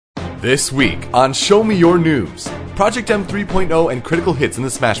This week on Show Me Your News, Project M 3.0 and critical hits in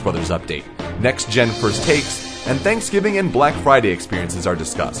the Smash Bros. Update, next-gen first takes, and Thanksgiving and Black Friday experiences are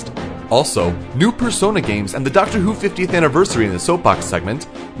discussed. Also, new Persona games and the Doctor Who 50th anniversary in the Soapbox segment,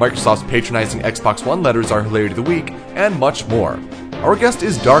 Microsoft's patronizing Xbox One letters are Hilarity of the Week, and much more. Our guest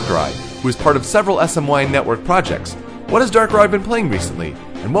is Darkrai, who is part of several SMY network projects. What has Darkrai been playing recently,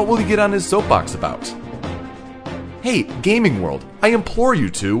 and what will he get on his soapbox about? Hey, Gaming World, I implore you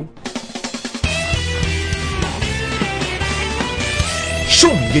to...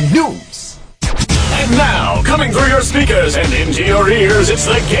 Show me your news! And now, coming through your speakers and into your ears, it's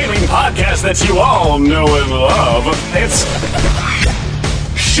the gaming podcast that you all know and love. It's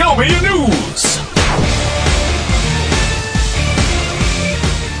Show Me Your News!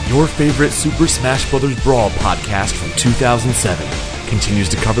 Your favorite Super Smash Bros. Brawl podcast from 2007 continues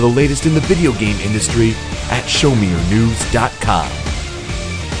to cover the latest in the video game industry at ShowMeYourNews.com.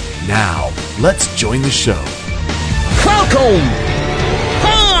 Now, let's join the show.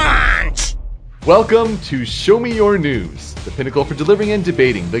 Welcome to Show Me Your News, the pinnacle for delivering and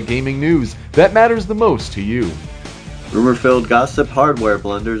debating the gaming news that matters the most to you. Rumor-filled gossip, hardware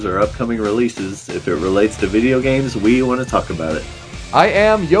blunders, or upcoming releases. If it relates to video games, we want to talk about it. I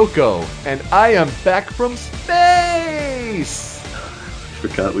am Yoko, and I am back from space!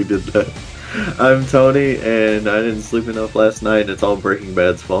 Forgot we did that. I'm Tony, and I didn't sleep enough last night, and it's all Breaking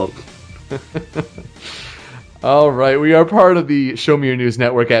Bad's fault. All right, we are part of the Show Me Your News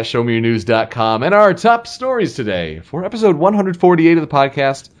network at ShowMeYourNews.com, and our top stories today for episode 148 of the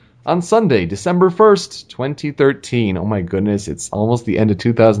podcast on Sunday, December 1st, 2013. Oh my goodness, it's almost the end of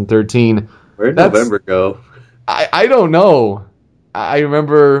 2013. Where'd November go? I don't know. I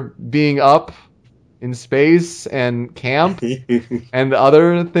remember being up in space and camp and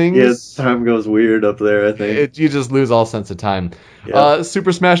other things. Yes, time goes weird up there, I think. You just lose all sense of time. Yeah.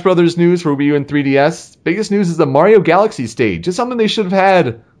 Super Smash Bros. News for Wii U and 3DS. Biggest news is the Mario Galaxy stage. Just something they should have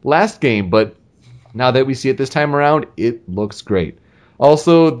had last game, but now that we see it this time around, it looks great.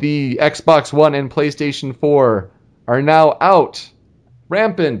 Also, the Xbox One and PlayStation 4 are now out,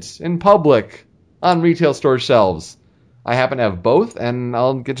 rampant, in public, on retail store shelves. I happen to have both, and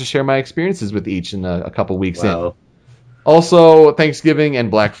I'll get to share my experiences with each in a couple weeks in. Also, Thanksgiving and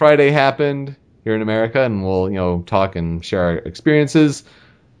Black Friday happened here in America, and we'll talk and share our experiences.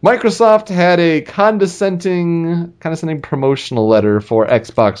 Microsoft had a condescending promotional letter for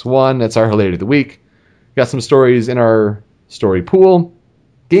Xbox One. That's our Hilarity of the Week. Got some stories in our story pool.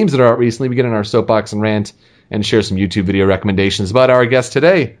 Games that are out recently. We get in our soapbox and rant and share some YouTube video recommendations about our guest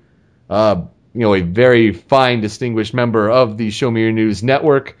today. A very fine, distinguished member of the Show Me Your News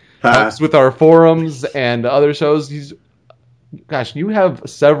network. Helps with our forums and other shows. You have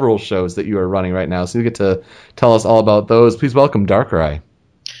several shows that you are running right now, so you get to tell us all about those. Please welcome Darkrai.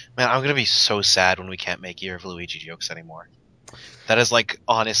 Man, I'm going to be so sad when we can't make Year of Luigi jokes anymore. That is,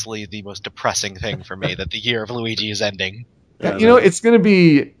 honestly, the most depressing thing for me, that the Year of Luigi is ending. Yeah, it's going to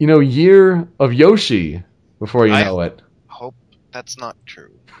be, Year of Yoshi before you know it. Hope that's not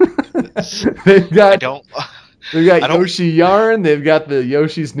true. They've got Yoshi Yarn. They've got the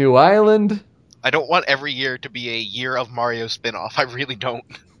Yoshi's New Island. I don't want every year to be a Year of Mario spin-off. I really don't.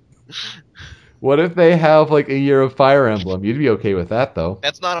 What if they have a Year of Fire Emblem? You'd be okay with that, though.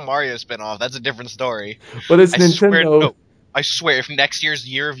 That's not a Mario spin-off. That's a different story. But it's Nintendo. I swear, if next year's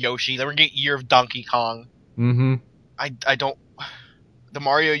Year of Yoshi, then we're going to get Year of Donkey Kong. Mm-hmm. I don't... The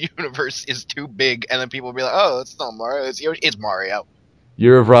Mario universe is too big, and then people will be like, oh, it's not Mario, it's Yoshi. It's Mario.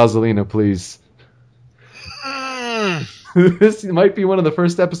 Year of Rosalina, please. This might be one of the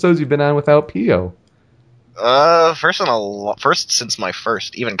first episodes you've been on without Pio. First since my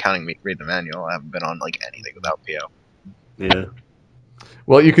first, even counting me read the manual, I haven't been on anything without Pio. Yeah.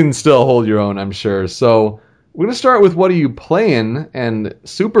 Well, you can still hold your own, I'm sure. So we're gonna start with what are you playing? And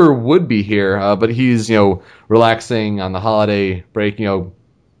Super would be here, but he's relaxing on the holiday break.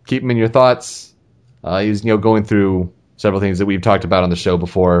 Keep him in your thoughts. He's going through several things that we've talked about on the show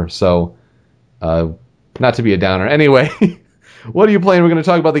before. So not to be a downer. Anyway, what are you playing? We're going to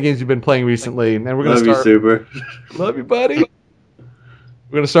talk about the games you've been playing recently, and we're going to start. Love you, Super. Love you, buddy.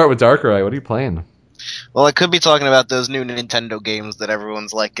 We're going to start with Darkrai. What are you playing? Well, I could be talking about those new Nintendo games that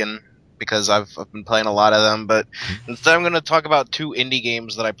everyone's liking, because I've been playing a lot of them, but instead I'm going to talk about two indie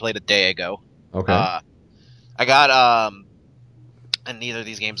games that I played a day ago. Okay. I got, and neither of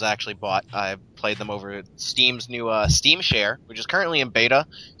these games I actually bought. I played them over Steam's new Steam Share, which is currently in beta.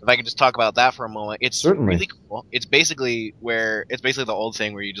 If I could just talk about that for a moment, it's really cool. It's basically the old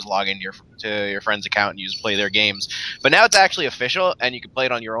thing where you just log into your friend's account and you just play their games. But now it's actually official, and you can play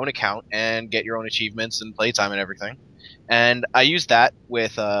it on your own account and get your own achievements and playtime and everything. And I used that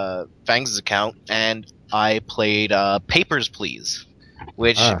with Fangs' account, and I played Papers, Please,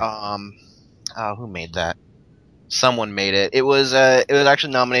 which who made that? Someone made it. It was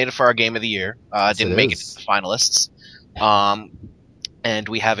actually nominated for our Game of the Year. Yes, didn't make it to the finalists. And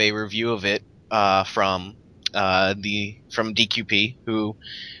we have a review of it from DQP, who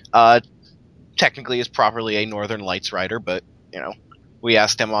technically is properly a Northern Lights writer, but we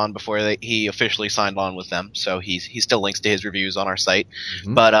asked him on before he officially signed on with them, so he still links to his reviews on our site.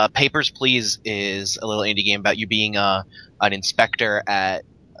 Mm-hmm. But Papers, Please is a little indie game about you being an inspector at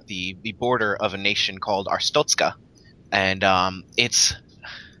the border of a nation called Arstotzka, and it's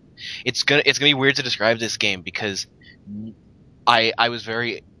gonna be weird to describe this game because I was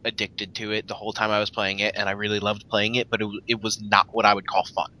very addicted to it the whole time I was playing it, and I really loved playing it, but it was not what I would call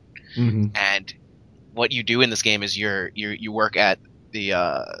fun. Mm-hmm. And what you do in this game is you work at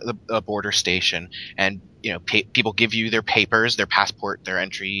the border station, and people give you their papers, their passport, their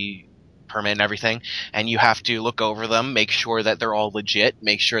entry permit, and everything, and you have to look over them, make sure that they're all legit,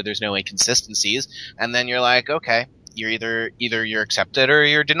 make sure there's no inconsistencies, and then you're like, okay, you're either you're accepted or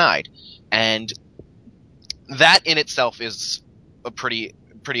you're denied. And that in itself is a pretty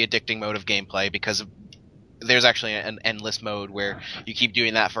addicting mode of gameplay, because there's actually an endless mode where you keep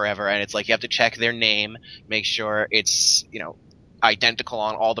doing that forever, and it's like you have to check their name, make sure it's identical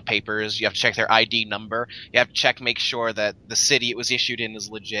on all the papers. You have to check their ID number. You have to make sure that the city it was issued in is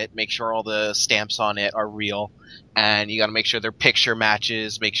legit. Make sure all the stamps on it are real, and you got to make sure their picture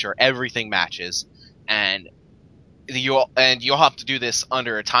matches. Make sure everything matches, and you'll have to do this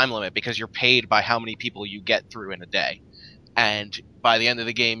under a time limit because you're paid by how many people you get through in a day. And by the end of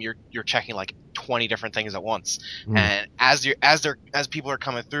the game, you're checking like 20 different things at once. And as people are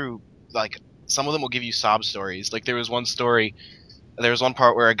coming through, like some of them will give you sob stories. Like there was one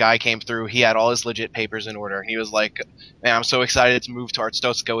part where a guy came through, he had all his legit papers in order, and he was like, man, I'm so excited to move to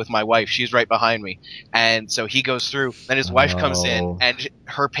Arstotzka with my wife, she's right behind me. And so he goes through, and his wife comes in, and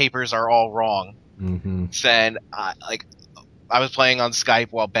her papers are all wrong. Mm-hmm. Then I was playing on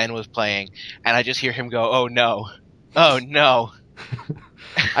Skype while Ben was playing, and I just hear him go, oh no.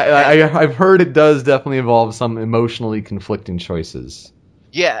 I've heard it does definitely involve some emotionally conflicting choices.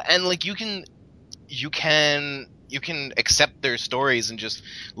 Yeah, and like you can accept their stories and just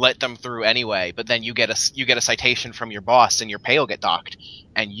let them through anyway, but then you get a citation from your boss and your pay will get docked,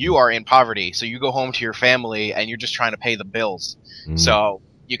 and you are in poverty, so you go home to your family and you're just trying to pay the bills. So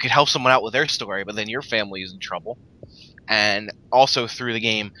you could help someone out with their story, but then your family is in trouble. And also through the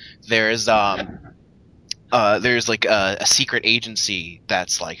game there's like a secret agency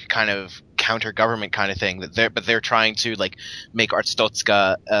that's like kind of counter-government kind of thing but they're trying to like make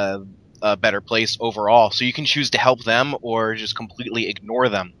Arstotzka a better place overall. So you can choose to help them or just completely ignore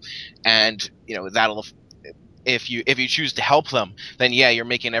them. And that'll, if you choose to help them, then yeah, you're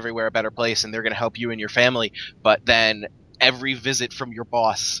making everywhere a better place and they're going to help you and your family. But then every visit from your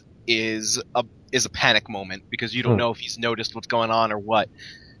boss is a panic moment because you don't know if he's noticed what's going on or what.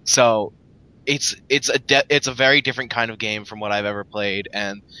 So it's a very different kind of game from what I've ever played,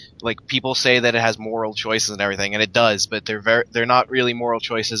 and like people say that it has moral choices and everything, and it does, but they're not really moral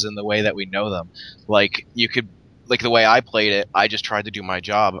choices in the way that we know them. Like the way I played it, I just tried to do my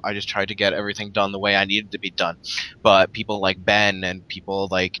job. I just tried to get everything done the way I needed to be done. But people like Ben and people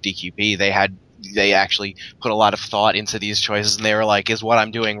like DQP, they actually put a lot of thought into these choices, and they were like, is what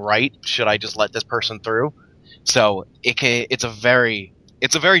I'm doing right? Should I just let this person through? So it's a very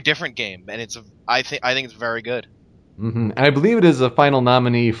different game, and I think it's very good. Mm-hmm. And I believe it is a final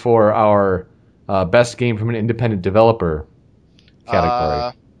nominee for our best game from an independent developer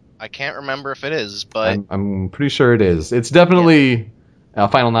category. I can't remember if it is, but I'm pretty sure it is. It's definitely a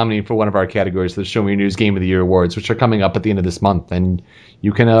final nominee for one of our categories, the Show Me Your News Game of the Year awards, which are coming up at the end of this month, and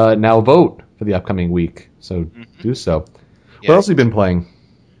you can now vote for the upcoming week. So do so. Yeah. What else have you been playing?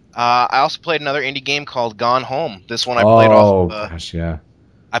 I also played another indie game called Gone Home. This one I played off of... gosh, yeah.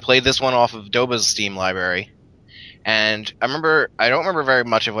 I played this one off of Doba's Steam library. And I don't remember very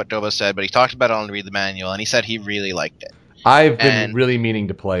much of what Doba said, but he talked about it on Read the Manual, and he said he really liked it. I've been really meaning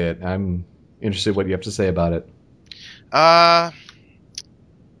to play it. I'm interested in what you have to say about it.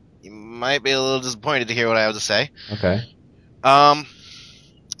 You might be a little disappointed to hear what I have to say. Okay.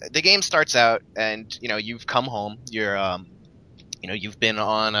 The game starts out, and, you've come home. You're, you've been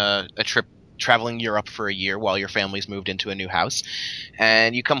on a trip traveling Europe for a year while your family's moved into a new house,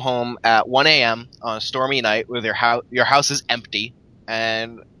 and you come home at 1 a.m. on a stormy night where your house is empty,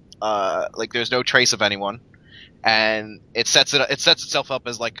 and there's no trace of anyone, and it sets itself up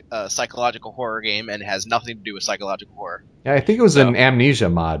as like a psychological horror game, and it has nothing to do with psychological horror. Yeah, I think it was an Amnesia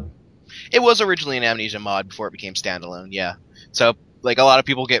mod. It was originally an Amnesia mod before it became standalone, yeah. So, like, a lot of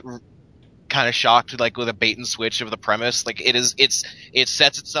people get kind of shocked, like, with a bait and switch of the premise. Like, it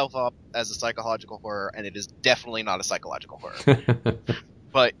sets itself up as a psychological horror, and it is definitely not a psychological horror.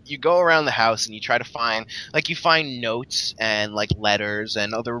 But you go around the house and you try to find, like, you find notes and, like, letters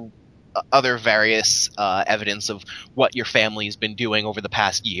and other various evidence of what your family's been doing over the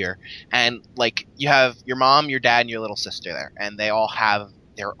past year. And, like, you have your mom, your dad, and your little sister there, and they all have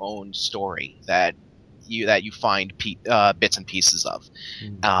their own story that you find bits and pieces of.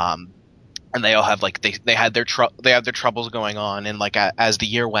 And they all have, like, they had their troubles going on, and, like, as the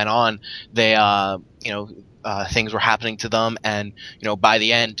year went on, they things were happening to them, and, you know, by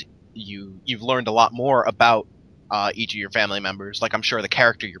the end you've learned a lot more about each of your family members. Like, I'm sure the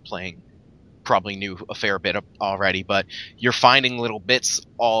character you're playing probably knew a fair bit already, but you're finding little bits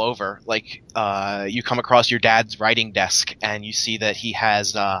all over. Like, you come across your dad's writing desk, and you see that he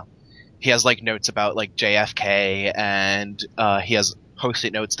has like notes about, like, JFK, and he has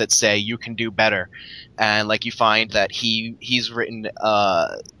Post-it notes that say "you can do better," and, like, you find that he's written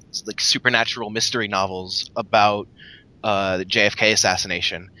like supernatural mystery novels about the JFK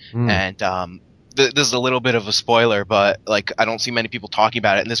assassination. And this is a little bit of a spoiler, but, like, I don't see many people talking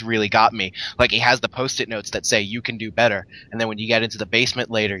about it, and this really got me. Like, he has the Post-it notes that say "you can do better," and then when you get into the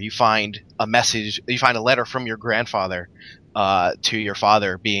basement later, you find a letter from your grandfather to your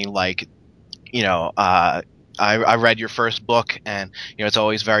father, being like, you know, I read your first book, and, you know, it's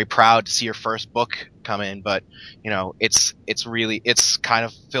always very proud to see your first book come in, but, you know, it's kind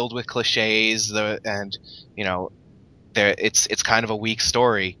of filled with cliches, and, you know, it's kind of a weak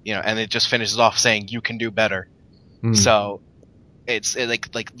story, you know, and it just finishes off saying "you can do better." So it's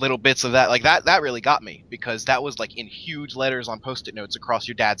like little bits of that, like, that really got me, because that was, like, in huge letters on Post-it notes across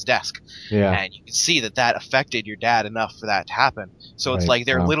your dad's desk. Yeah. And you can see that affected your dad enough for that to happen. So it's like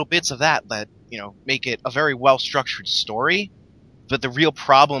there are little bits of that, you know, make it a very well structured story. But the real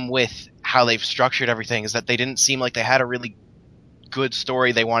problem with how they've structured everything is that they didn't seem like they had a really good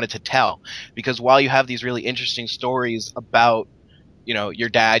story they wanted to tell. Because while you have these really interesting stories about, you know, your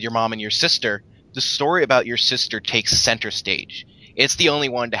dad, your mom, and your sister, the story about your sister takes center stage. It's the only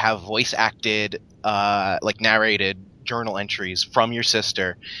one to have voice acted, like, narrated journal entries from your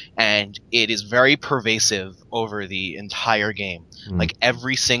sister, and it is very pervasive over the entire game. Like,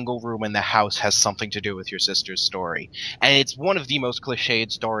 every single room in the house has something to do with your sister's story, and it's one of the most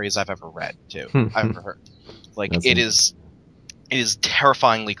cliched stories I've ever read too. I've ever heard. Like, it is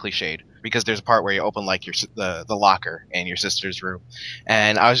terrifyingly cliched, because there's a part where you open, like, the locker in your sister's room,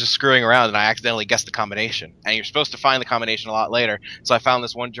 and I was just screwing around and I accidentally guessed the combination, and you're supposed to find the combination a lot later, so I found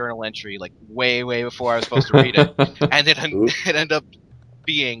this one journal entry, like, way before I was supposed to read it, and it ended up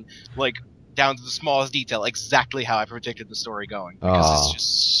being, like, down to the smallest detail, exactly how I predicted the story going, because it's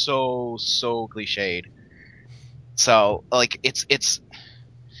just so cliched. So, like, it's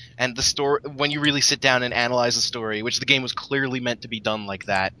and the story, when you really sit down and analyze the story, which the game was clearly meant to be done like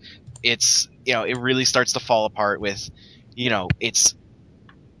that, it's, you know, it really starts to fall apart with, you know, it's,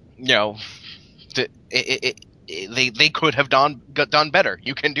 you know, they could have done better.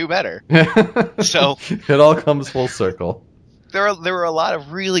 You can do better. So it all comes full circle. There were a lot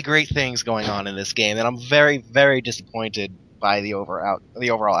of really great things going on in this game, and I'm very, very disappointed by the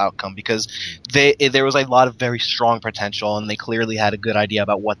overall outcome, because there was a lot of very strong potential, and they clearly had a good idea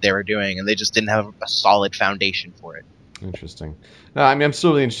about what they were doing, and they just didn't have a solid foundation for it. Interesting. No, I mean, I'm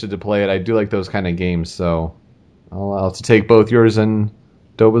still really interested to play it. I do like those kind of games, so I'll have to take both yours and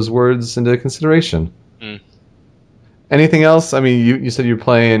Doba's words into consideration. Anything else? I mean, you said you're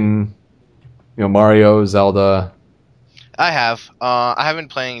playing, you know, Mario, Zelda. I have. I haven't been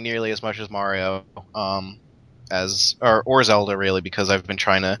playing nearly as much as Mario, or Zelda, really, because I've been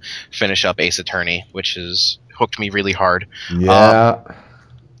trying to finish up Ace Attorney, which has hooked me really hard. Yeah.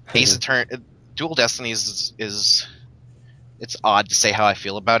 Ace Attorney, Dual Destinies is it's odd to say how I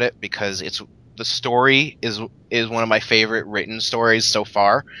feel about it, because the story is one of my favorite written stories so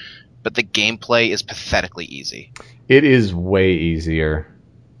far, but the gameplay is pathetically easy. It is way easier.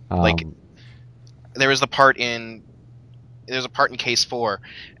 Like, there's a part in Case 4,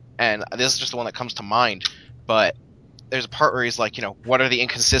 and this is just the one that comes to mind, but there's a part where he's like, you know, what are the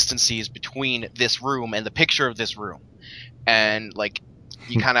inconsistencies between this room and the picture of this room? And, like,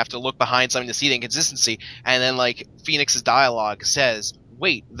 you kind of have to look behind something to see the inconsistency, and then, like, Phoenix's dialogue says,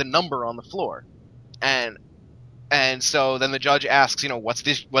 wait, the number on the floor. And so then the judge asks, you know, what's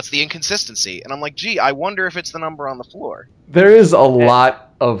the inconsistency? And I'm like, gee, I wonder if it's the number on the floor. There is a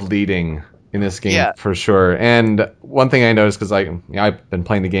lot of leading in this game, for sure. And one thing I noticed, because I've been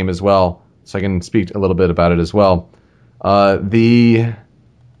playing the game as well, so I can speak a little bit about it as well. The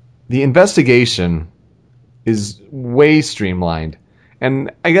the investigation is way streamlined.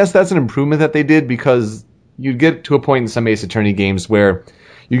 And I guess that's an improvement that they did, because you get to a point in some Ace Attorney games where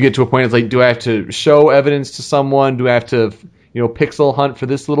you get to a point of like, do I have to show evidence to someone? Do I have to, pixel hunt for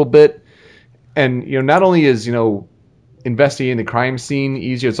this little bit? And, not only is, investigating the crime scene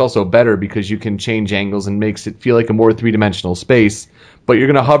easier, it's also better because you can change angles and makes it feel like a more three-dimensional space. But you're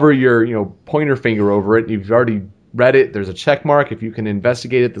going to hover your, pointer finger over it. You've already read it. There's a check mark. If you can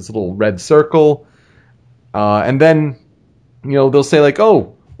investigate it, this little red circle. And then, they'll say like,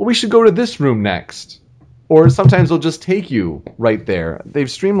 oh, well, we should go to this room next. Or sometimes they'll just take you right there.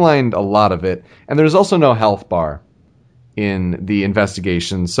 They've streamlined a lot of it. And there's also no health bar in the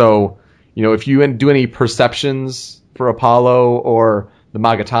investigation. So, if you do any perceptions for Apollo or the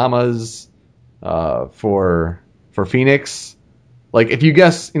Magatamas for Phoenix, like if you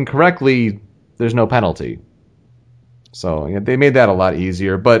guess incorrectly, there's no penalty. So they made that a lot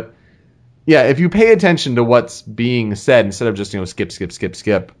easier. But yeah, if you pay attention to what's being said instead of just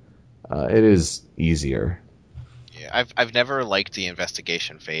skip, it is easier. Yeah, I've never liked the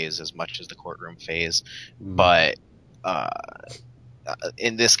investigation phase as much as the courtroom phase, but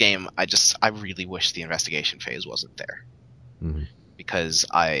in this game, I really wish the investigation phase wasn't there, because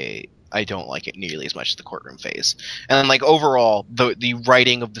I don't like it nearly as much as the courtroom phase. And then, like, overall, the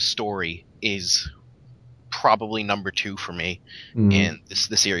writing of the story is probably number 2 for me in the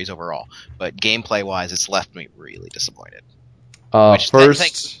series overall. But gameplay wise, it's left me really disappointed.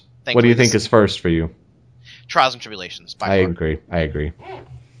 First, what do you think is first for you? Trials and Tribulations. I agree.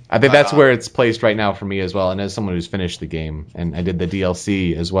 I think that's where it's placed right now for me as well. And as someone who's finished the game, and I did the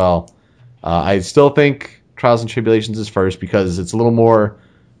DLC as well, I still think Trials and Tribulations is first because it's a little more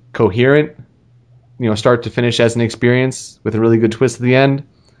coherent, start to finish as an experience with a really good twist at the end.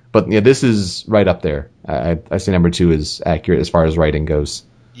 But yeah, this is right up there. I say number 2 is accurate as far as writing goes.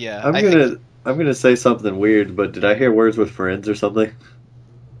 Yeah, I'm gonna say something weird, but did I hear Words with Friends or something?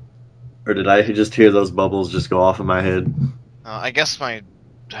 Or did I just hear those bubbles just go off in my head? I guess my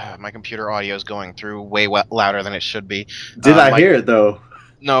computer audio is going through way louder than it should be. Did I hear it though?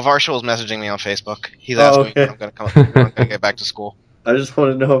 No, Varshal was messaging me on Facebook. He's asking me when I'm going to get back to school. I just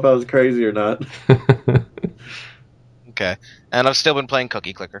want to know if I was crazy or not. Okay, and I've still been playing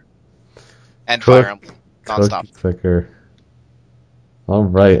Cookie Clicker and Fire Emblem nonstop. Cookie Clicker. All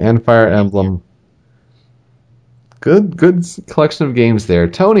right, and Fire Emblem. Good collection of games there.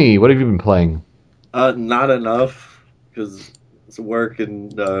 Tony, what have you been playing? Not enough, because it's work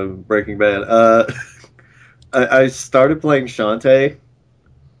and Breaking Bad. I started playing Shantae.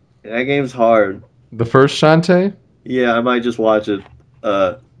 That game's hard. The first Shantae? Yeah, I might just watch it.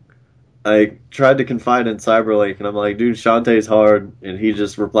 I tried to confide in Cyberlink, and I'm like, dude, Shantae's hard, and he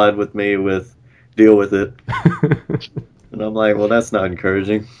just replied with me with, deal with it. And I'm like, well, that's not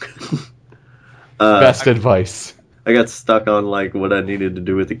encouraging. Best advice. I got stuck on like what I needed to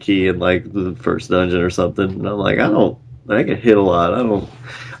do with the key in like the first dungeon or something, and I'm like, I get hit a lot.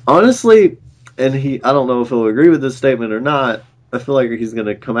 Honestly, and I don't know if he'll agree with this statement or not. I feel like he's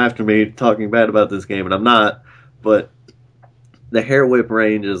gonna come after me talking bad about this game, and I'm not. But the hair whip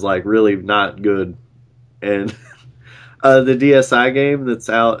range is like really not good, and the DSi game that's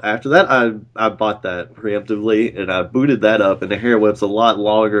out after that, I bought that preemptively and I booted that up, and the hair whip's a lot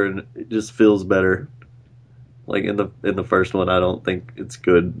longer and it just feels better. Like in the first one, I don't think it's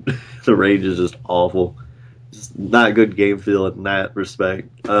good. The range is just awful. Just not good game feel in that respect.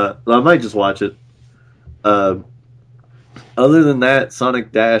 I might just watch it. Other than that,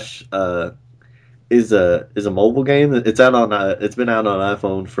 Sonic Dash is a mobile game. It's out on it's been out on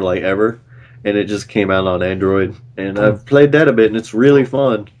iPhone for like ever, and it just came out on Android. And I've played that a bit, and it's really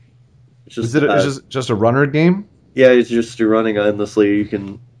fun. It's just, is it just a runner game? Yeah, it's just you're running endlessly. You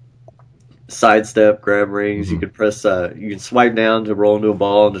can sidestep, grab rings. You can press. You can swipe down to roll into a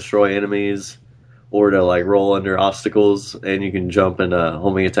ball and destroy enemies, or to like roll under obstacles, and you can jump and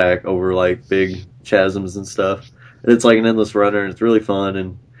homing attack over like big chasms and stuff. And it's like an endless runner, and it's really fun,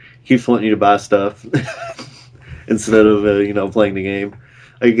 and keeps wanting you to buy stuff instead of playing the game.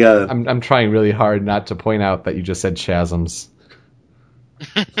 Like, I'm trying really hard not to point out that you just said chasms.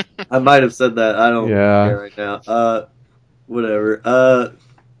 I might have said that. I don't care right now. Whatever.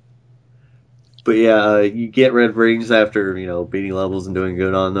 But yeah, you get red rings after beating levels and doing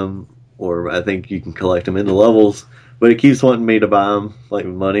good on them, or I think you can collect them in the levels. But it keeps wanting me to buy them like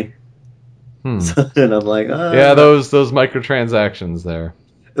with money. So, and I'm like, yeah, those microtransactions there.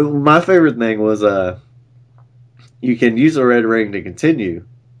 My favorite thing was you can use a red ring to continue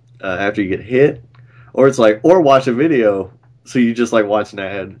after you get hit, or watch a video. So you just like watch an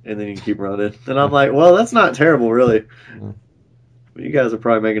ad and then you keep running. And I'm like, well, that's not terrible, really. You guys are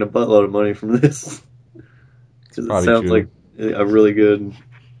probably making a buttload of money from this. Because it sounds true. like a really good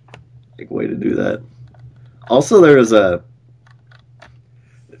way to do that. Also, there was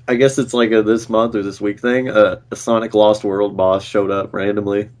I guess it's like a this month or this week thing. A Sonic Lost World boss showed up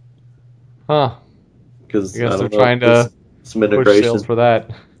randomly. Huh. Because I guess they're trying to some integration. Push sales for that.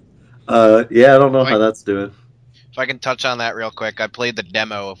 Yeah, I don't know how that's doing. If I can touch on that real quick, I played the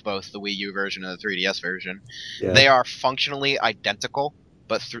demo of both the Wii U version and the 3DS version. Yeah. They are functionally identical,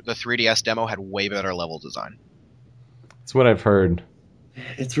 but the 3DS demo had way better level design. That's what I've heard.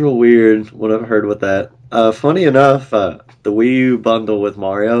 It's real weird what I've heard with that. Funny enough, the Wii U bundle with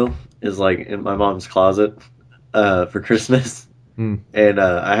Mario is like in my mom's closet for Christmas. And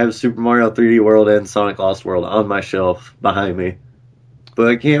I have Super Mario 3D World and Sonic Lost World on my shelf behind me. But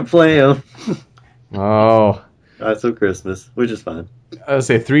I can't play them. Oh. Not till Christmas, which is fine. I would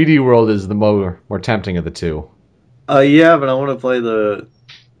say 3D World is the more tempting of the two. Yeah, but I want to play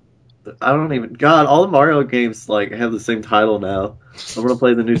I don't even... God, all the Mario games like have the same title now. I want to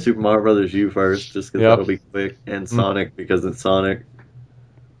play the new Super Mario Brothers U first, just because that'll be quick. And Sonic, because it's Sonic.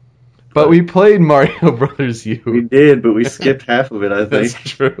 But we played Mario Brothers U. We did, but we skipped half of it, I think. That's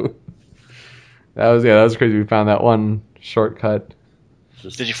true. That was crazy. We found that one shortcut.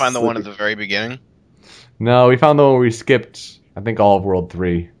 Did you find the one at the very beginning? No, we found the one where we skipped, I think, all of World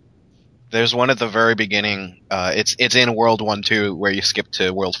 3. There's one at the very beginning. It's in World 1 2 where you skip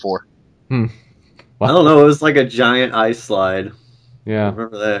to World 4. Wow. I don't know, it was like a giant ice slide. Yeah. I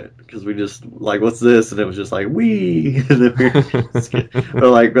remember that, because we just, like, what's this? And it was just like, wee! And then we're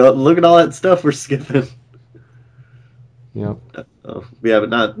like, look at all that stuff we're skipping. Yep. Yeah, but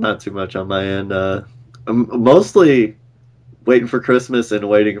not too much on my end. I'm mostly waiting for Christmas and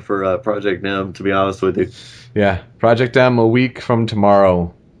waiting for Project M, to be honest with you. Yeah, Project M a week from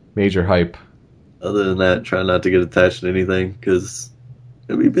tomorrow. Major hype. Other than that, try not to get attached to anything, because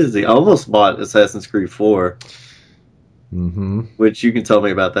it'll be busy. I almost bought Assassin's Creed 4. Which you can tell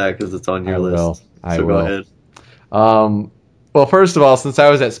me about that, because it's on your list. I will. Go ahead. Well, first of all, since I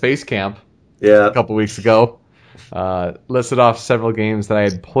was at Space Camp a couple weeks ago, listed off several games that I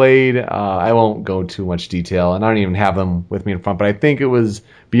had played. I won't go too much detail, and I don't even have them with me in front, but I think it was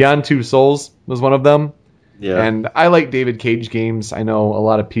Beyond Two Souls was one of them. Yeah. And I like David Cage games. I know a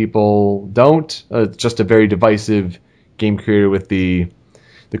lot of people don't. It's just a very divisive game creator with the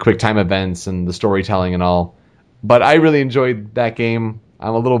quick time events and the storytelling and all. But I really enjoyed that game.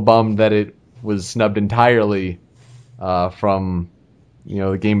 I'm a little bummed that it was snubbed entirely from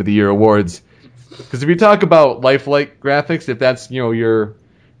the Game of the Year awards. Because if you talk about lifelike graphics, if that's your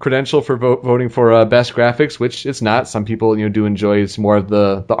credential for voting for best graphics, which it's not, some people do enjoy some more of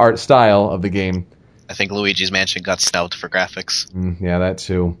the art style of the game. I think Luigi's Mansion got snubbed for graphics. Yeah, that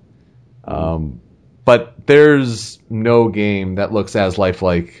too. But there's no game that looks as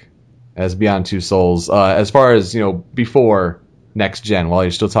lifelike as Beyond Two Souls, as far as before next gen. While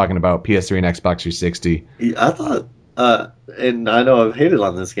you're still talking about PS3 and Xbox 360. I thought, and I know I've hated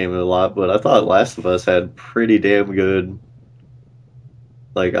on this game a lot, but I thought Last of Us had pretty damn good.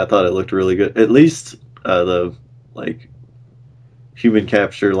 Like, I thought it looked really good. At least the human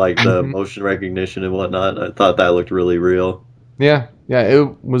capture, the motion recognition and whatnot. I thought that looked really real. Yeah,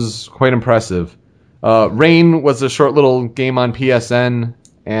 it was quite impressive. Rain was a short little game on PSN,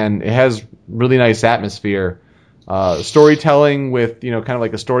 and it has really nice atmosphere. Storytelling with, kind of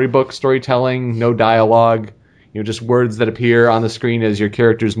like a storybook storytelling, no dialogue, just words that appear on the screen as your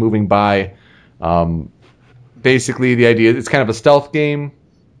character's moving by. Basically, the idea, it's kind of a stealth game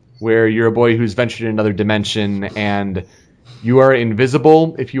where you're a boy who's ventured in another dimension, and you are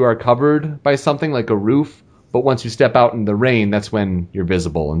invisible if you are covered by something like a roof, but once you step out in the rain, that's when you're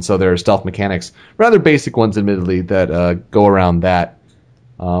visible. And so there are stealth mechanics, rather basic ones, admittedly, that go around that.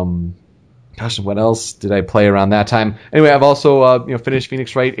 Gosh, what else did I play around that time? Anyway, I've also finished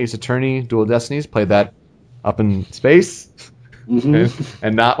Phoenix Wright, Ace Attorney, Dual Destinies. Played that up in space,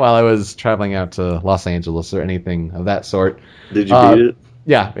 and not while I was traveling out to Los Angeles or anything of that sort. Did you beat it?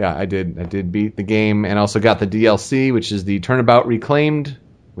 Yeah, I did. I did beat the game, and also got the DLC, which is the Turnabout Reclaimed,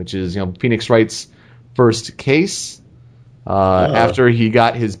 which is Phoenix Wright's first case after he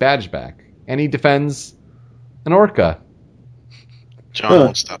got his badge back, and he defends an orca. John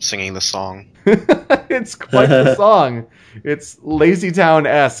won't stop singing the song. It's quite the song. It's Lazy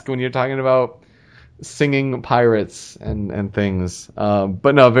Town-esque when you're talking about singing pirates and things.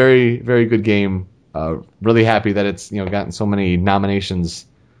 But no, very, very good game. Really happy that it's gotten so many nominations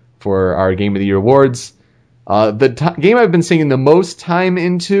for our Game of the Year awards. The game I've been singing the most time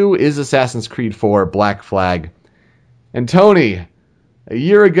into is Assassin's Creed 4 Black Flag. And Tony, a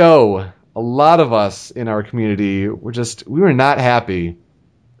year ago, a lot of us in our community we were not happy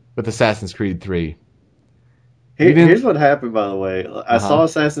with Assassin's Creed 3. Here's what happened, by the way. I saw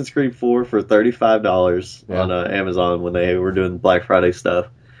Assassin's Creed 4 for $35 on Amazon when they were doing Black Friday stuff.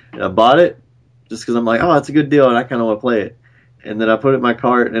 And I bought it just because I'm like, oh, it's a good deal, and I kind of want to play it. And then I put it in my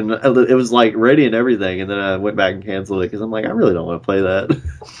cart, and it was like ready and everything. And then I went back and canceled it because I'm like, I really don't want to play that.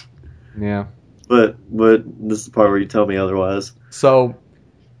 Yeah. But this is the part where you tell me otherwise. So,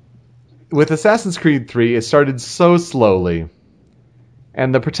 with Assassin's Creed 3, it started so slowly,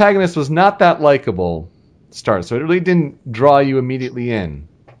 and the protagonist was not that likable to start, so it really didn't draw you immediately in.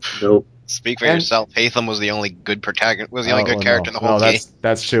 Nope. Speak for yourself. Haytham was the only good protagonist. Was the only good character in the whole game.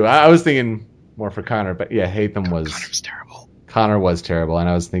 That's true. I was thinking more for Connor, but yeah, Haytham was. Connor was terrible. Connor was terrible, and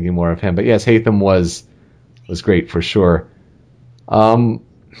I was thinking more of him. But yes, Haytham was great for sure. And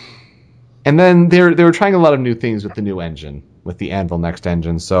then they were trying a lot of new things with the new engine, with the Anvil Next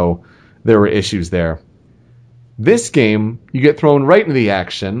engine, so there were issues there. This game, you get thrown right into the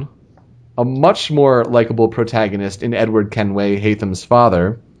action. A much more likable protagonist in Edward Kenway, Haytham's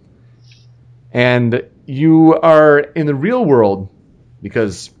father. And you are in the real world,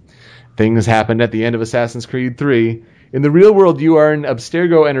 because things happened at the end of Assassin's Creed 3. In the real world, you are an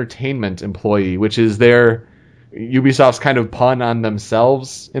Abstergo Entertainment employee, which is Ubisoft's kind of pun on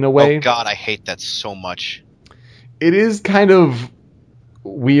themselves, in a way. Oh god, I hate that so much. It is kind of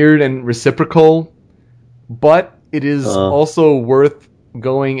weird and reciprocal, but it is also worth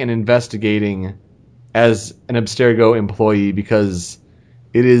going and investigating as an Abstergo employee because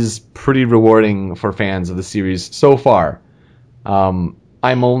it is pretty rewarding for fans of the series so far.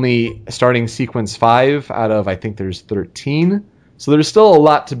 I'm only starting sequence 5 out of, I think there's 13. So there's still a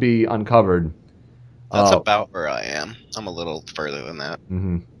lot to be uncovered. That's about where I am. I'm a little further than that.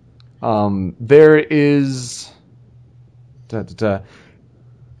 Mm-hmm. There is...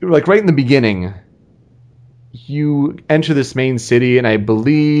 Like right in the beginning, you enter this main city, and I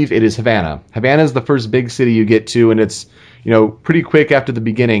believe it is Havana. Havana is the first big city you get to, and it's pretty quick after the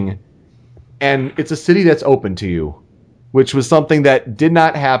beginning. And it's a city that's open to you, which was something that did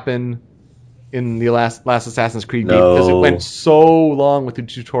not happen in the last Assassin's Creed game because it went so long with the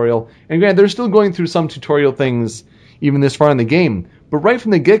tutorial. And granted, they're still going through some tutorial things even this far in the game. But right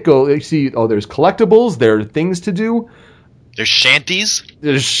from the get-go, you see, there's collectibles, there are things to do. There's shanties?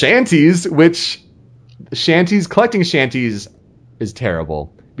 There's shanties, collecting shanties is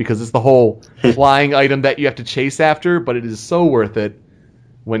terrible because it's the whole flying item that you have to chase after, but it is so worth it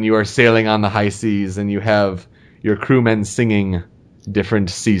when you are sailing on the high seas and you have your crewmen singing different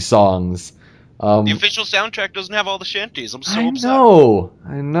sea songs. The official soundtrack doesn't have all the shanties. I'm so upset.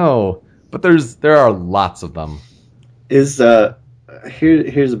 I know. But there are lots of them. Here's a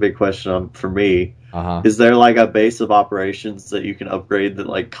big question for me. Is there like a base of operations that you can upgrade that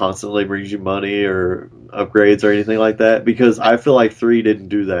like constantly brings you money or upgrades or anything like that? Because I feel like 3 didn't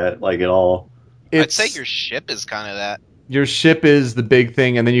do that like at all. I'd say your ship is kind of that. Your ship is the big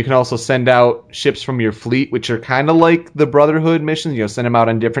thing, and then you can also send out ships from your fleet, which are kind of like the Brotherhood missions. Send them out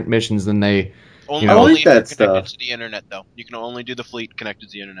on different missions than they... Only like that connected stuff. to the internet, though. You can only do the fleet connected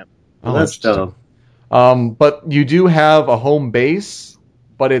to the internet. Well, that's dumb. But you do have a home base,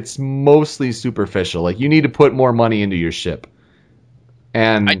 but it's mostly superficial. Like, you need to put more money into your ship.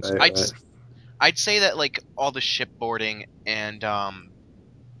 And I'd say that, like, all the shipboarding and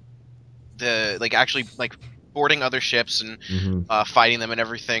boarding other ships and fighting them and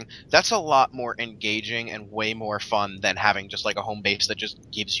everything, that's a lot more engaging and way more fun than having just like a home base that just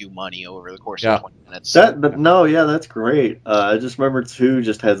gives you money over the course of 20 minutes. That's great. I just remember 2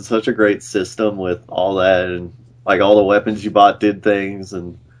 just had such a great system with all that, and like all the weapons you bought did things,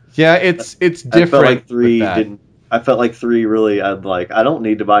 and it's different. I felt like 3 didn't. I felt like 3 really. I don't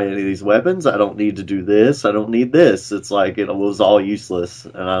need to buy any of these weapons. I don't need to do this. I don't need this. It's like it was all useless,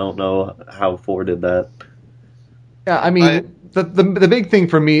 and I don't know how 4 did that. Yeah, I mean, the big thing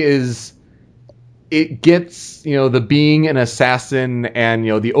for me is it gets, the being an assassin and,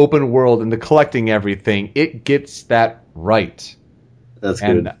 the open world and the collecting everything, it gets that right. That's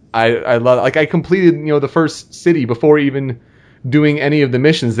good. And I love, I completed, the first city before even doing any of the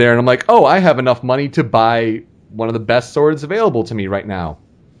missions there, and I'm like, oh, I have enough money to buy one of the best swords available to me right now.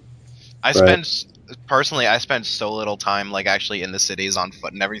 I spend so little time actually in the cities on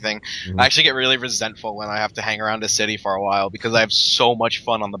foot and everything. I actually get really resentful when I have to hang around a city for a while because I have so much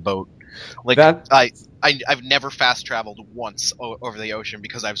fun on the boat. I've never fast traveled once over the ocean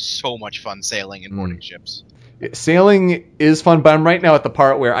because I have so much fun sailing and boarding ships. Sailing is fun, but I'm right now at the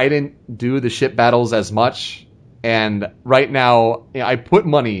part where I didn't do the ship battles as much, and right now I put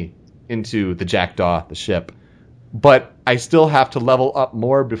money into the Jackdaw, the ship, but I still have to level up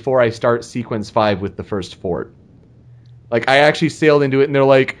more before I start Sequence 5 with the first fort. Like, I actually sailed into it, and they're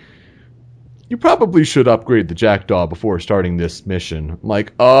like, you probably should upgrade the Jackdaw before starting this mission. I'm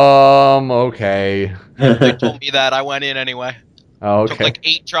like, okay. They told me that. I went in anyway. Oh, okay. Took like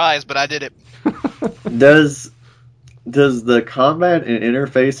 8 tries, but I did it. Does the combat and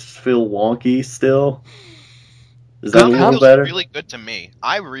interface feel wonky still? Is that a little better? Really good to me.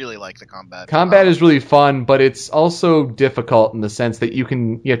 I really like the combat. Combat is really fun, but it's also difficult in the sense that you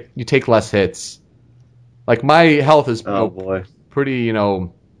take less hits. Like, my health is pretty,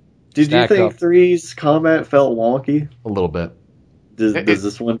 Did you think 3's combat felt wonky? A little bit. Does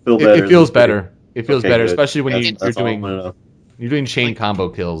this one feel better? It feels better. It feels better, good. Especially when you're doing chain combo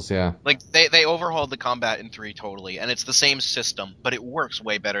kills, yeah. Like, they overhauled the combat in 3 totally, and it's the same system, but it works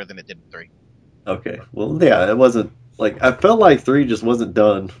way better than it did in 3. Okay. Well, yeah, it wasn't, like, I felt like 3 just wasn't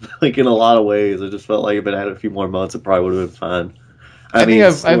done, like, in a lot of ways. I just felt like if it had a few more months, it probably would have been fine. I think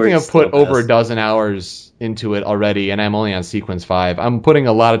I've put over a dozen hours into it already, and I'm only on Sequence 5. I'm putting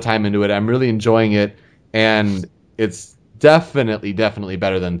a lot of time into it. I'm really enjoying it, and it's definitely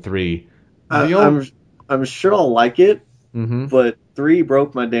better than 3. I'm sure I'll like it, but 3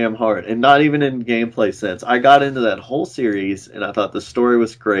 broke my damn heart, and not even in gameplay sense. I got into that whole series, and I thought the story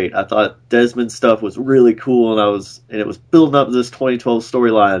was great. I thought Desmond's stuff was really cool, and it was building up this 2012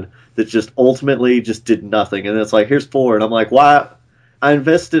 storyline that just ultimately just did nothing. And it's like, here's 4, and I'm like, why? I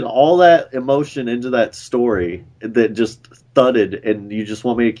invested all that emotion into that story that just thudded, and you just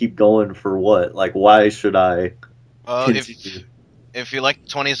want me to keep going for what? Like, why should I continue? If you like the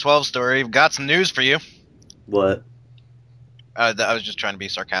 2012 story, I've got some news for you. What? I was just trying to be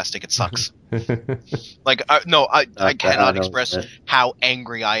sarcastic. It sucks. I cannot express how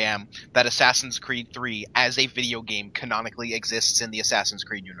angry I am that Assassin's Creed 3 as a video game canonically exists in the Assassin's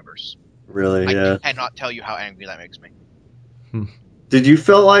Creed universe. Really? Yeah. I cannot tell you how angry that makes me. Did you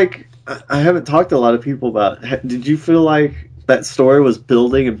feel like, I haven't talked to a lot of people about it, did you feel like that story was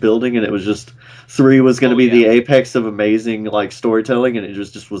building and it was just 3 was going to be the apex of amazing like storytelling, and it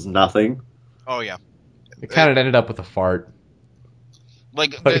just was nothing? Oh yeah. It kind of ended up with a fart.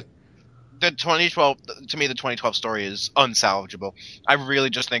 Like the 2012, to me, the 2012 story is unsalvageable. I really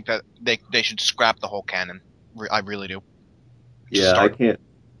just think that they should scrap the whole canon. I really do. Yeah, I can't.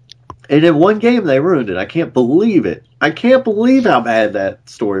 And in one game they ruined it. I can't believe it. I can't believe how bad that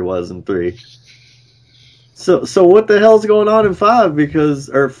story was in 3. So what the hell's going on in 5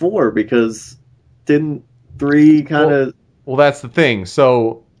 or 4? Because didn't 3 kind of... Well, that's the thing.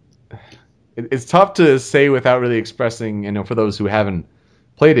 So it's tough to say without really expressing, for those who haven't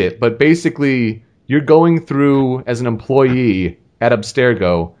played it. But basically, you're going through, as an employee at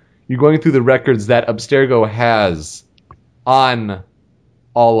Abstergo, you're going through the records that Abstergo has on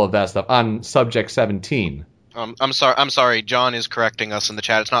all of that stuff, on Subject 17. I'm sorry. John is correcting us in the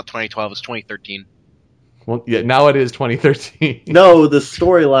chat. It's not 2012. It's 2013. Well, yeah, now it is 2013. No, the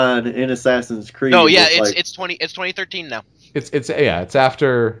storyline in Assassin's Creed. No, yeah, it's 2013 now. It's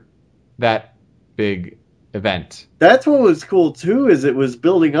after that big event. That's what was cool too, is it was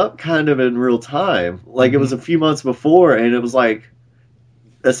building up kind of in real time. Like it was a few months before, and it was like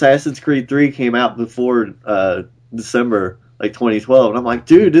Assassin's Creed 3 came out before December like 2012, and I'm like,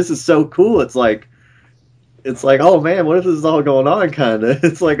 dude, this is so cool. It's like, oh man, what if this is all going on? Kind of.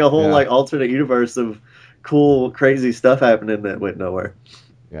 It's like a whole like alternate universe of cool, crazy stuff happening that went nowhere.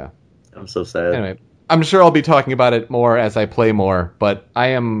 Yeah, I'm so sad. Anyway, I'm sure I'll be talking about it more as I play more, but I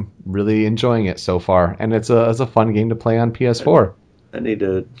am really enjoying it so far, and it's a fun game to play on PS4. I need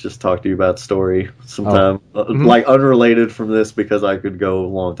to just talk to you about story sometime, like unrelated from this, because I could go a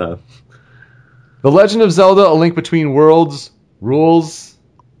long time. The Legend of Zelda: A Link Between Worlds rules.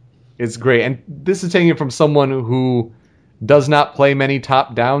 It's great, and this is taking it from someone who does not play many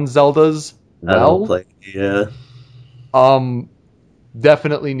top-down Zeldas. I don't play, yeah.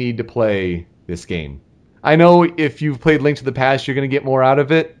 Definitely need to play this game. I know if you've played Link to the Past, you're going to get more out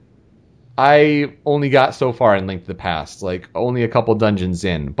of it. I only got so far in Link to the Past, like only a couple dungeons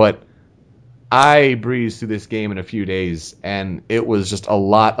in, but I breezed through this game in a few days, and it was just a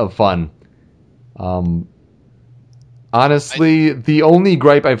lot of fun. Honestly, the only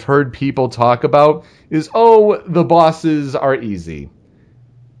gripe I've heard people talk about is, the bosses are easy,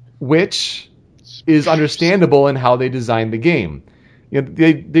 which is understandable in how they designed the game.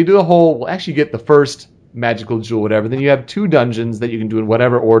 They do the whole, actually get the first magical jewel, whatever. Then you have 2 dungeons that you can do in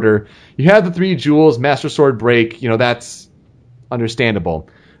whatever order. You have the 3 jewels, Master Sword break, that's understandable.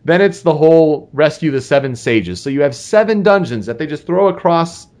 Then it's the whole rescue the 7 sages. So you have 7 dungeons that they just throw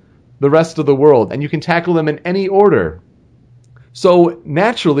across the rest of the world, and you can tackle them in any order. So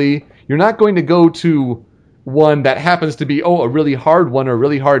naturally, you're not going to go to one that happens to be, a really hard one or a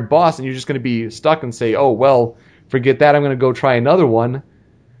really hard boss, and you're just going to be stuck and say, oh, well, forget that, I'm going to go try another one.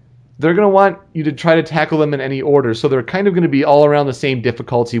 They're going to want you to try to tackle them in any order, so they're kind of going to be all around the same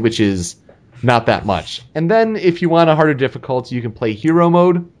difficulty, which is not that much. And then if you want a harder difficulty, you can play hero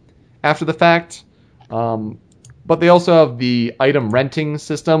mode after the fact. But they also have the item renting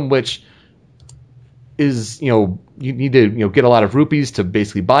system, which is, you need to get a lot of rupees to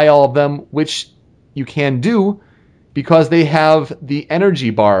basically buy all of them, which you can do because they have the energy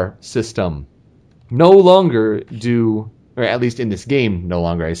bar system. No longer do, or at least in this game, no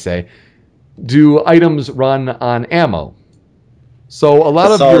longer I say, do items run on ammo. So a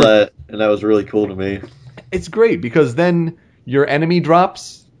lot I of saw that, and that was really cool to me. It's great because then your enemy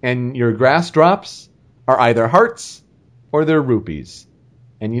drops and your grass drops are either hearts or they're rupees.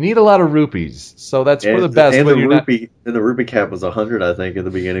 And you need a lot of rupees, so that's for the best. And the rupee cap was 100, I think, at the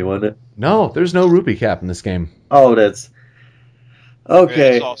beginning, wasn't it? No, there's no rupee cap in this game. Oh, that's...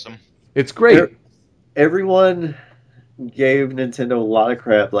 Okay. It's awesome. It's great. Everyone gave Nintendo a lot of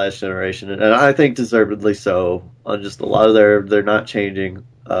crap last generation, and I think deservedly so, on just a lot of they're not changing.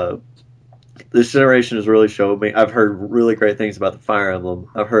 This generation has really showed me. I've heard really great things about the Fire Emblem.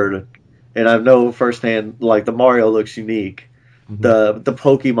 I've heard, and I know firsthand, like, the Mario looks unique. The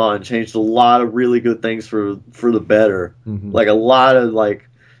Pokemon changed a lot of really good things for the better. Like a lot of like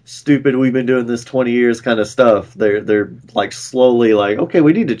stupid we've been doing this 20 years kind of stuff. They're like slowly like, okay,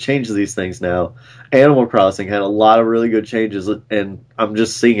 we need to change these things now. Animal Crossing had a lot of really good changes, and I'm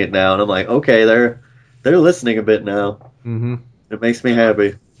just seeing it now, and I'm like, okay, they're listening a bit now. It makes me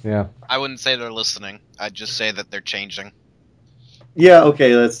happy. Yeah. I wouldn't say they're listening. I'd just say that they're changing. Yeah.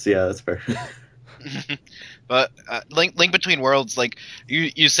 Okay. That's fair. But Link Between Worlds, like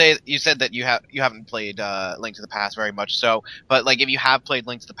you said that you haven't played Link to the Past very much. So, but like if you have played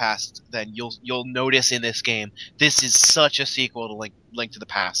Link to the Past, then you'll notice in this game this is such a sequel to Link to the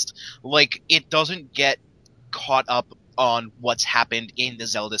Past. Like it doesn't get caught up on what's happened in the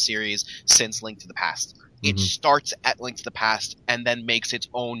Zelda series since Link to the Past. It starts at Link to the Past and then makes its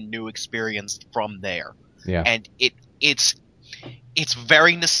own new experience from there. Yeah, and it's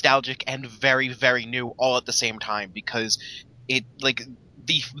very nostalgic and very, very new all at the same time because it like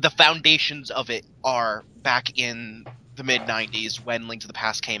the foundations of it are back in the mid-90s when Link to the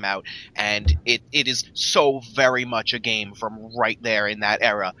Past came out, and it is so very much a game from right there in that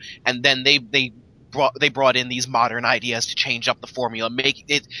era. And then they brought in these modern ideas to change up the formula, make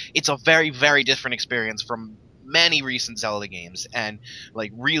it's a very, very different experience from many recent Zelda games, and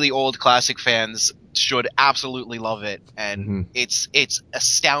like really old classic fans should absolutely love it, and it's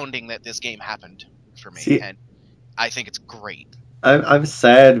astounding that this game happened for me. And I think it's great. I'm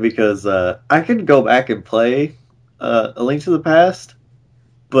sad because I can go back and play A Link to the Past,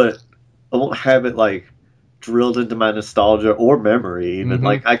 but I won't have it like drilled into my nostalgia or memory even.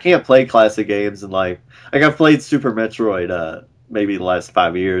 Like I can't play classic games, and like I've played Super Metroid maybe the last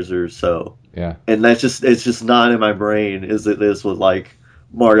 5 years or so. Yeah. And it's just not in my brain as it is with like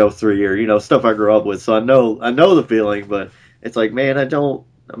Mario 3 or stuff I grew up with. So I know the feeling, but it's like, man, I'm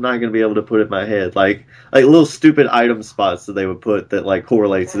not gonna be able to put it in my head. Like little stupid item spots that they would put that like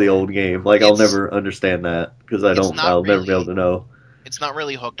correlate to the old game. Like I'll never understand that because I'll never be able to know. It's not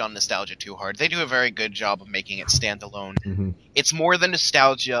really hooked on nostalgia too hard. They do a very good job of making it stand alone. It's more the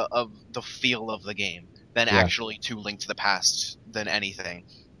nostalgia of the feel of the game than actually to Link to the Past than anything.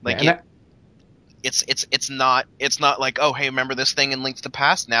 Like it's not like, oh hey, remember this thing in Link to the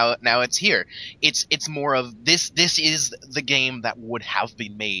Past? Now it's here. It's more of this is the game that would have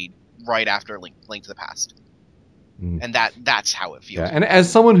been made right after Link to the Past. And that's how it feels. Yeah, and as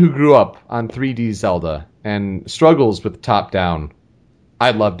someone who grew up on 3D Zelda and struggles with top down,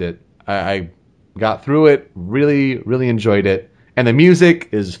 I loved it. I got through it, really, really enjoyed it. And the music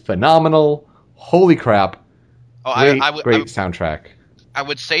is phenomenal. Holy crap. Great soundtrack. I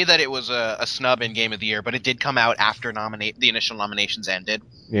would say that it was a snub in Game of the Year, but it did come out after the initial nominations ended.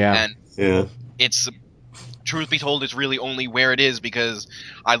 Yeah. And it's, truth be told, it's really only where it is because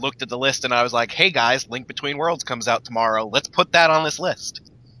I looked at the list and I was like, hey guys, Link Between Worlds comes out tomorrow. Let's put that on this list.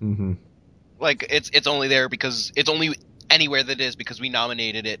 Like, it's only there because it's only anywhere that is because we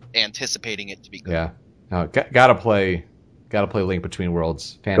nominated it anticipating it to be good. Yeah. No, gotta play Link Between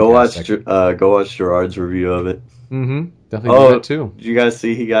Worlds. Fantastic. Go watch Gerard's review of it. Definitely do that too. Did you guys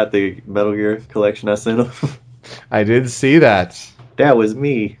see he got the Metal Gear collection I sent him? I did see that. That was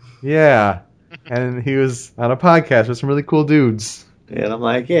me. Yeah. And he was on a podcast with some really cool dudes. And I'm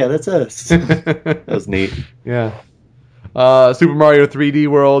like, yeah, that's us. That was neat. Yeah. Super Mario 3D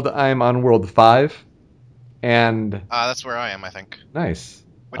World, I'm on World 5. And that's where I am, I think. Nice.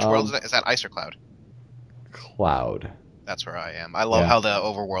 Which world is that? Is that Ice or Cloud? Cloud. That's where I am. I love how the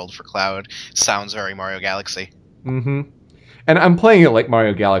overworld for Cloud sounds very Mario Galaxy. Mm-hmm. And I'm playing it like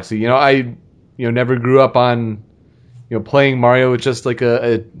Mario Galaxy. I never grew up on playing Mario with just like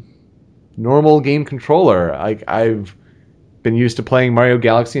a normal game controller. I've been used to playing Mario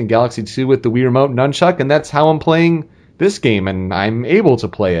Galaxy and Galaxy 2 with the Wii Remote Nunchuck, and that's how I'm playing this game, and I'm able to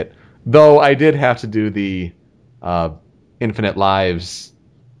play it. Though I did have to do the infinite lives,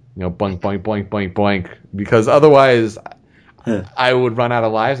 boink, boink, boink, boink, boink, because otherwise I would run out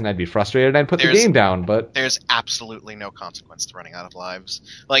of lives and I'd be frustrated and I'd put the game down. But there's absolutely no consequence to running out of lives.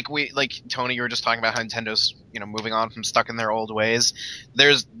 Like Tony, you were just talking about how Nintendo's moving on from stuck in their old ways.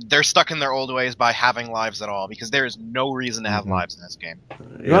 They're stuck in their old ways by having lives at all, because there is no reason to have lives in this game.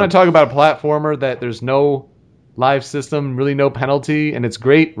 You want to talk about a platformer that there's no live system, really no penalty, and it's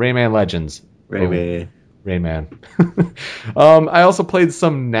great? Rayman Legends. Rayman. I also played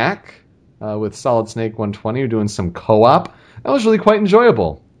some Knack with Solid Snake 120. We're doing some co-op. That was really quite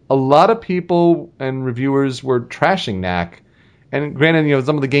enjoyable. A lot of people and reviewers were trashing Knack, and granted,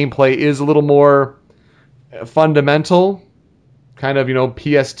 some of the gameplay is a little more fundamental, kind of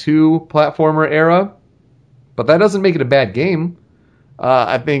PS2 platformer era, but that doesn't make it a bad game.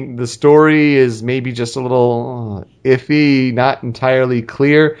 I think the story is maybe just a little iffy, not entirely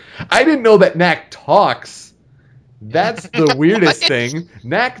clear. I didn't know that Knack talks. That's the weirdest thing.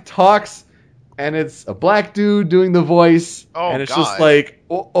 Knack talks, and it's a black dude doing the voice, and it's just like,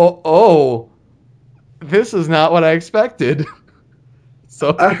 this is not what I expected.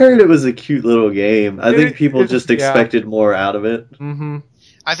 So I heard it was a cute little game. I think people just expected more out of it. Mm-hmm.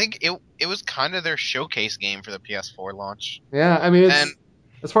 I think it was kind of their showcase game for the PS4 launch. Yeah, I mean,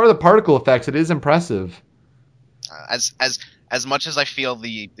 as far as the particle effects, it is impressive. As much as I feel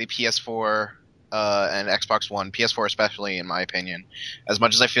the PS4 and Xbox One, PS4 especially, in my opinion, as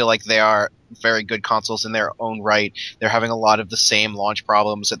much as I feel like they are very good consoles in their own right, they're having a lot of the same launch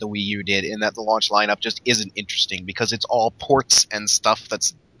problems that the Wii U did, in that the launch lineup just isn't interesting because it's all ports and stuff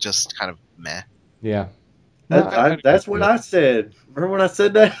that's just kind of meh. Yeah. That's what I said. Remember when I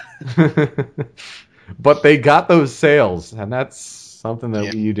said that? But they got those sales, and that's something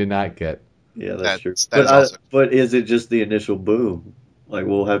that Wii U did not get. Yeah, that's true. But is it just the initial boom? Like,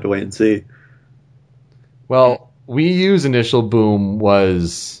 we'll have to wait and see. Well, Wii U's initial boom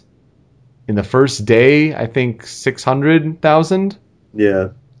was, in the first day, I think 600,000. Yeah.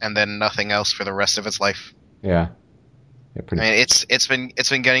 And then nothing else for the rest of its life. Yeah. I mean, it's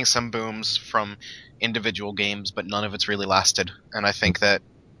been getting some booms from individual games, but none of it's really lasted. And I think that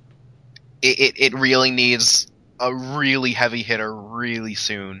it really needs a really heavy hitter really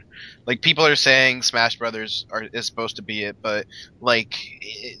soon. Like, people are saying Smash Brothers is supposed to be it, but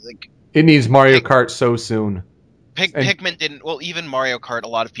it needs Mario Kart so soon. Pikmin didn't. Well, even Mario Kart, a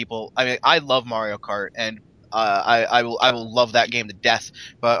lot of people. I mean, I love Mario Kart, and I will love that game to death.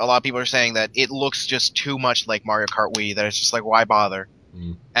 But a lot of people are saying that it looks just too much like Mario Kart Wii. That it's just like, why bother?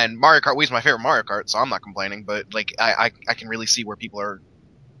 Mm. And Mario Kart Wii is my favorite Mario Kart, so I'm not complaining. But like, I can really see where people are,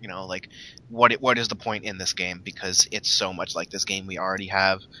 like, what is the point in this game, because it's so much like this game we already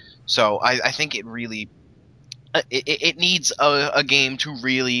have. So I think it really it needs a game to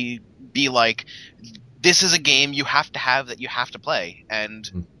really be like, this is a game you have to have that you have to play,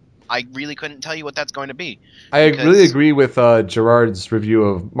 and I really couldn't tell you what that's going to be. I really agree with Gerard's review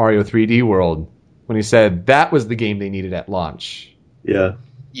of Mario 3D World when he said that was the game they needed at launch. Yeah.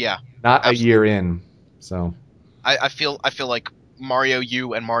 Yeah. Not absolutely. A year in. So I feel like Mario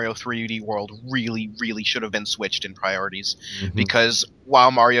U and Mario 3D World really, really should have been switched in priorities, because while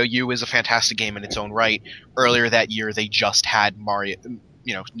Mario U is a fantastic game in its own right, earlier that year they just had Mario,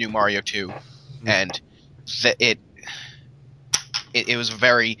 New Mario 2, and it was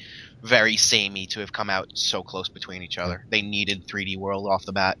very, very samey to have come out so close between each other. They needed 3D World off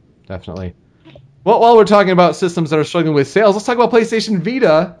the bat. Definitely. Well, while we're talking about systems that are struggling with sales, let's talk about PlayStation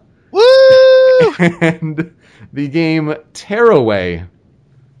Vita. Woo! And the game Tearaway.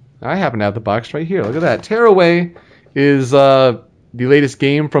 I happen to have the box right here. Look at that. Tearaway is the latest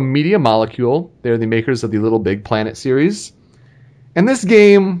game from Media Molecule. They're the makers of the Little Big Planet series. And this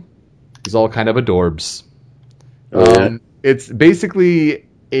game is all kind of adorbs. It's basically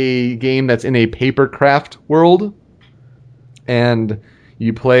a game that's in a papercraft world. And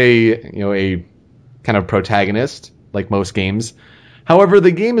you play, a kind of protagonist, like most games. However,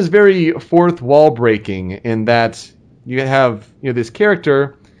 the game is very fourth wall breaking in that you have this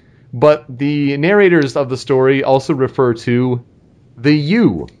character, but the narrators of the story also refer to the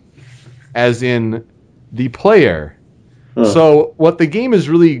you, as in the player. So what the game is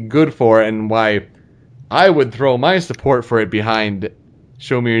really good for, and why I would throw my support for it behind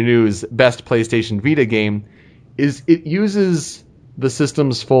Show Me Your News Best PlayStation Vita Game is it uses the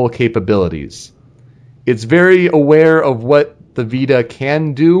system's full capabilities. It's very aware of what the Vita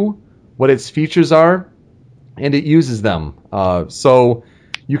can do, what its features are, and it uses them. So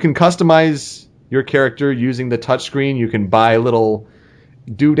you can customize your character using the touchscreen. You can buy little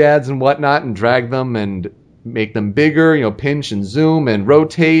doodads and whatnot and drag them and make them bigger, pinch and zoom and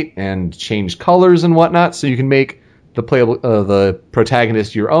rotate and change colors and whatnot. So you can make the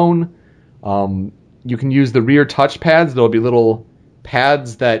protagonist your own. You can use the rear touch pads. There'll be little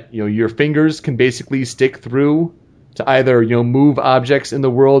pads that your fingers can basically stick through to either move objects in the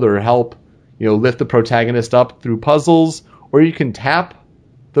world or help lift the protagonist up through puzzles, or you can tap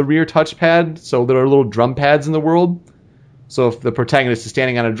the rear touchpad, so there are little drum pads in the world. So if the protagonist is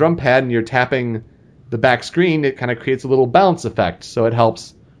standing on a drum pad and you're tapping the back screen, it kind of creates a little bounce effect. So it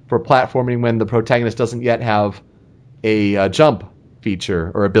helps for platforming when the protagonist doesn't yet have a jump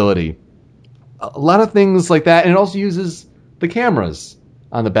feature or ability. A lot of things like that, and it also uses the cameras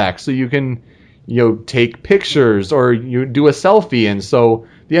on the back, so you can take pictures or you do a selfie. And so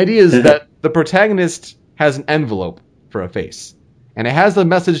the idea is that the protagonist has an envelope for a face, and it has a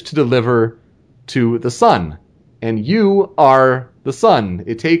message to deliver to the sun, and you are the sun.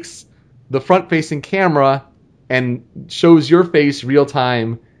 It takes the front-facing camera and shows your face real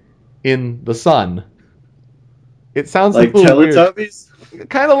time in the sun. It sounds like Teletubbies? Weird.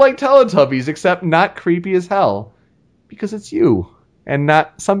 Kind of like Teletubbies, except not creepy as hell, because it's you and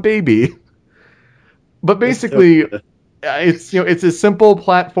not some baby. But basically, it's a simple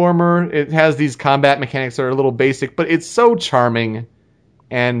platformer. It has these combat mechanics that are a little basic, but it's so charming.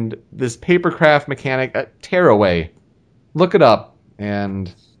 And this papercraft mechanic, Tearaway, look it up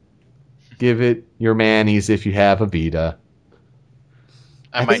and give it your manies if you have a Vita.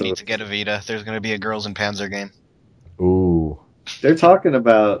 I might need to get a Vita. There's going to be a Girls in Panzer game. Ooh. They're talking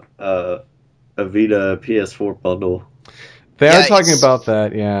about a Vita PS4 bundle. They are talking about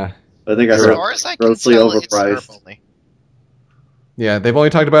that, yeah. I think I heard grossly overpriced. Yeah, they've only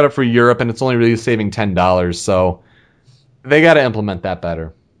talked about it for Europe, and it's only really saving $10, so they got to implement that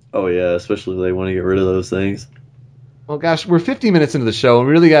better. Oh yeah, especially if they want to get rid of those things. Well, gosh, we're 50 minutes into the show, and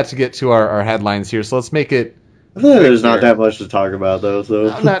we really got to get to our headlines here, so let's make it... I feel like there's not that much to talk about, though.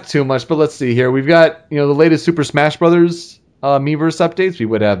 So not too much, but let's see here. We've got the latest Super Smash Brothers Miiverse updates. We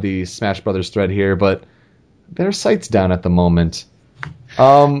would have the Smash Brothers thread here, but their site's down at the moment.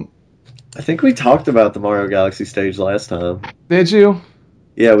 I think we talked about the Mario Galaxy stage last time. Did you?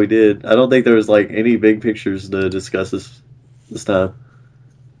 Yeah, we did. I don't think there was any big pictures to discuss this time.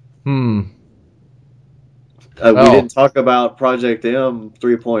 We didn't talk about Project M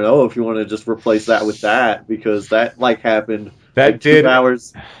 3.0 if you want to just replace that with that, because that happened 2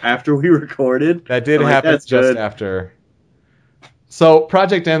 hours after we recorded. That did happen just good. After. So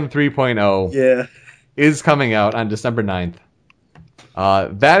Project M 3.0 is coming out on December 9th.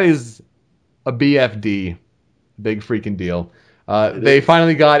 That is a BFD. Big freaking deal. They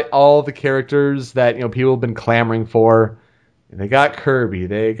finally got all the characters that people have been clamoring for. They got Kirby,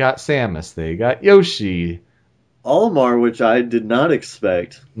 they got Samus, they got Yoshi. Olimar, which I did not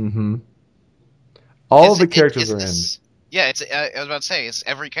expect. Mm-hmm. All the characters are in. Yeah, I was about to say, it's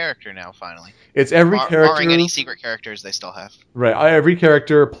every character now, finally. It's every character. Barring any secret characters they still have. Right, every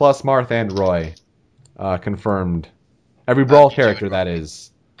character plus Marth and Roy. Confirmed. Every Brawl character, that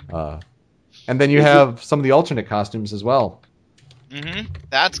is. And then you have some of the alternate costumes as well. Mm-hmm.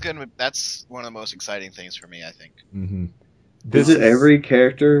 That's one of the most exciting things for me, I think. Mm-hmm. Is it every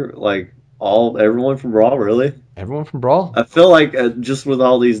character, everyone from Brawl, really? Everyone from Brawl? I feel like just with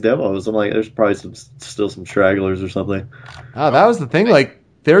all these demos, I'm like, there's probably still some stragglers or something. That was the thing.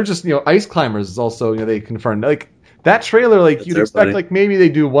 They're just, Ice Climbers is also, they confirmed. That trailer, you'd expect, maybe they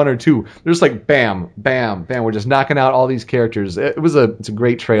do one or two. They're just bam, bam, bam. We're just knocking out all these characters. It's a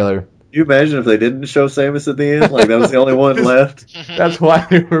great trailer. Can you imagine if they didn't show Samus at the end? That was the only one left. That's why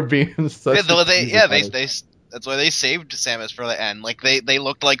they were being such. That's why they saved Samus for the end. They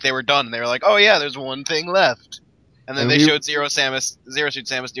looked like they were done. They were like, oh yeah, there's one thing left. And then they showed Zero Suit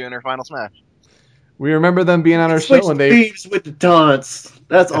Samus doing her final smash. We remember them being on our show and they beams with the taunts.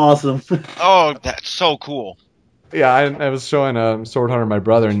 That's awesome. Oh, that's so cool. Yeah, I was showing Sword Hunter my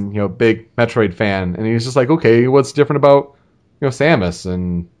brother, and big Metroid fan, and he's just like, okay, what's different about Samus?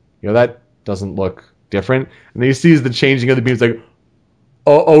 And that doesn't look different. And then he sees the changing of the beams,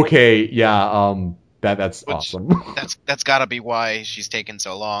 oh, okay, yeah, that's awesome. that's got to be why she's taken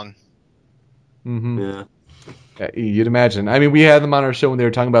so long. Mm-hmm. Yeah. You'd imagine. I mean, we had them on our show when they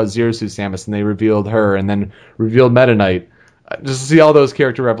were talking about Zero Suit Samus, and they revealed her, and then revealed Meta Knight. Just to see all those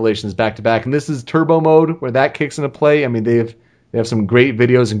character revelations back to back. And this is Turbo Mode, where that kicks into play. I mean, they've They have some great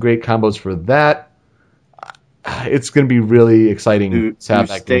videos and great combos for that. It's going to be really exciting to have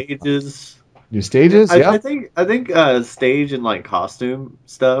that stages. New stages, yeah. I think stage and like costume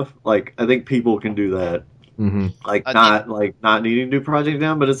stuff. Like I think people can do that. Mm-hmm. Not needing to do Project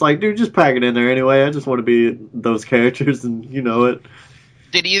Down, but it's like, dude, just pack it in there anyway. I just want to be those characters, and you know it.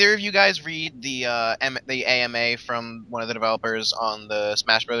 Did either of you guys read the AMA from one of the developers on the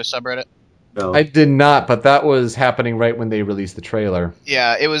Smash Brothers subreddit? No. I did not, but that was happening right when they released the trailer.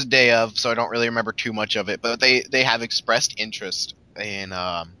 Yeah, it was day of, so I don't really remember too much of it. But they have expressed interest in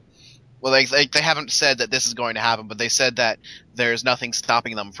well, they haven't said that this is going to happen, but they said that there's nothing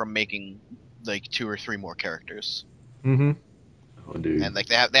stopping them from making like 2 or 3 more characters. Mm-hmm. Oh, dude. And like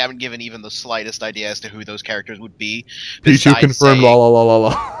they haven't given even the slightest idea as to who those characters would be. Pichu confirmed. La la la la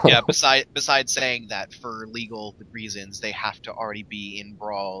la. Yeah. Besides saying that for legal reasons they have to already be in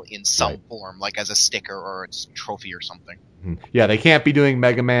Brawl in some form, like as a sticker or a trophy or something. Yeah, they can't be doing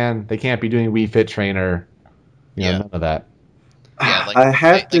Mega Man. They can't be doing Wii Fit Trainer. None of that. Yeah, like, I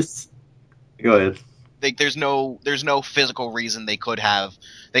have to. Go ahead. Like, there's no physical reason they couldn't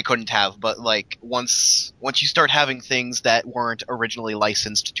have, but like once you start having things that weren't originally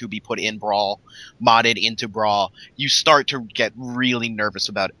licensed to be put in Brawl, modded into Brawl, you start to get really nervous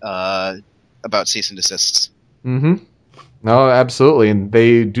about cease and desists. Mm-hmm. No, absolutely, and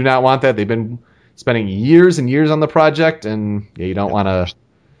they do not want that. They've been spending years and years on the project, and you don't want to.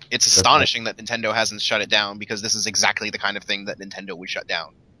 It's astonishing that Nintendo hasn't shut it down, because this is exactly the kind of thing that Nintendo would shut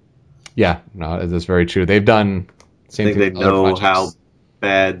down. Yeah, no, that's very true. They've done same I think thing. They know how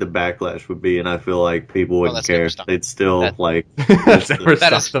bad the backlash would be, and I feel like people wouldn't care. They'd still That's never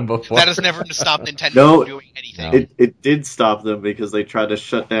stopped them before. That has never stopped Nintendo from doing anything. It did stop them because they tried to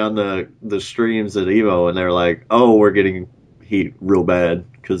shut down the streams at EVO, and they're like, "Oh, we're getting heat real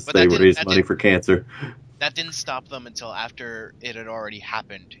bad because they raised money for cancer." That didn't stop them until after it had already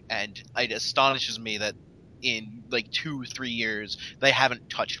happened, and it astonishes me that in like 2-3 years they haven't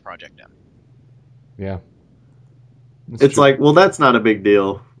touched Project M. Yeah. It's true. Like, well, that's not a big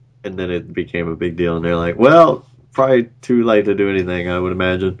deal, and then it became a big deal, and they're like, well, probably too late to do anything, I would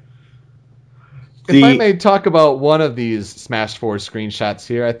imagine. If I may talk about one of these Smash 4 screenshots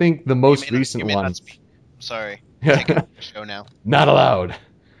here, I think the most recent one. I'm sorry. Taking the show now. Not allowed.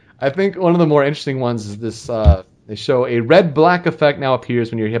 I think one of the more interesting ones is this. They show a red-black effect now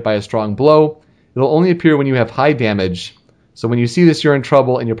appears when you're hit by a strong blow. It'll only appear when you have high damage. So when you see this, you're in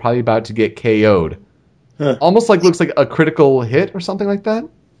trouble, and you're probably about to get KO'd. Huh. Almost looks like a critical hit or something like that.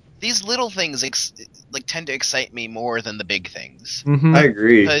 These little things tend to excite me more than the big things. Mm-hmm. I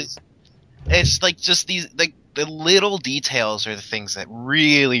agree. Because it's like just these the little details are the things that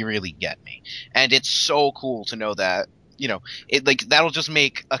really, really get me, and it's so cool to know that that'll just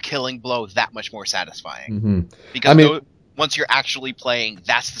make a killing blow that much more satisfying. Mm-hmm. Because once you're actually playing,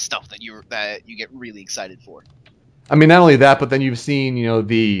 that's the stuff that you get really excited for. I mean, not only that, but then you've seen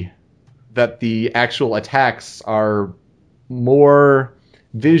that the actual attacks are more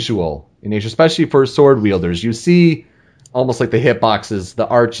visual in nature, especially for sword wielders. You see almost like the hitboxes, the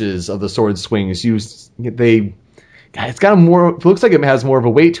arches of the sword swings. It's got more. It looks like it has more of a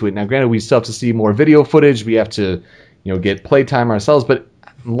weight to it. Now, granted, we still have to see more video footage. We have to, get playtime ourselves. But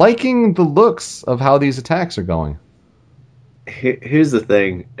liking the looks of how these attacks are going. Here's the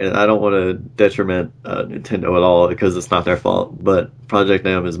thing, and I don't want to detriment Nintendo at all because it's not their fault, but Project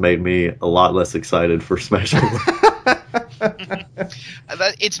M has made me a lot less excited for Smash 4.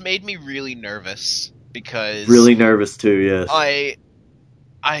 It's made me really nervous because... Really nervous too, yes.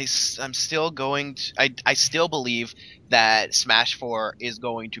 I'm still going to... I still believe that Smash 4 is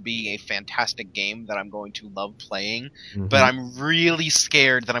going to be a fantastic game that I'm going to love playing, but I'm really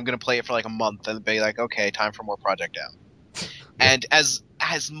scared that I'm going to play it for like a month and be like, okay, time for more Project M. And as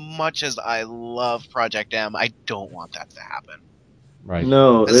much as I love Project M, I don't want that to happen. Right.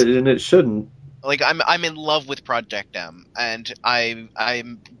 No, and it shouldn't. Like I'm in love with Project M, and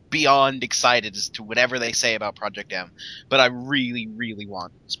I'm beyond excited as to whatever they say about Project M. But I really, really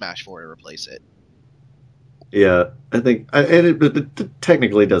want Smash 4 to replace it. Yeah, I think, it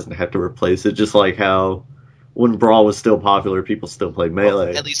technically doesn't have to replace it. Just like how when Brawl was still popular, people still played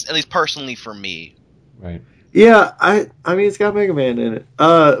Melee. Well, at least personally for me. Right. Yeah, I mean, it's got Mega Man in it.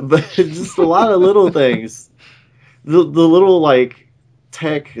 But just a lot of little things. The little,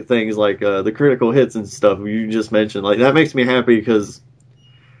 tech things, the critical hits and stuff you just mentioned, that makes me happy because,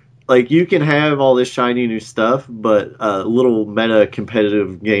 you can have all this shiny new stuff, but little meta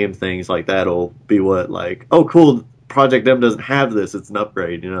competitive game things like that'll be what, oh, cool, Project M doesn't have this, it's an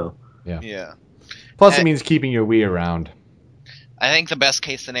upgrade, Yeah. Plus, it means keeping your Wii around. I think the best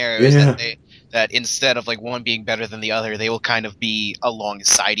case scenario is that that instead of like one being better than the other, they will kind of be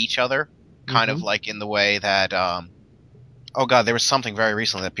alongside each other, kind of like in the way that oh god, there was something very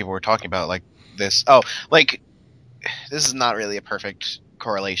recently that people were talking about like this. Oh, like this is not really a perfect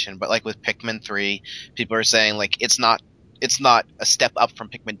correlation, but like with Pikmin 3, people are saying like it's not a step up from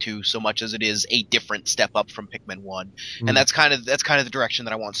Pikmin 2 so much as it is a different step up from Pikmin 1. And that's kind of the direction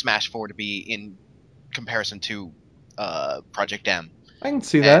that I want Smash 4 to be in comparison to Project M. I can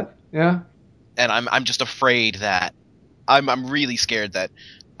see that. Yeah. And I'm just afraid that I'm really scared that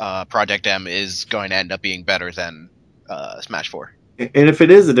Project M is going to end up being better than Smash 4. And if it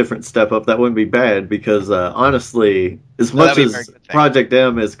is a different step up, that wouldn't be bad because honestly, as much as Project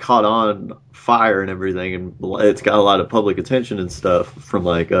M has caught on fire and everything, and it's got a lot of public attention and stuff from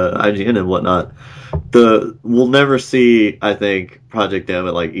like IGN and whatnot, we'll never see, I think, Project M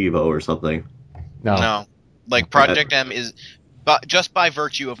at like EVO or something. No. Like Project M is, but just by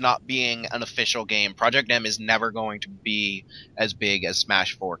virtue of not being an official game, Project M is never going to be as big as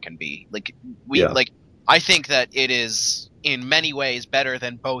Smash 4 can be. Like I think that it is in many ways better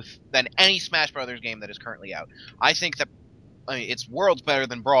than any Smash Brothers game that is currently out. I think that it's worlds better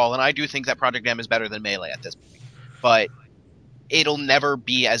than Brawl, and I do think that Project M is better than Melee at this point. But it'll never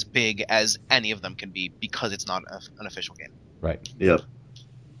be as big as any of them can be because it's not an official game. Right. Yep.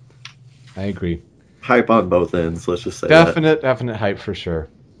 I agree. Hype on both ends, let's just say definite hype for sure.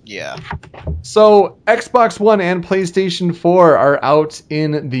 Yeah. So Xbox One and PlayStation 4 are out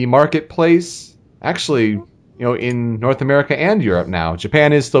in the marketplace. Actually, in North America and Europe now.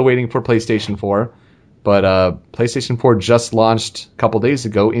 Japan is still waiting for PlayStation 4, but PlayStation 4 just launched a couple days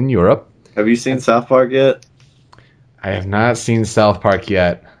ago in Europe. Have you seen South Park yet? I have not seen South Park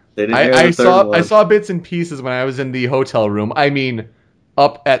yet. I saw bits and pieces when I was in the hotel room. I mean,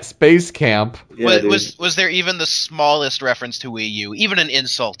 up at Space Camp. Yeah, was there even the smallest reference to Wii U? Even an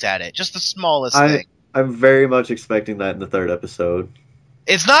insult at it? Just the smallest thing? I'm very much expecting that in the third episode.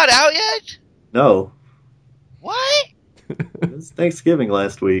 It's not out yet? No. What? It was Thanksgiving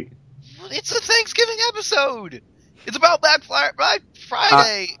last week. It's a Thanksgiving episode. It's about Black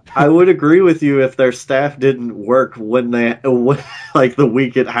Friday. I would agree with you if their staff didn't work when like the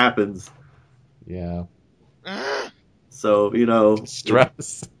week it happens. Yeah. So,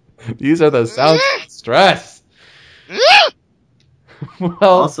 stress. These are the sounds of stress.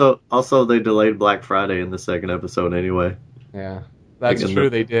 Well, also they delayed Black Friday in the second episode anyway. Yeah. That's true,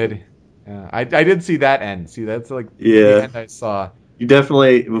 they did. Yeah, I did see that end. See, that's like the end I saw. You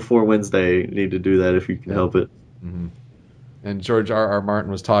definitely, before Wednesday, need to do that if you can help it. Mm-hmm. And George R.R.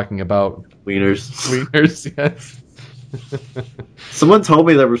 Martin was talking about wieners. Wieners, yes. Someone told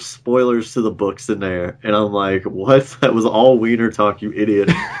me there were spoilers to the books in there, and I'm like, what? That was all wiener talk, you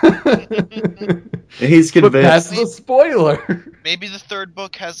idiot. And he's convinced. But that's the spoiler. Maybe the third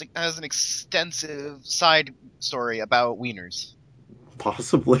book has an extensive side story about wieners.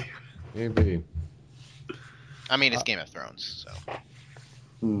 Possibly. Maybe. I mean, it's Game of Thrones,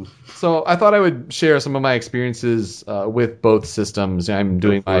 so. So I thought I would share some of my experiences with both systems. I'm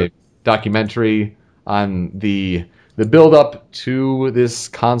doing my documentary on the build up to this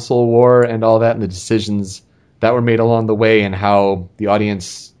console war and all that, and the decisions that were made along the way, and how the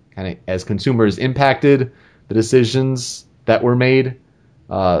audience, kind of as consumers, impacted the decisions that were made.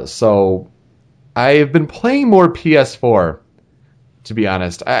 So I've been playing more PS4. To be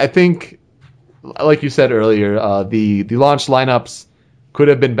honest, I think, like you said earlier, the launch lineups could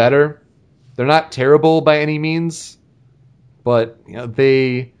have been better. They're not terrible by any means, but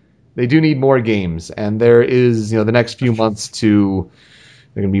they do need more games, and there is the next few months they're going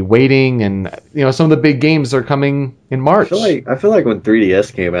to be waiting, and some of the big games are coming in March. I feel like when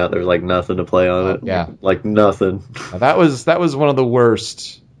 3DS came out, there was like nothing to play on it. Yeah, like nothing. That was one of the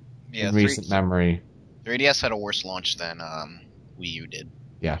worst in recent memory. 3DS had a worse launch than Wii U did.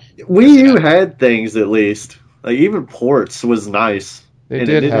 Yeah. Wii U had things at least. Like even ports was nice. They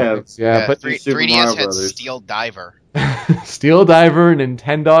did have things, but 3DS had Steel Diver. Steel Diver,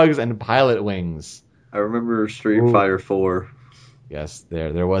 Nintendogs, and Pilot Wings. I remember Street Fighter 4. Yes,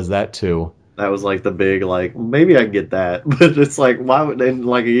 there was that too. That was like the big maybe I can get that, but it's like why would in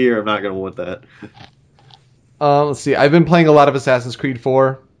like a year I'm not gonna want that. Let's see. I've been playing a lot of Assassin's Creed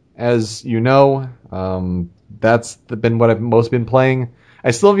 4, as you know. That's been what I've most been playing.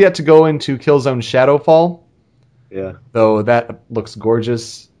 I still have yet to go into Killzone Shadowfall. Yeah. Though that looks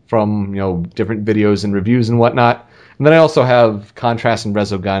gorgeous from, different videos and reviews and whatnot. And then I also have Contrast and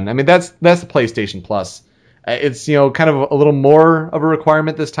Resogun. I mean, that's the PlayStation Plus. It's, kind of a little more of a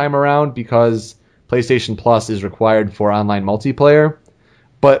requirement this time around because PlayStation Plus is required for online multiplayer.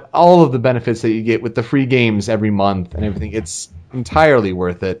 But all of the benefits that you get with the free games every month and everything, it's entirely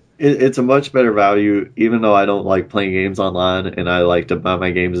worth it. It's a much better value, even though I don't like playing games online and I like to buy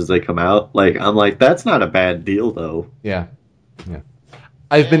my games as they come out. Like, I'm like, that's not a bad deal, though. Yeah.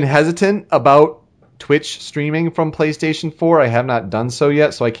 I've been hesitant about Twitch streaming from PlayStation 4. I have not done so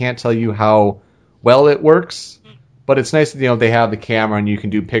yet, so I can't tell you how well it works. But it's nice that they have the camera and you can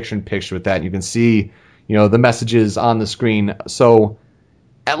do picture-in-picture with that. And you can see the messages on the screen. So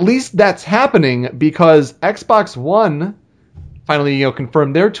at least that's happening because Xbox One finally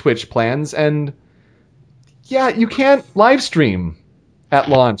confirmed their Twitch plans, and you can't live stream at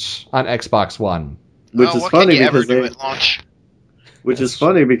launch on Xbox One, which is funny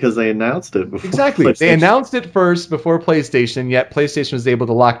because they announced it before. Exactly, they announced it first before PlayStation, yet PlayStation was able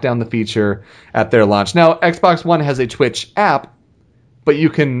to lock down the feature at their launch. Now Xbox One has a Twitch app, but you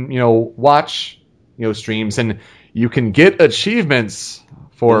can watch streams, and you can get achievements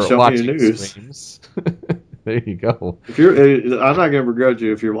for watching streams. There you go. I'm not gonna begrudge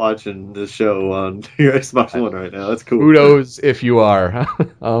you if you're watching this show on your Xbox One right now. That's cool. Kudos if you are.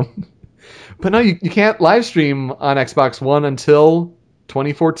 But no, you can't live stream on Xbox One until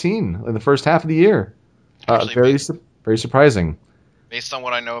 2014, in the first half of the year. Very surprising. Based on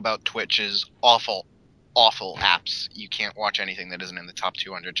what I know about Twitch, is awful apps. You can't watch anything that isn't in the top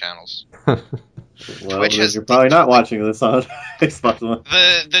 200 channels. Well, you're probably not watching this on Xbox One.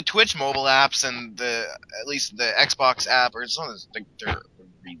 The Twitch mobile apps and at least the Xbox app or some of those, they're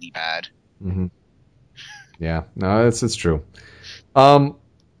really bad. Mm-hmm. Yeah, no, it's true. What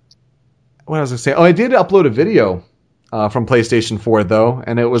was I saying? Oh, I did upload a video from PlayStation 4 though,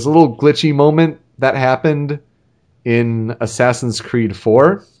 and it was a little glitchy moment that happened in Assassin's Creed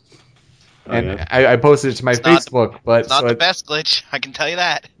 4. And I posted it to my Facebook, but it's not the best glitch. I can tell you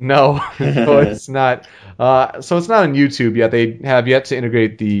that. No, it's not. So it's not on YouTube yet. They have yet to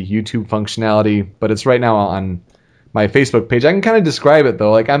integrate the YouTube functionality, but it's right now on my Facebook page. I can kind of describe it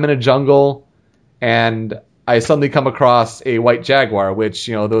though. Like, I'm in a jungle, and I suddenly come across a white jaguar, which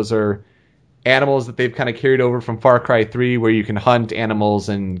those are animals that they've kind of carried over from Far Cry 3, where you can hunt animals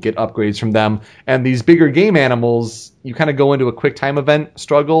and get upgrades from them. And these bigger game animals, you kind of go into a quick time event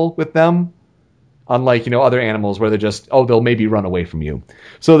struggle with them, unlike other animals where they're just, they'll maybe run away from you.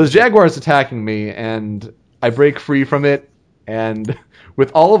 So this jaguar is attacking me, and I break free from it, and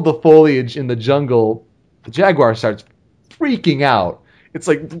with all of the foliage in the jungle, the jaguar starts freaking out. It's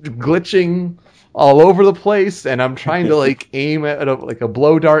like glitching all over the place, and I'm trying to aim at a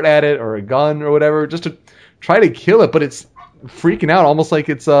blow dart at it or a gun or whatever just to try to kill it, but it's freaking out, almost like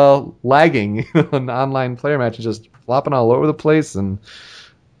it's lagging. An online player match is just flopping all over the place, and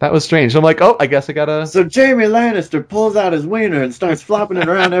that was strange. So I'm like, I guess I gotta. So Jaime Lannister pulls out his wiener and starts flopping it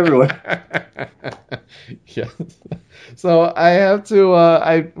around everywhere. Yeah. So I have to.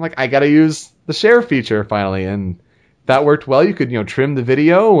 I gotta use the share feature finally, and that worked well. You could trim the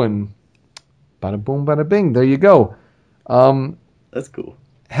video and. Bada boom, bada bing. There you go. That's cool.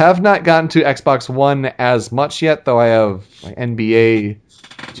 Have not gotten to Xbox One as much yet, though. I have NBA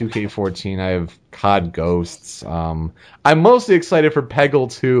 2K14. I have COD Ghosts. I'm mostly excited for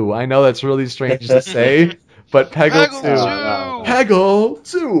Peggle 2. I know that's really strange to say, but Peggle 2. Peggle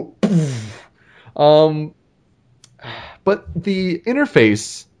 2. But the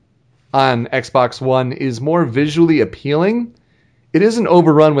interface on Xbox One is more visually appealing. It isn't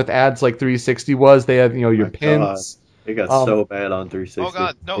overrun with ads like 360 was. They have, your pins. God. It got so bad on 360. Oh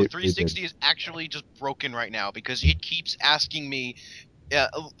god, no, 360 is actually just broken right now because it keeps asking me.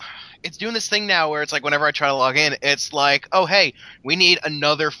 It's doing this thing now where it's like whenever I try to log in, it's like, oh hey, we need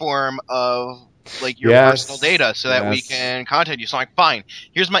another form of your personal data so that we can contact you. So I'm like, fine,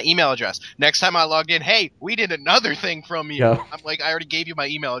 here's my email address. Next time I logged in, hey, we did another thing from you. Yeah. I'm like, I already gave you my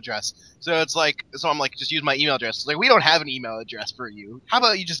email address. So it's like, I'm like, just use my email address. It's like, we don't have an email address for you. How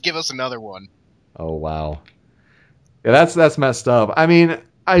about you just give us another one? Oh wow. Yeah, that's messed up. I mean,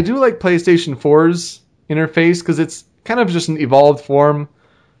 I do like PlayStation 4's interface because it's kind of just an evolved form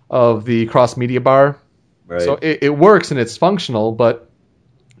of the cross-media bar. Right. So it works and it's functional, but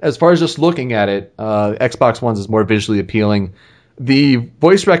as far as just looking at it, Xbox One's is more visually appealing. The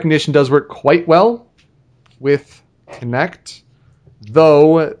voice recognition does work quite well with Kinect,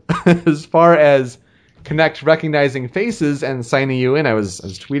 though as far as Kinect recognizing faces and signing you in, I was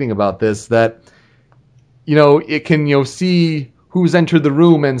tweeting about this, that it can see who's entered the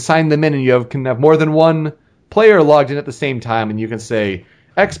room and sign them in, and you can have more than one player logged in at the same time, and you can say,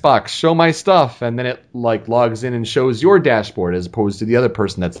 Xbox, show my stuff, and then it logs in and shows your dashboard as opposed to the other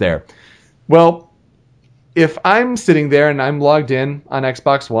person that's there. Well, if I'm sitting there and I'm logged in on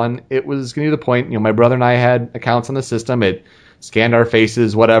Xbox One, it was going to be the point, my brother and I had accounts on the system. It scanned our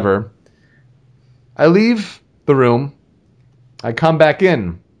faces, whatever. I leave the room. I come back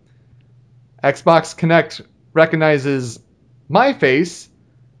in. Xbox Connect recognizes my face,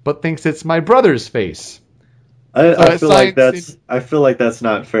 but thinks it's my brother's face. I feel like that's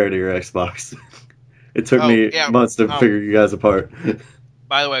not fair to your Xbox. It took me months to figure you guys apart.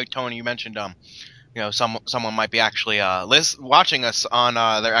 By the way, Tony, you mentioned someone might be actually watching us on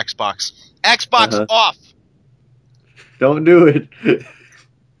their Xbox. Xbox off. Don't do it.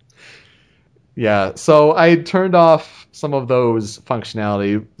 Yeah, so I turned off some of those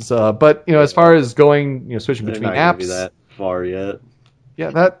functionalities, but as far as going, switching between apps, not gonna be that far yet.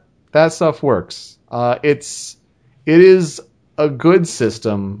 Yeah, that stuff works. It is a good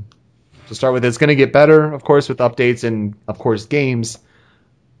system to start with. It's going to get better, of course, with updates and of course games.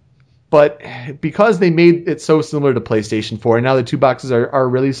 But because they made it so similar to PlayStation 4, and now the two boxes are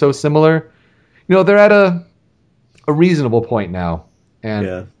really so similar, they're at a reasonable point now. And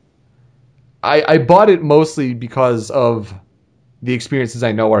yeah. I bought it mostly because of the experiences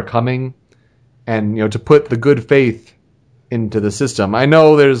I know are coming, and to put the good faith into the system. I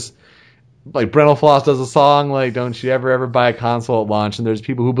know there's like Brental Floss does a song like "Don't you ever buy a console at launch," and there's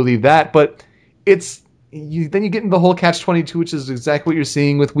people who believe that, but then you get into the whole catch-22, which is exactly what you're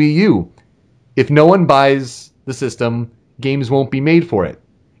seeing with Wii U. If no one buys the system, games won't be made for it.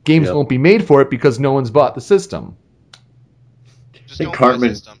 Games won't be made for it because no one's bought the system. I think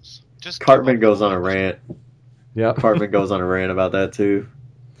Cartman goes on a rant. Yeah, Cartman goes on a rant about that too.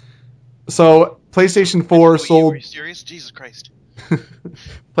 So PlayStation 4 sold. Are you serious? Jesus Christ.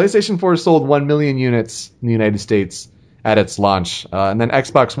 PlayStation 4 sold 1 million units in the United States at its launch, and then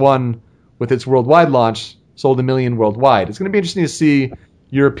Xbox One, with its worldwide launch, sold 1 million worldwide. It's going to be interesting to see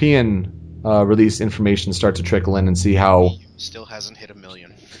European release information start to trickle in and see how. Still hasn't hit 1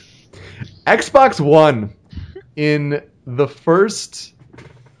 million. Xbox One, in the first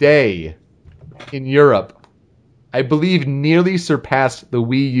day in Europe, I believe nearly surpassed the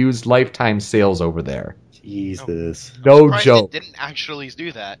Wii U's lifetime sales over there. Jesus. No joke. It didn't actually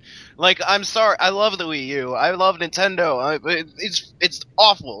do that. Like, I'm sorry. I love the Wii U. I love Nintendo. It's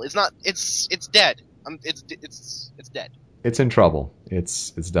awful. It's not. It's dead. It's dead. It's in trouble.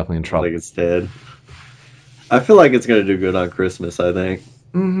 It's definitely in trouble. I think it's dead. I feel like it's gonna do good on Christmas. I think.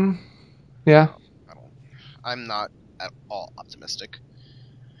 Mm-hmm. Yeah. I'm not at all optimistic.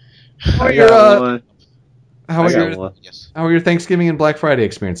 How are your Thanksgiving and Black Friday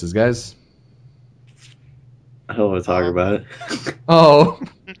experiences, guys? I don't want to talk about it. Oh.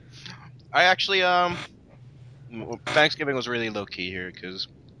 I actually, Thanksgiving was really low key here because,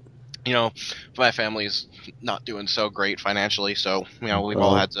 my family's not doing so great financially, so, we've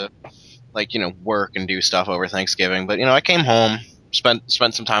all had to, work and do stuff over Thanksgiving. But, I came home, spent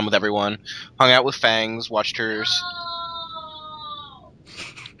some time with everyone, hung out with Fangs, watched her.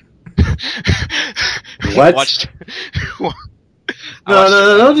 What?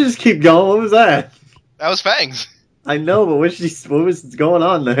 No, don't just keep going. What was that? That was Fangs. I know, but what was going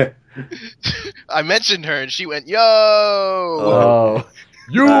on there? I mentioned her, and she went, "Yo!" Oh.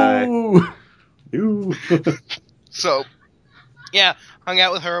 You! So, yeah, hung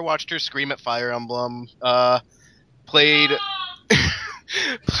out with her, watched her scream at Fire Emblem, played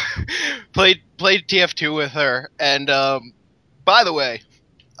TF2 with her, and, by the way,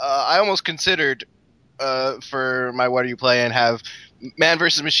 I almost considered, for my What Are You Playing, have Man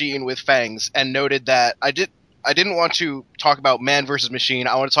vs. Machine with Fangs, and noted that I didn't want to talk about Man vs. Machine.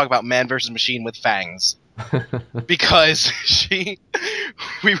 I want to talk about Man vs. Machine with Fangs. Because we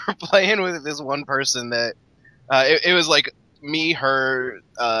were playing with this one person that, it was like me, her,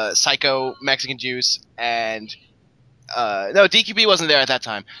 Psycho, Mexican Juice, and, no, DQB wasn't there at that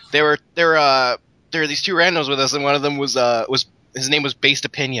time. There were these two randoms with us, and one of them was his name was Based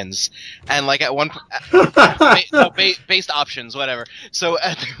Opinions, and like at one Based Options, whatever. So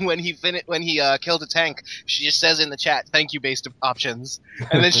when he killed a tank, she just says in the chat, "Thank you, Based Options,"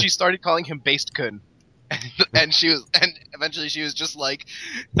 and then she started calling him Based Kun, and eventually she was just like,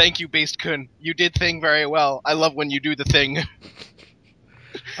 "Thank you, Based Kun. You did thing very well. I love when you do the thing."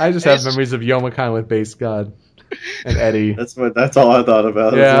 I just have memories of Youmacon with Based God and Eddie. That's all I thought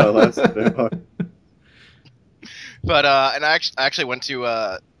about. Yeah. That's my last But and I actually went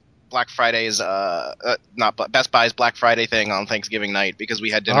to Black Friday's not Best Buy's Black Friday thing on Thanksgiving night because we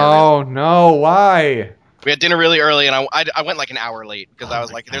had dinner. Oh no! Why? We had dinner really early, and I went like an hour late because I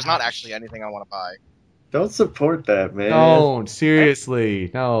was like, "There's not actually anything I want to buy." Don't support that, man. Don't seriously.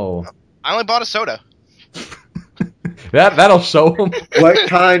 No. I only bought a soda. That'll show them. What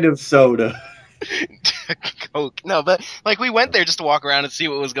kind of soda? Coke. No, but like we went there just to walk around and see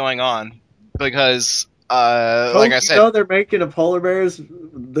what was going on because like I said, you know they're making a polar bears,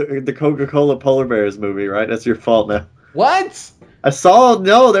 the Coca-Cola polar bears movie, right? That's your fault now. What?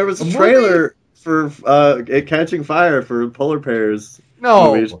 There was a trailer for it catching fire for polar bears.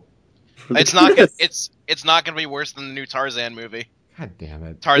 No, movies. It's not gonna, it's not going to be worse than the new Tarzan movie. God damn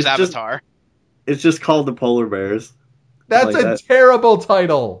it! Tarzan Avatar. It's just called the Polar Bears. That's a terrible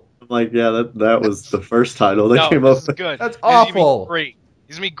title. I'm like, yeah, that was the first title they came up with. Good. That's awful. Great.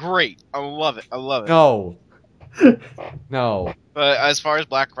 He's gonna be great. I love it. No. No. But as far as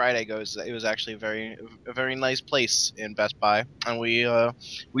Black Friday goes, it was actually a very nice place in Best Buy, and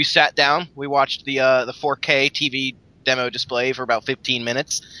we sat down, we watched the 4K TV demo display for about 15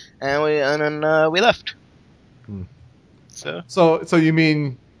 minutes, and then we left. So you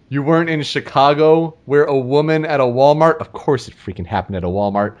mean you weren't in Chicago where a woman at a Walmart, of course it freaking happened at a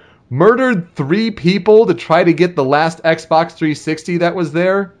Walmart, murdered 3 people to try to get the last Xbox 360 that was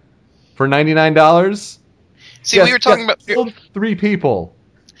there for $99? See, we were talking about 3 people.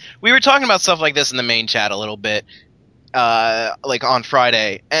 We were talking about stuff like this in the main chat a little bit, like on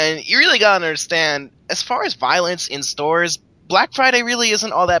Friday, and you really gotta understand, as far as violence in stores, Black Friday really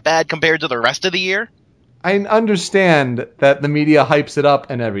isn't all that bad compared to the rest of the year. I understand that the media hypes it up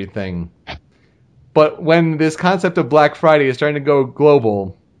and everything, but when this concept of Black Friday is starting to go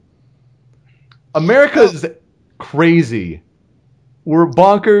global, America's crazy. We're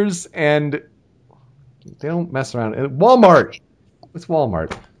bonkers, and they don't mess around. Walmart. It's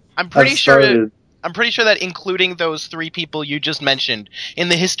Walmart. I'm pretty sure that including those 3 people you just mentioned in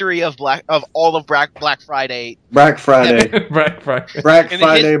the history of all of Black Friday. Black Friday. In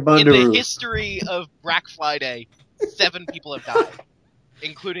the history of Black Friday, 7 people have died,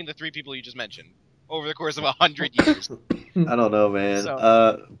 including the 3 people you just mentioned, over the course of 100 years. I don't know, man.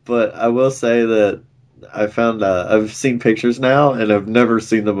 But I will say that I found I've seen pictures now, and I've never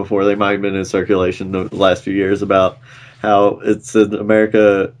seen them before. They might have been in circulation the last few years about how it's in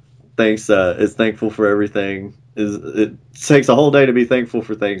America thinks is thankful for everything. It takes a whole day to be thankful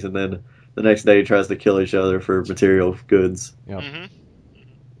for things, and then the next day tries to kill each other for material goods. Yep. Mm-hmm.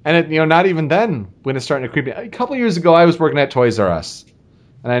 And it, not even then when it's starting to creep in. A couple years ago, I was working at Toys R Us,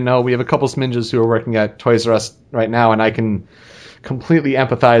 and I know we have a couple Sminges who are working at Toys R Us right now, and I can completely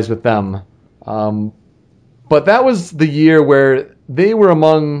empathize with them. But that was the year where they were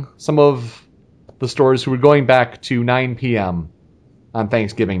among some of the stores who were going back to 9 p.m. on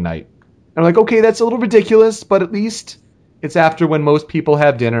Thanksgiving night. And I'm like, okay, that's a little ridiculous, but at least it's after when most people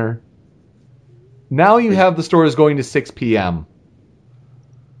have dinner. Now you have the stores going to 6 p.m.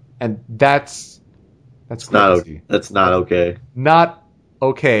 And that's crazy. That's not okay. Not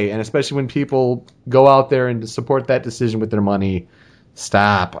okay, and especially when people go out there and support that decision with their money.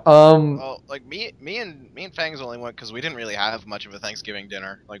 Stop. Well, like me and Fangs only went because we didn't really have much of a Thanksgiving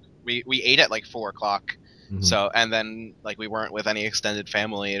dinner. Like we ate at like 4:00. Mm-hmm. So, and then like we weren't with any extended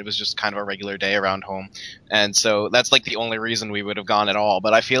family. It was just kind of a regular day around home, and so that's like the only reason we would have gone at all.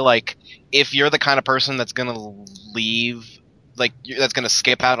 But I feel like if you're the kind of person that's gonna leave, like that's gonna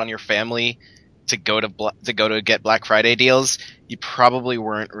skip out on your family to go to get Black Friday deals, you probably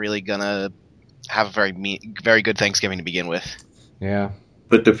weren't really gonna have a very good Thanksgiving to begin with. Yeah.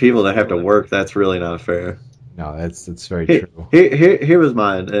 But the people that have to work, that's really not fair. No, that's very true. Here was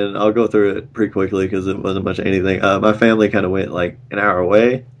mine, and I'll go through it pretty quickly because it wasn't much of anything. My family kind of went like an hour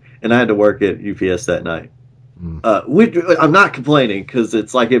away, and I had to work at UPS that night. I'm not complaining because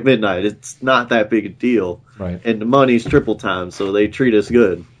it's like at midnight. It's not that big a deal. Right. And the money's triple time, so they treat us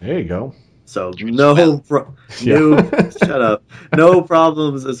good. There you go. So shut up. No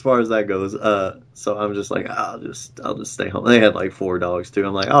problems as far as that goes. So I'm just like, I'll just stay home. They had like 4 dogs too.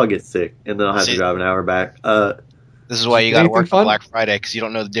 I'm like, I'll get sick, and then I'll have to drive an hour back. This is why you got to work for Black Friday, because you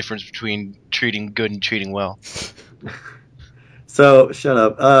don't know the difference between treating good and treating well. So shut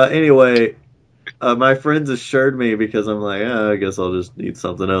up. Anyway, my friends assured me, because I'm like, I guess I'll just eat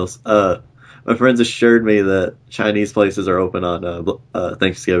something else. My friends assured me that Chinese places are open on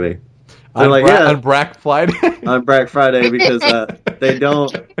Thanksgiving. On Black Friday? On Black Friday, because they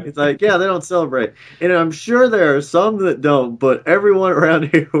don't. It's like, yeah, they don't celebrate. And I'm sure there are some that don't, but everyone around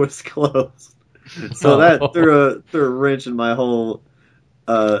here was closed. So that threw a wrench in my whole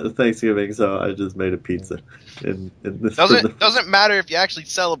Thanksgiving. So I just made a pizza. Doesn't matter if you actually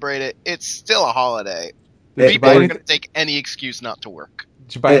celebrate it. It's still a holiday. People are going to take any excuse not to work.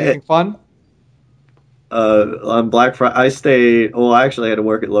 Did you buy anything fun? On Black Friday, I actually had to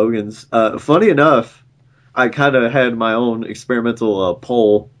work at Logan's. Funny enough, I kind of had my own experimental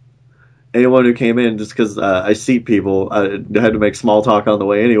poll, anyone who came in, just because I seat people, I had to make small talk on the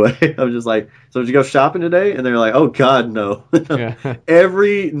way anyway. I was just like, so did you go shopping today? And they're like, oh God, no.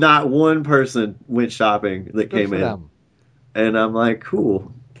 Yeah. Not one person went shopping that came in. Them. And I'm like,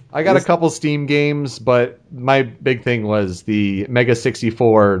 cool. I got a couple Steam games, but my big thing was the Mega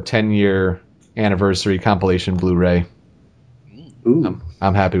 64 10-year anniversary compilation Blu-ray. Ooh.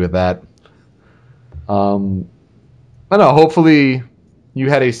 I'm happy with that. I don't know, hopefully you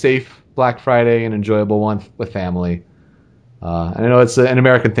had a safe Black Friday, an enjoyable one with family. And I know it's an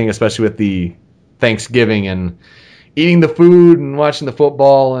American thing, especially with the Thanksgiving and eating the food and watching the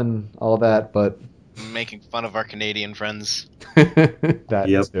football and all that, but... Making fun of our Canadian friends.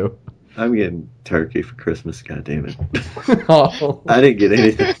 That too. I'm getting turkey for Christmas, goddammit. Oh. I didn't get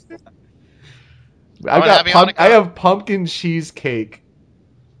anything. I have pumpkin cheesecake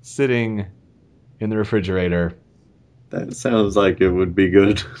sitting in the refrigerator. That sounds like it would be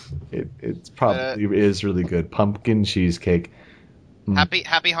good. It's probably is really good. Pumpkin cheesecake. Happy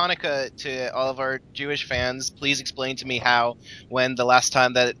Hanukkah to all of our Jewish fans. Please explain to me how, when the last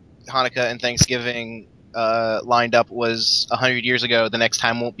time that Hanukkah and Thanksgiving lined up was 100 years ago, the next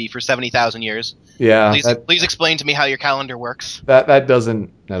time won't be for 70,000 years. Yeah. Please explain to me how your calendar works. That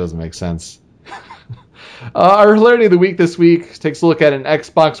doesn't make sense. Our hilarity of the week this week takes a look at an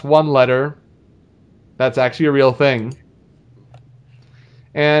Xbox One letter. That's actually a real thing.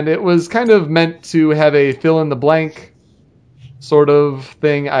 And it was kind of meant to have a fill-in-the-blank sort of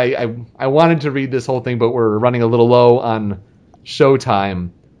thing. I wanted to read this whole thing, but we're running a little low on showtime.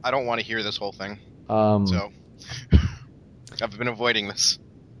 I don't want to hear this whole thing. So I've been avoiding this.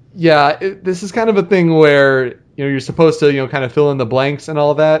 Yeah, this is kind of a thing where you're supposed to kind of fill in the blanks and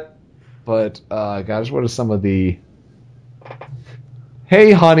all that. But gosh, what are some of the...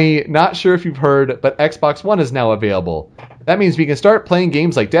 Hey, honey, not sure if you've heard, but Xbox One is now available. That means we can start playing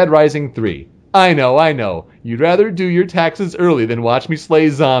games like Dead Rising 3. I know. You'd rather do your taxes early than watch me slay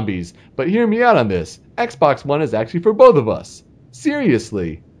zombies. But hear me out on this. Xbox One is actually for both of us.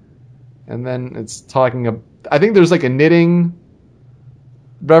 Seriously. And then it's talking... I think there's like a knitting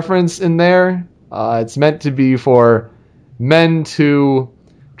reference in there. It's meant to be for men to...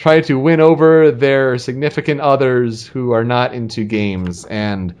 try to win over their significant others who are not into games.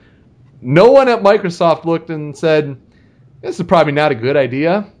 And no one at Microsoft looked and said, this is probably not a good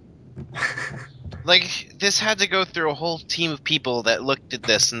idea. Like, this had to go through a whole team of people that looked at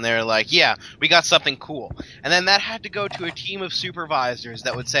this and they're like, yeah, we got something cool. And then that had to go to a team of supervisors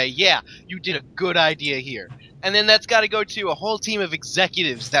that would say, yeah, you did a good idea here. And then that's got to go to a whole team of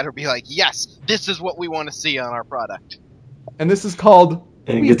executives that will be like, yes, this is what we want to see on our product. And this is called...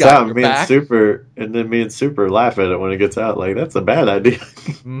 And it gets out, me and Super laugh at it when it gets out. Like, that's a bad idea.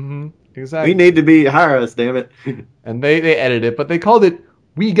 Mm-hmm. Exactly. We need to hire us, damn it. And they edited it, but they called it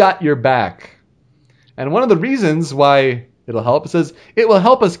We Got Your Back. And one of the reasons why it'll help, it says, it will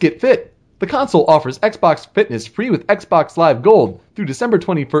help us get fit. The console offers Xbox Fitness free with Xbox Live Gold through December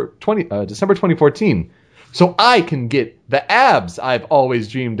 2014. So I can get the abs I've always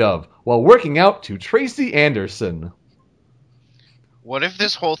dreamed of while working out to Tracy Anderson. What if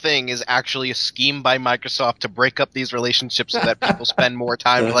this whole thing is actually a scheme by Microsoft to break up these relationships so that people spend more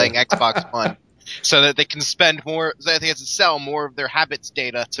time playing Xbox One? So that they can spend more, so that they can sell more of their habits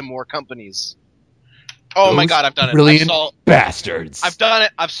data to more companies. Oh my god, I've done it. Brilliant bastards. I've done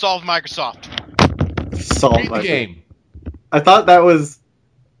it. I've solved Microsoft. Solved the game. I thought that was...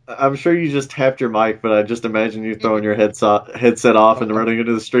 I'm sure you just tapped your mic, but I just imagine you throwing your headset off and running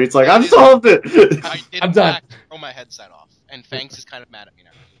into the streets like, I've solved it! I'm done. Throw my headset off. And Fangs is kind of mad at me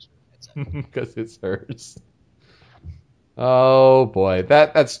now. Because it's hers. Oh boy,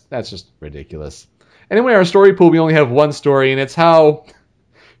 that's just ridiculous. Anyway, our story pool, we only have one story, and it's how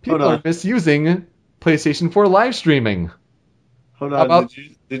people are misusing PlayStation 4 live streaming. Hold on,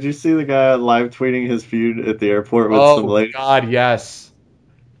 did you see the guy live tweeting his feud at the airport with some lady? Oh god, yes.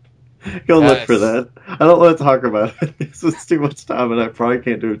 Go look for that. I don't want to talk about it. This was too much time, and I probably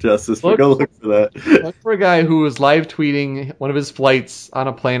can't do it justice, but go look for that. Look for a guy who was live tweeting one of his flights on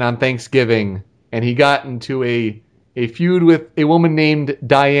a plane on Thanksgiving, and he got into a feud with a woman named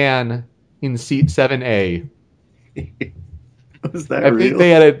Diane in seat 7A. Was that real? I think they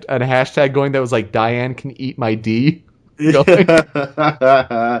had a hashtag going that was like, Diane can eat my D.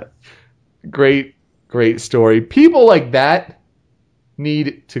 Great story. People like that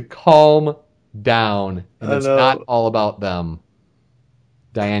need to calm down, and it's not all about them.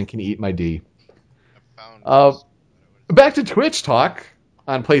 Diane can eat my D. Back to Twitch talk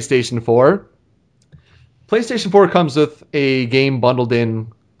on PlayStation 4. PlayStation 4 comes with a game bundled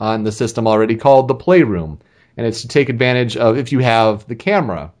in on the system already called the Playroom, and it's to take advantage of if you have the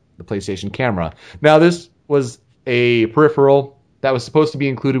the PlayStation camera. Now, this was a peripheral that was supposed to be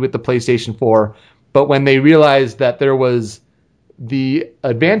included with the PlayStation 4, but when they realized that there was the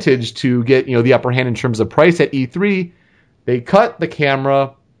advantage to get the upper hand in terms of price at E3, they cut the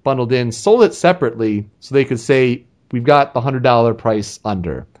camera bundled in, sold it separately, so they could say, we've got the $100 price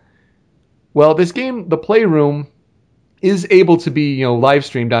under. Well, this game, The Playroom, is able to be live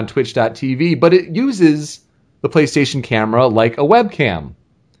streamed on Twitch.tv, but it uses the PlayStation camera like a webcam.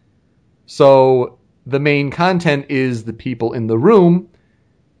 So the main content is the people in the room,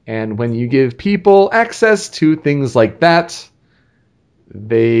 and when you give people access to things like that,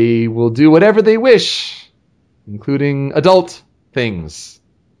 they will do whatever they wish, including adult things.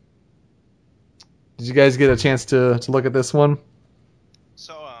 Did you guys get a chance to look at this one?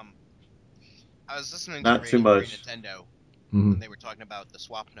 So, I was listening Not to too Radio much. Free Nintendo, Mm-hmm. and they were talking about the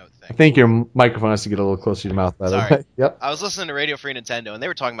swap note thing. I think your microphone has to get a little closer to your mouth, by the Sorry. way. Yep. I was listening to Radio Free Nintendo, and they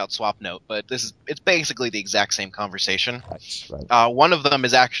were talking about swap note, but it's basically the exact same conversation. Right. One of them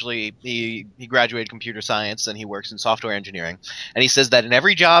is actually he graduated computer science and he works in software engineering, and he says that in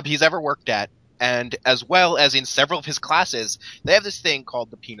every job he's ever worked at, and as well as in several of his classes, they have this thing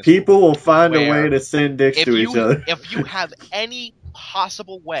called the penis rule, People will find a where way to send dicks to each other. if you have any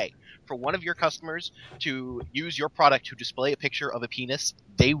possible way for one of your customers to use your product to display a picture of a penis,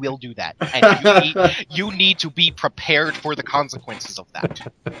 they will do that, and you need to be prepared for the consequences of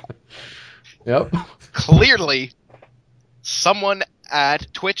that. Yep. Clearly, someone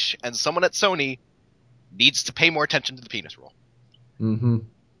at Twitch and someone at Sony needs to pay more attention to the penis rule. Mm-hmm.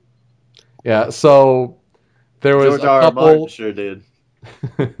 Yeah, so there was George a R. R. couple... Martin sure did.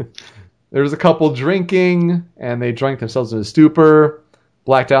 There was a couple drinking, and they drank themselves into stupor,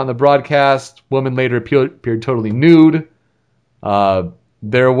 blacked out in the broadcast. Woman later appeared totally nude.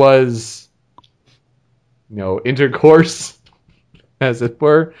 There was, intercourse, as it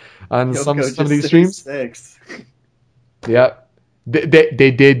were, on some of these streams. Sex. Yeah,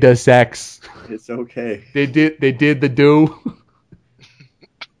 they did the sex. It's okay. They did the do.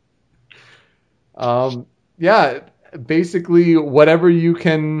 Yeah, basically whatever you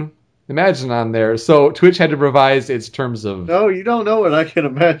can imagine on there. So Twitch had to revise its terms of... No, you don't know what I can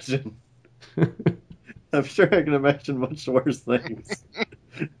imagine. I'm sure I can imagine much worse things.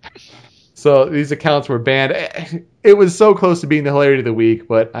 So these accounts were banned. It was so close to being the hilarity of the week,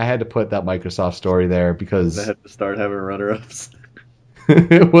 but I had to put that Microsoft story there because... I have to start having runner-ups.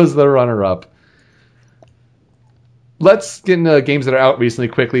 It was the runner-up. Let's get into games that are out recently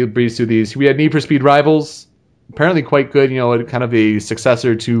quickly. We'll breeze through these. We had Need for Speed Rivals. Apparently quite good, kind of a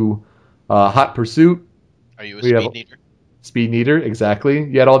successor to Hot Pursuit. Are you a speed neater? Speed Neater, exactly.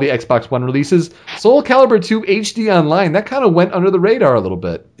 You had all the Xbox One releases. Soul Calibur 2 HD Online, that kind of went under the radar a little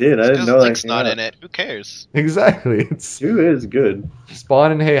bit. Did I didn't know that. Link's not in it. Who cares? Exactly. It's 2 is good.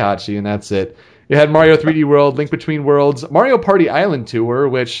 Spawn and Heihachi, and that's it. You had Mario 3D World, Link Between Worlds, Mario Party Island Tour,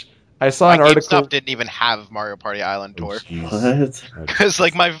 which I saw an article. GameStop didn't even have Mario Party Island Tour. What? Because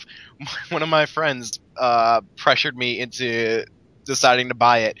one of my friends pressured me into deciding to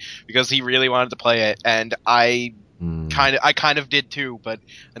buy it because he really wanted to play it, and I kind of did too, but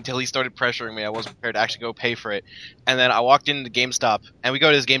until he started pressuring me, I wasn't prepared to actually go pay for it. And then I walked into GameStop, and we go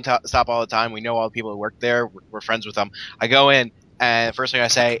to this GameStop all the time. We know all the people who work there. We're friends with them. I go in, and the first thing I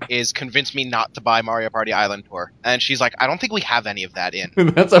say is, convince me not to buy Mario Party Island Tour. And she's like, I don't think we have any of that in.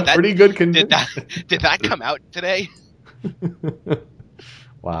 That's pretty good convince. Did that come out today?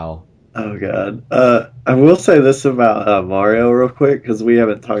 Wow. Oh, God. I will say this about Mario real quick, because we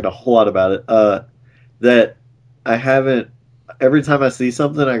haven't talked a whole lot about it. That I haven't... Every time I see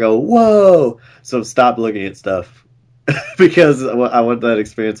something, I go, whoa! So stop looking at stuff. Because I want that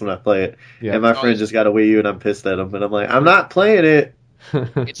experience when I play it. Yeah. And my friend just got a Wii U, and I'm pissed at him. And I'm like, I'm not playing it!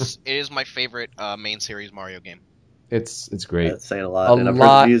 It is my favorite main series Mario game. It's great. That's saying a lot. And I've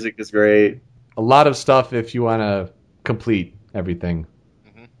heard the music is great. A lot of stuff if you want to complete everything.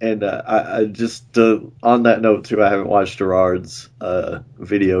 And I just, on that note, too, I haven't watched Gerard's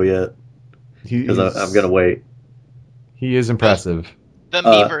video yet. Because I'm going to wait. He is impressive. The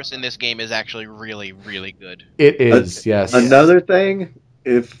Miiverse in this game is actually really, really good. It is, yes. Another thing,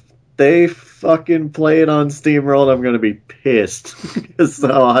 if they fucking play it on SteamWorld, I'm going to be pissed. So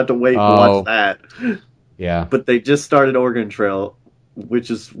I'll have to wait and watch that. Yeah. But they just started Oregon Trail,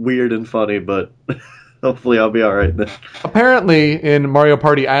 which is weird and funny, but... Hopefully I'll be alright then. Apparently, in Mario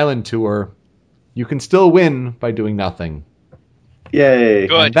Party Island Tour, you can still win by doing nothing. Yay.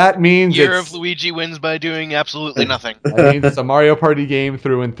 Good. And that means Year of Luigi wins by doing absolutely nothing. That means it's a Mario Party game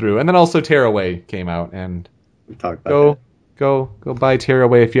through and through. And then also Tearaway came out. And we talked about go buy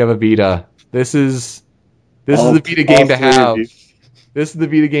Tearaway if you have a Vita. This is the Vita game to have. This is the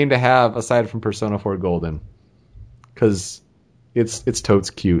Vita game to have aside from Persona 4 Golden. Because it's totes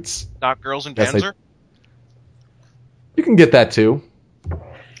cutes. Not Girls and Yes, Dancer? You can get that too.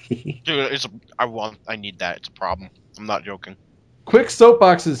 Dude, I need that. It's a problem. I'm not joking. Quick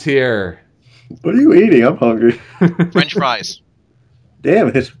soapboxes here. What are you eating? I'm hungry. French fries. Damn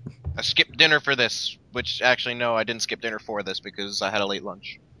it. I skipped dinner for this, which actually no, I didn't skip dinner for this because I had a late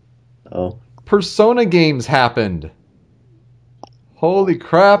lunch. Oh. Persona games happened. Holy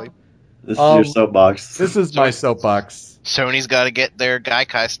crap. This is your soapbox. This is my soapbox. Sony's got to get their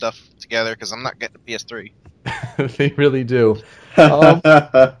Gaikai stuff together because I'm not getting a PS3. They really do.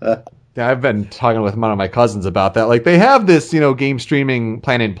 I've been talking with one of my cousins about that. Like, they have this, game streaming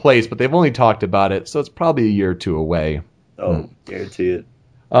plan in place, but they've only talked about it, so it's probably a year or two away. Oh, guarantee it.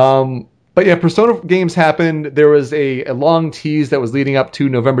 But yeah, Persona games happened. There was a long tease that was leading up to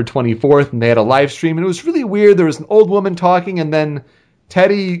November 24th, and they had a live stream, and it was really weird. There was an old woman talking, and then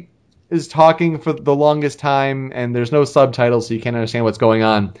Teddy is talking for the longest time, and there's no subtitles, so you can't understand what's going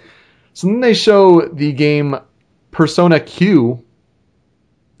on. So then they show the game Persona Q,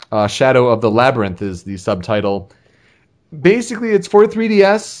 Shadow of the Labyrinth is the subtitle. Basically, it's for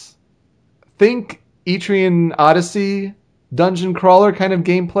 3DS. Think Etrian Odyssey dungeon crawler kind of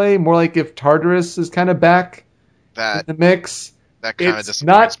gameplay, more like if Tartarus is kind of back in the mix. That kind of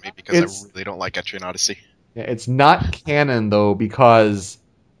disappoints me because I really don't like Etrian Odyssey. Yeah, it's not canon, though, because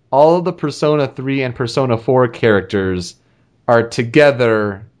all of the Persona 3 and Persona 4 characters are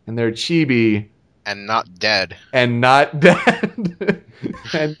together, and they're chibi. And not dead. And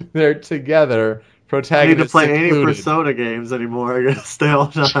they're together. Protagonists I need to play included. any Persona games anymore. I gotta stay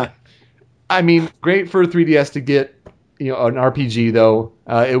all night. I mean, great for 3DS to get an RPG, though.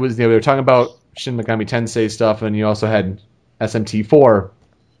 It was they were talking about Shin Megami Tensei stuff, and you also had SMT4.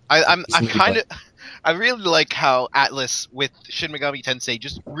 I really like how Atlas with Shin Megami Tensei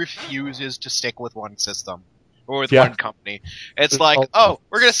just refuses to stick with one system or with one company. It's like,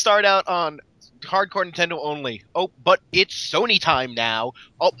 we're gonna start out on hardcore Nintendo only. Oh, but it's Sony time now.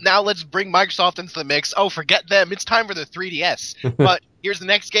 Oh, now let's bring Microsoft into the mix. Oh, forget them. It's time for the 3DS. But here's the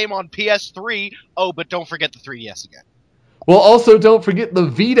next game on PS3. Oh, but don't forget the 3DS again. Well, also don't forget the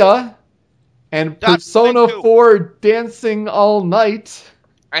Vita and Persona 4 Dancing All Night.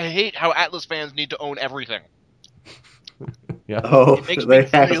 I hate how Atlas fans need to own everything. Yeah. It makes me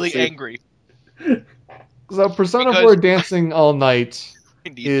really angry. So Persona 4 Dancing All Night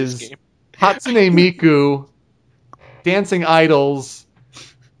is Hatsune Miku dancing idols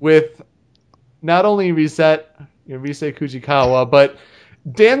with not only Rise Kujikawa, but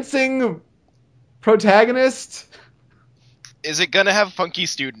dancing protagonist. Is it gonna have Funky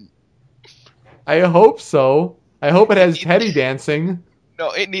Student? I hope so. I hope it has Teddy dancing. No,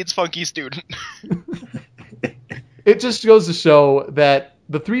 it needs Funky Student. It just goes to show that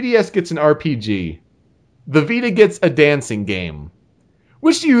the 3DS gets an RPG. The Vita gets a dancing game.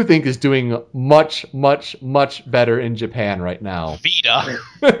 Which do you think is doing much, much, much better in Japan right now? Vita.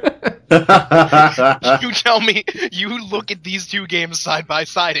 You tell me, you look at these two games side by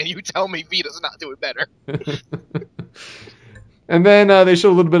side and you tell me Vita's not doing better. And then they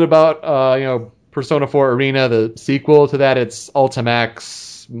show a little bit about, Persona 4 Arena, the sequel to that. It's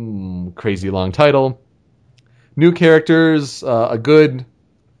Ultimax, crazy long title. New characters, a good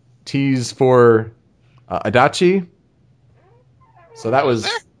tease for Adachi. So that was,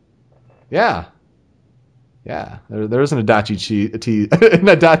 yeah. There's an Adachi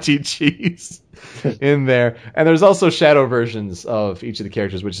cheese in there, and there's also shadow versions of each of the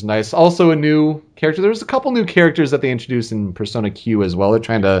characters, which is nice. Also, a new character. There's a couple new characters that they introduced in Persona Q as well. They're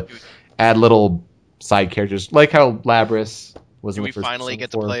trying to add little side characters, like how Labris was. Do in we the first finally get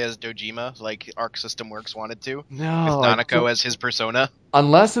to Persona 4. play as Dojima, like Arc System Works wanted to? No, with Nanako as his persona.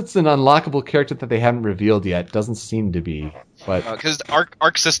 Unless it's an unlockable character that they haven't revealed yet. Doesn't seem to be. But because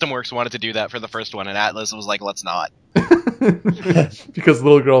Arc System Works wanted to do that for the first one, and Atlas was like, "Let's not." Because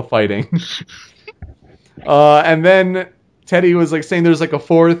little girl fighting. And then Teddy was like saying there's like a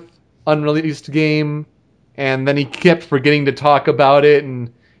fourth unreleased game, and then he kept forgetting to talk about it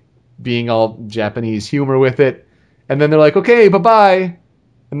and being all Japanese humor with it. And then they're like, okay, bye-bye.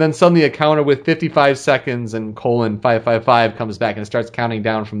 And then suddenly a counter with 55 seconds and :555 comes back and it starts counting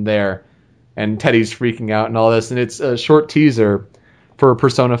down from there. And Teddy's freaking out and all this. And it's a short teaser for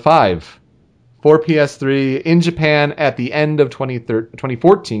Persona 5 for PS3 in Japan at the end of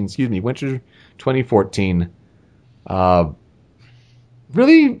 2014, winter 2014.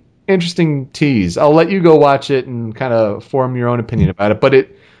 Really interesting tease. I'll let you go watch it and kind of form your own opinion about it. But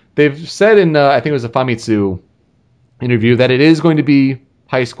they've said in, I think it was a Famitsu interview, that it is going to be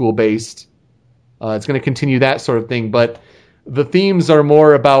high school based. It's going to continue that sort of thing. But the themes are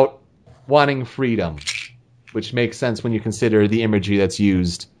more about wanting freedom, which makes sense when you consider the imagery that's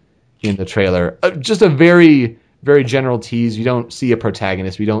used in the trailer. Just a very, very general tease. You don't see a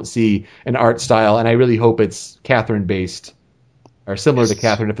protagonist. We don't see an art style, and I really hope it's Catherine-based, or similar to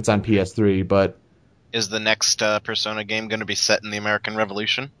Catherine if it's on PS3, but... Is the next Persona game going to be set in the American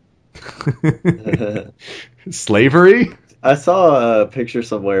Revolution? Slavery? I saw a picture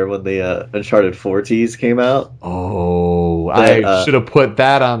somewhere when the Uncharted 4 tease came out. Oh, I should have put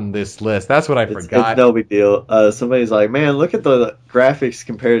that on this list. That's what I forgot. It's no big deal. Somebody's like, man, look at the graphics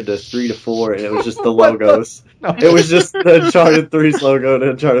compared to 3 to 4, and it was just the logos. No. It was just the Uncharted 3's logo and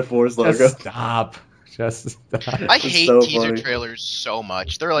Uncharted 4's logo. Just stop. I hate so teaser funny. Trailers so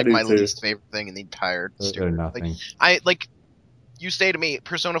much. They're like my least favorite thing in the entire They're nothing. You say to me,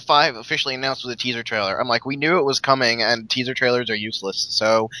 Persona 5 officially announced with a teaser trailer. I'm like, we knew it was coming, and teaser trailers are useless.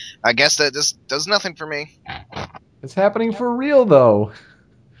 So I guess that just does nothing for me. It's happening for real, though.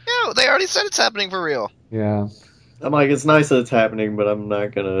 Yeah, they already said it's happening for real. Yeah. I'm like, it's nice that it's happening, but I'm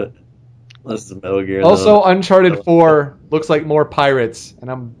not gonna. Unless it's Metal Gear. Also, Uncharted 4 looks like more pirates,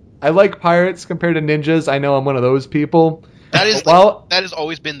 and I like pirates compared to ninjas. I know I'm one of those people. That is that has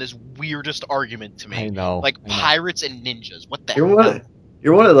always been this weirdest argument to me. I know. Pirates and ninjas. What the hell?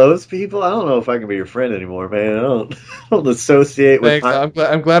 You're one of those people? I don't know if I can be your friend anymore, man. I don't associate with... Thanks.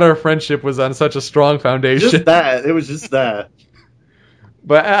 I'm glad our friendship was on such a strong foundation. Just that. It was just that.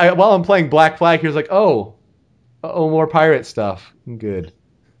 But while I'm playing Black Flag, he was like, more pirate stuff. Good.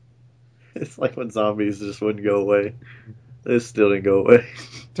 It's like when zombies just wouldn't go away. They still didn't go away.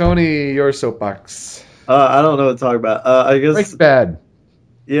 Tony, your soapbox. I don't know what to talk about. I guess Breaking Bad.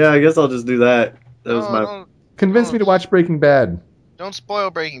 Yeah, I guess I'll just do that. That was my. Convince me to watch Breaking Bad. Don't spoil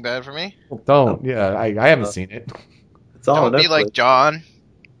Breaking Bad for me. Well, don't. Yeah, I haven't seen it. It's all don't be like John.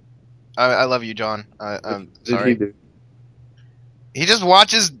 I love you, John. I'm sorry. He just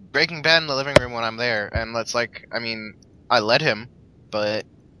watches Breaking Bad in the living room when I'm there, and I let him, but.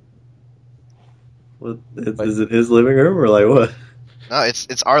 Is it his living room or like what? No,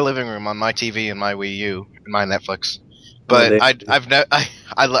 it's our living room on my TV and my Wii U and my Netflix. But I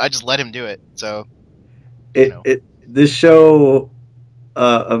just let him do it. So this show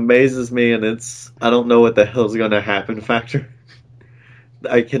amazes me, and I don't know what the hell's going to happen factor.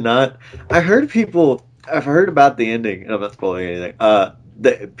 I cannot. I've heard about the ending, and I'm not spoiling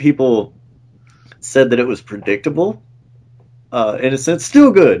anything. People said that it was predictable. In a sense,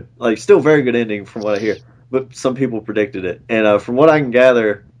 still good, still very good ending from what I hear. But some people predicted it, and from what I can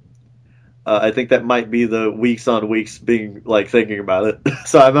gather, I think that might be the weeks on weeks being thinking about it.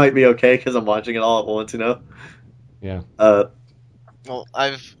 So I might be okay because I'm watching it all at once, Yeah. Well,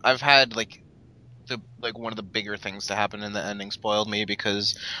 I've had one of the bigger things to happen in the ending spoiled me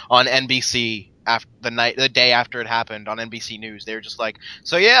because on NBC the day after it happened on NBC News they were just like,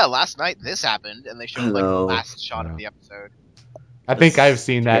 so yeah, last night this happened, and they showed the last shot of the episode. I think I've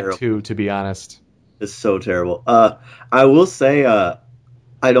seen that too, to be honest. It's so terrible. I will say,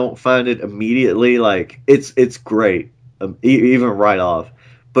 I don't find it immediately it's great, even right off.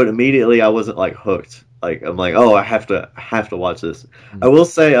 But immediately I wasn't hooked. I'm like, oh, I have to watch this. Mm-hmm. I will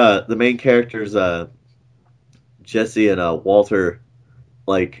say, the main characters, Jesse and Walter,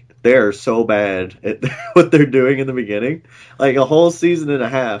 they're so bad at what they're doing in the beginning, a whole season and a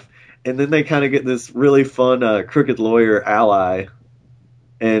half, and then they kind of get this really fun crooked lawyer ally.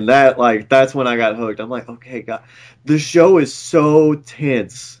 And that's when I got hooked. I'm like, okay, God, the show is so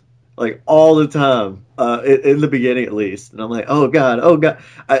tense, all the time, in the beginning at least. And I'm like, oh God.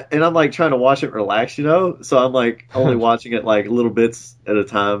 And I'm trying to watch it relax, So I'm only watching it little bits at a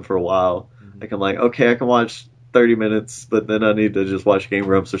time for a while. I'm like, okay, I can watch 30 minutes, but then I need to just watch Game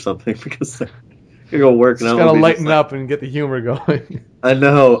Grumps or something because I go work. Just gotta lighten up and get the humor going. I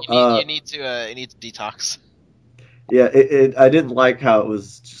know. You need to detox. Yeah, I didn't like how it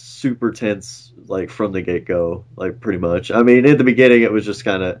was super tense, from the get-go, pretty much. I mean, in the beginning, it was just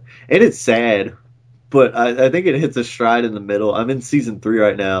kind of... And it's sad, but I think it hits a stride in the middle. I'm in Season 3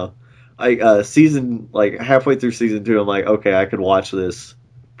 right now. Halfway through Season 2, I'm like, okay, I could watch this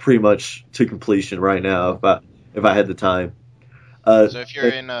pretty much to completion right now if I had the time. So if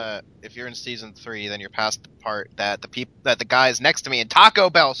you're in Season 3, then you're past the part that the guys next to me in Taco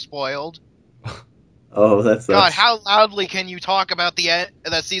Bell spoiled. Oh, that's God! How loudly can you talk about the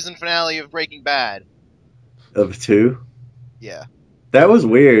season finale of Breaking Bad? Of 2? Yeah. That was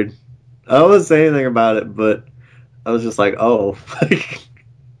weird. I don't want to say anything about it, but I was just like, oh,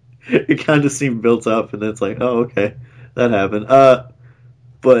 it kind of seemed built up, and then it's like, oh, okay, that happened.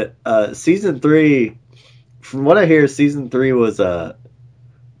 But Season 3, from what I hear, Season 3 was from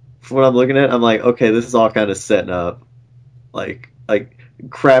what I'm looking at, I'm like, okay, this is all kind of setting up Like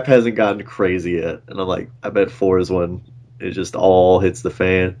crap hasn't gotten crazy yet, and I'm like, I bet 4 is when it just all hits the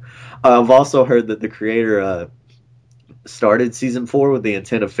fan. I've also heard that the creator started season 4 with the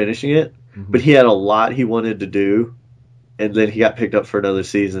intent of finishing it, but he had a lot he wanted to do, and then he got picked up for another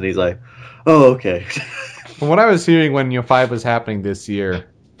season. He's like, oh, okay. From what I was hearing when 5 was happening this year,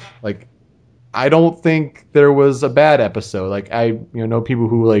 like, I don't think there was a bad episode. Like, I know people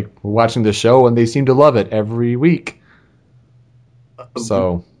who like were watching the show and they seem to love it every week.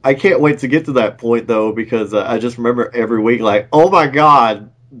 So I can't wait to get to that point though, because I just remember every week like, oh my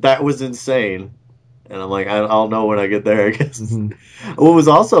god, that was insane. And I'm like, I'll know when I get there, I guess. What was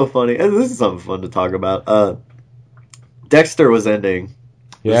also funny, and this is something fun to talk about, Dexter was ending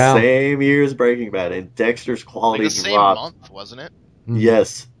the same year as Breaking Bad, and Dexter's quality dropped. The same month, wasn't it?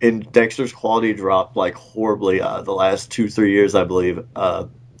 Yes, and Dexter's quality dropped like horribly the last 2-3 years, I believe.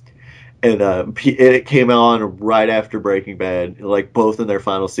 It came on right after Breaking Bad, like both in their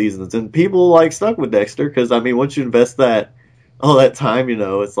final seasons, and people like stuck with Dexter because I mean, once you invest all that time,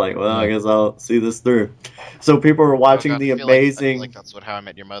 it's like, well, I guess I'll see this through. So people are watching the amazing. I feel like that's what How I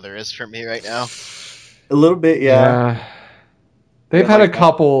Met Your Mother is for me right now. A little bit, yeah. They've had a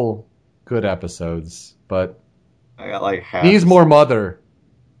couple good episodes, but I got like half. Needs more Mother.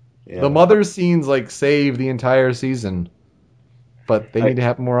 Yeah. The Mother scenes like save the entire season, but they need to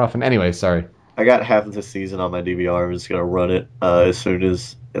happen more often. Anyway, sorry. I got half of the season on my DVR. I'm just gonna run it as soon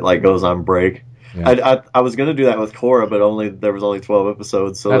as it like goes on break. Yeah. I was gonna do that with Korra, but there was only 12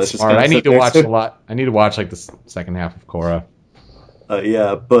 episodes, so that's smart. I need to watch a lot. I need to watch like the second half of Korra. How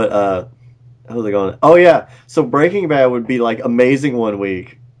are they going? Oh yeah, so Breaking Bad would be like amazing one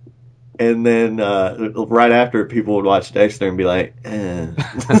week, and then right after it, people would watch Dexter and be like, eh.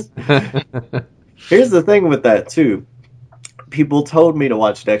 Here's the thing with that too. People told me to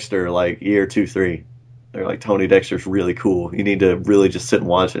watch Dexter like year 2, 3. They're like, Tony, Dexter's really cool. You need to really just sit and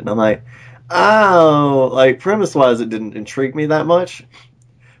watch it. And I'm like, oh, like premise wise, it didn't intrigue me that much.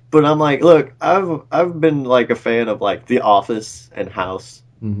 But I'm like, look, I've been like a fan of like The Office and House,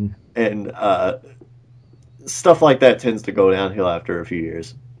 and stuff like that tends to go downhill after a few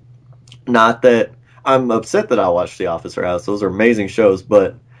years. Not that I'm upset that I watched The Office or House; those are amazing shows.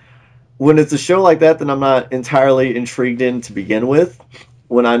 But when it's a show like that I'm not entirely intrigued in to begin with,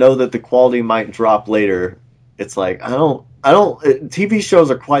 when I know that the quality might drop later, it's like I don't. TV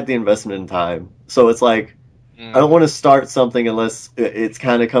shows are quite the investment in time, so it's like. I don't want to start something unless it's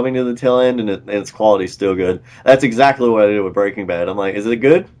kind of coming to the tail end and its quality's still good. That's exactly what I did with Breaking Bad. I'm like, is it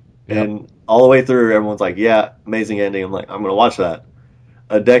good? Yep. And all the way through, everyone's like, yeah, amazing ending. I'm like, I'm going to watch that.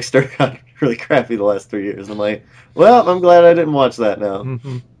 Dexter got really crappy the last 3 years. I'm like, well, I'm glad I didn't watch that now.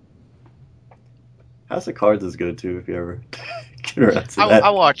 House of Cards is good, too, if you ever get around to that.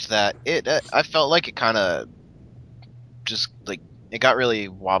 I watched that. I felt like it kind of just, like, it got really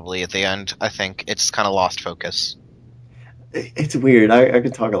wobbly at the end. I think it's kind of lost focus. It's weird. I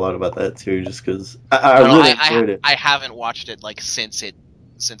could talk a lot about that too, just because I really enjoyed it. I haven't watched it like since it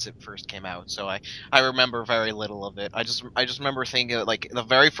first came out, so I remember very little of it. I just remember thinking like the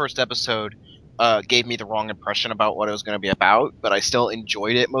very first episode gave me the wrong impression about what it was going to be about, but I still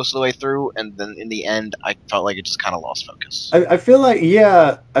enjoyed it most of the way through, and then in the end, I felt like it just kind of lost focus. I feel like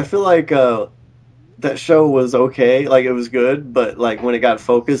that show was okay, like it was good, but like when it got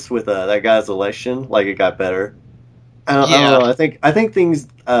focused with that guy's election, like it got better. I don't know. I think things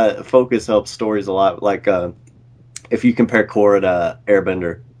focus helps stories a lot. Like if you compare Korra to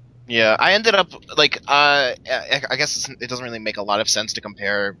Airbender. Yeah, I ended up like I guess it doesn't really make a lot of sense to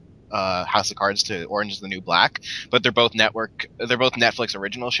compare House of Cards to Orange is the New Black, but they're both Netflix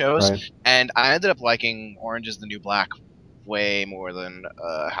original shows, right. And I ended up liking Orange is the New Black way more than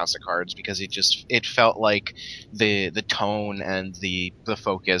House of Cards because it felt like the tone and the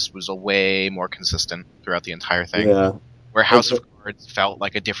focus was a way more consistent throughout the entire thing. Yeah. Where House of Cards felt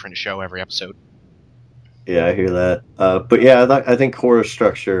like a different show every episode. Yeah, I hear that. But yeah, I think Korra's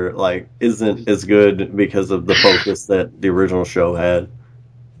structure like isn't as good because of the focus that the original show had.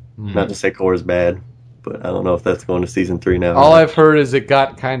 Not to say Korra's bad, but I don't know if that's going to season 3 now. All I've heard is it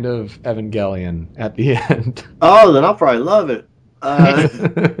got kind of Evangelion at the end. Oh, then I'll probably love it.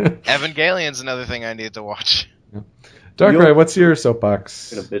 Evangelion's another thing I need to watch. Yeah. Darkrai, what's your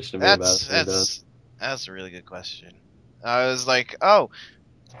soapbox? Gonna bitch to me about that's a really good question. I was like, oh,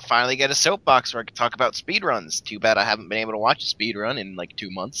 finally get a soapbox where I can talk about speedruns. Too bad I haven't been able to watch a speedrun in like 2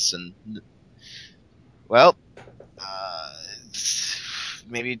 months. And well,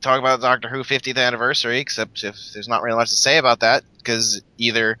 maybe talk about Doctor Who 50th anniversary, except if there's not really much to say about that, because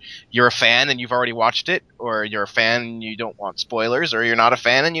either you're a fan and you've already watched it, or you're a fan and you don't want spoilers, or you're not a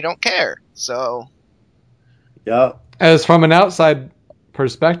fan and you don't care. So, Yeah. As from an outside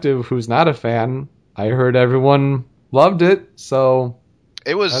perspective, who's not a fan, I heard everyone loved it, so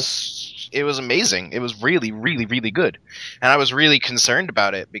it was amazing. It was really, really, really good, and I was really concerned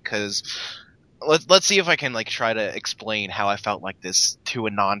about it because let's see if I can like try to explain how I felt like this to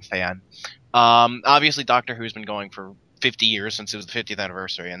a non-fan. Obviously, Doctor Who's been going for 50 years since it was the 50th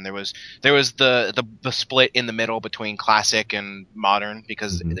anniversary, and there was the split in the middle between classic and modern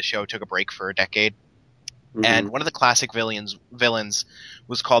because the show took a break for a decade. And one of the classic villains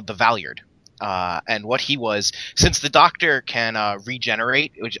was called the Valyard. And what he was, since the Doctor can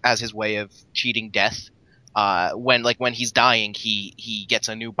regenerate, which as his way of cheating death, when he's dying, he gets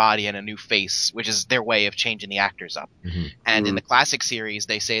a new body and a new face, which is their way of changing the actors up. And in the classic series,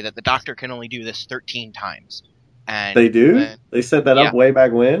 they say that the Doctor can only do this 13 times. And they do? They set that up way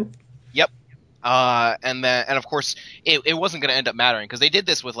back when? Yep. And of course, it wasn't going to end up mattering because they did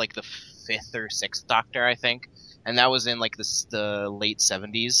this with like the 5th or 6th Doctor, I think, and that was in like the late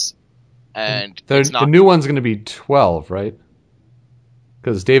 70s. And the new one's going to be 12, right?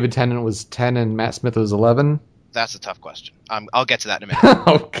 Because David Tennant was 10 and Matt Smith was 11. That's a tough question. I'll get to that in a minute.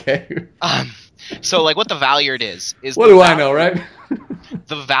 Okay. So like what the Valyard is what do I know, right?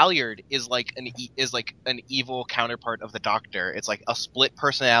 The Valyard is like an evil counterpart of the Doctor. It's like a split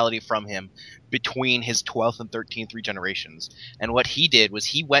personality from him between his 12th and 13th regenerations. And what he did was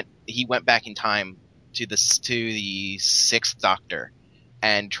he went back in time to the 6th Doctor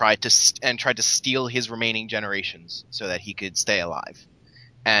and tried to steal his remaining generations so that he could stay alive.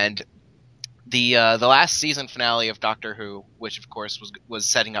 And the last season finale of Doctor Who, which of course was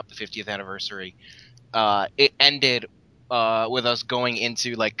setting up the 50th anniversary, it ended with us going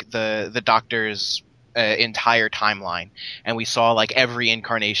into like the Doctor's entire timeline, and we saw like every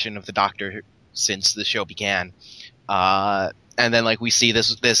incarnation of the Doctor since the show began, and then like we see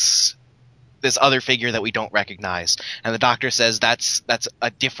this other figure that we don't recognize, and the Doctor says that's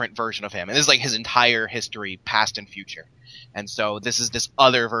a different version of him, and this is like his entire history, past and future. And so this is this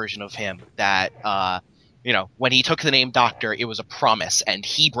other version of him that, when he took the name Doctor, it was a promise, and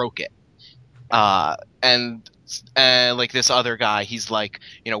he broke it. And like this other guy, he's like,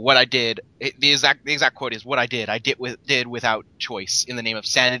 what I did. The exact quote is, "What I did without choice, in the name of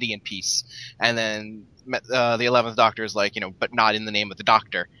sanity and peace." And then the 11th Doctor is like, but not in the name of the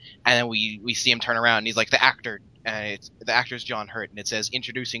Doctor. And then we see him turn around, and he's like, the actor. The actor's John Hurt, and it says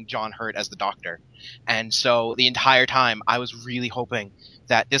introducing John Hurt as the Doctor. And so the entire time I was really hoping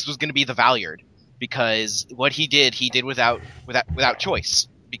that this was going to be the Valyard, because what he did without choice,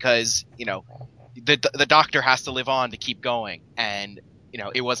 because the Doctor has to live on to keep going, and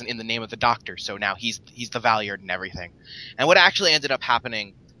it wasn't in the name of the Doctor, so now he's the Valyard and everything. And what actually ended up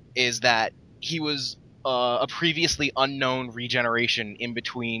happening is that he was a previously unknown regeneration in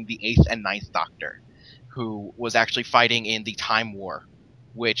between the 8th and 9th Doctor, who was actually fighting in the Time War,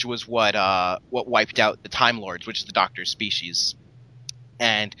 which was what wiped out the Time Lords, which is the Doctor's species.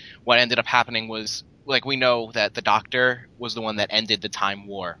 And what ended up happening was, like, we know that the Doctor was the one that ended the Time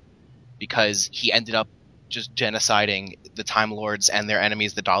War, because he ended up just genociding the Time Lords and their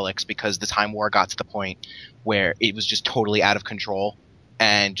enemies, the Daleks, because the Time War got to the point where it was just totally out of control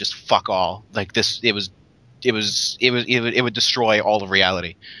and just fuck all. Like this, it would destroy all of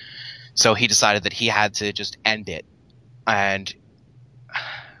reality. So he decided that he had to just end it. And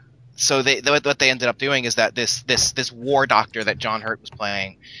so what they ended up doing is that this war Doctor that John Hurt was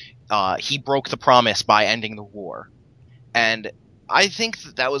playing, he broke the promise by ending the war. And I think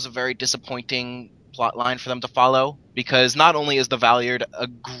that was a very disappointing plot line for them to follow, because not only is the Valyard a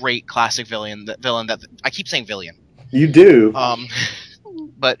great classic villain that I keep saying villain. You do.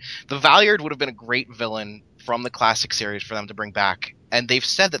 But the Valyard would have been a great villain from the classic series for them to bring back, and they've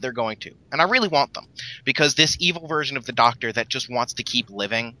said that they're going to, and I really want them, because this evil version of the Doctor that just wants to keep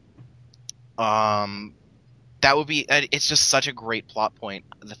living, that would be, it's just such a great plot point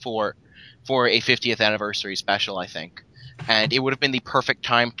for a 50th anniversary special, I think, and it would have been the perfect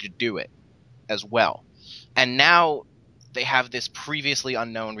time to do it as well. And now they have this previously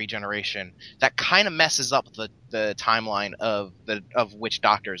unknown regeneration that kind of messes up the timeline of which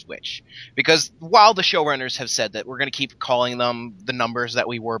Doctor is which. Because while the showrunners have said that we're going to keep calling them the numbers that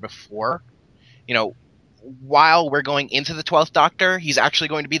we were before, while we're going into the 12th Doctor, he's actually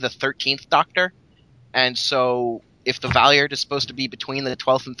going to be the 13th Doctor. And so if the Valyard is supposed to be between the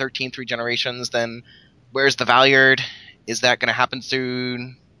 12th and 13th regenerations, then where's the Valyard? Is that going to happen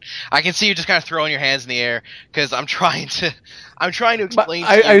soon? I can see you just kind of throwing your hands in the air, because I'm trying to explain.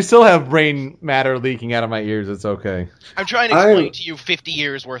 I still have brain matter leaking out of my ears. It's okay. I'm trying to explain to you 50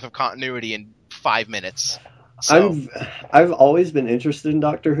 years worth of continuity in 5 minutes. So, I've always been interested in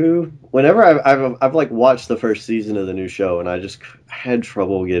Doctor Who. Whenever I've like watched the first season of the new show, and I just had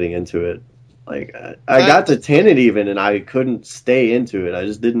trouble getting into it. Like I got to Tenet even, and I couldn't stay into it. I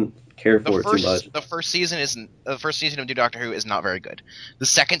just didn't care for it too much. The first season of New Doctor Who is not very good. The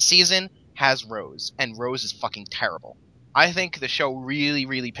second season has Rose, and Rose is fucking terrible. I think the show really,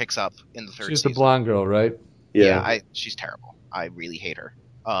 really picks up in the third season. She's the blonde girl, right? Yeah, she's terrible. I really hate her.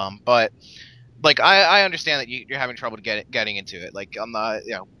 But like I understand that you're having trouble getting into it. Like I'm not,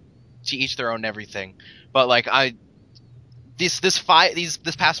 to each their own and everything. But like this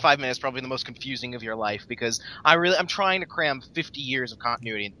past 5 minutes probably the most confusing of your life, because I'm trying to cram 50 years of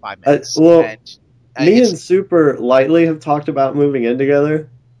continuity in 5 minutes. Me and Super Lightly have talked about moving in together.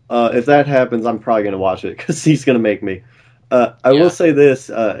 If that happens, I'm probably going to watch it because he's going to make me. I will say this,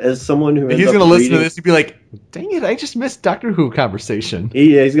 as someone who he's going to listen to this, he'd be like, "Dang it, I just missed Doctor Who conversation."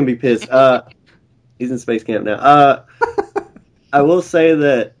 He's going to be pissed. He's in space camp now. I will say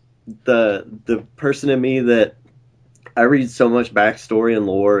that the person in me that I read so much backstory and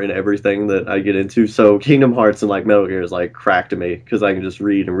lore and everything that I get into. So Kingdom Hearts and like Metal Gear is like crack to me because I can just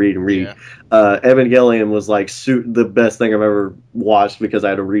read and read and read. Yeah. Evangelion was like the best thing I've ever watched because I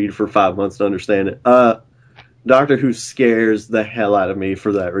had to read for 5 months to understand it. Doctor Who scares the hell out of me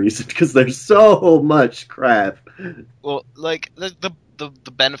for that reason because there's so much crap. Well, like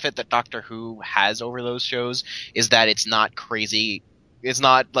the benefit that Doctor Who has over those shows is that it's not crazy. It's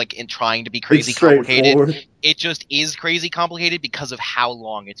not like in trying to be crazy complicated. It just is crazy complicated because of how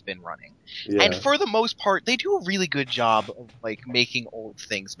long it's been running. Yeah. And for the most part, they do a really good job of like making old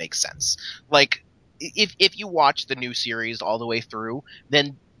things make sense. Like if you watch the new series all the way through,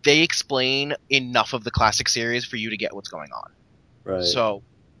 then they explain enough of the classic series for you to get what's going on. Right. So,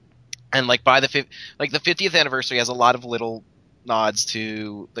 and like by the 50th anniversary has a lot of little nods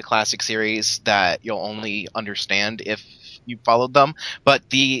to the classic series that you'll only understand if you followed them, but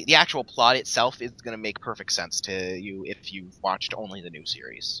the actual plot itself is going to make perfect sense to you if you've watched only the new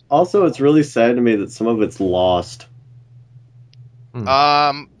series. Also, it's really sad to me that some of it's lost.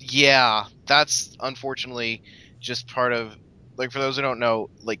 Yeah, that's unfortunately just part of, like, for those who don't know,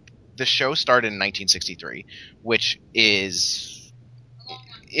 like, the show started in 1963, which it's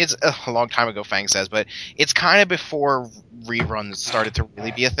a long time ago, Fang says, but it's kind of before reruns started to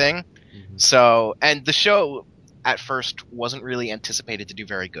really be a thing. Mm-hmm. So, and the show at first wasn't really anticipated to do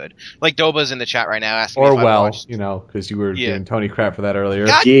very good. Like Doba's in the chat right now asking me if I watched. Because you were giving Tony crap for that earlier.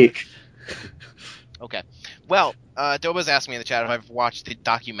 Geek. Okay. Well, Doba's asking me in the chat if I've watched the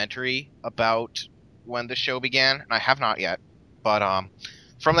documentary about when the show began, and I have not yet. But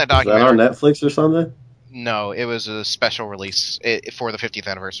from that documentary, is that on Netflix or something? No, it was a special release for the 50th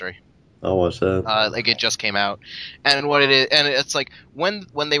anniversary. I'll watch that. Like it just came out, and what it is, and it's like when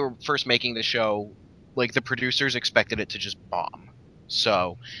they were first making the show, like the producers expected it to just bomb.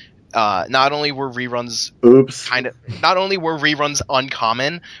 So, not only were reruns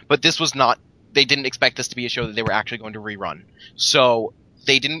uncommon, but this was not. They didn't expect this to be a show that they were actually going to rerun. So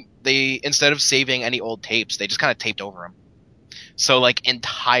they instead of saving any old tapes, they just kind of taped over them. So like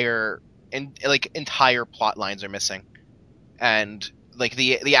entire plot lines are missing, and like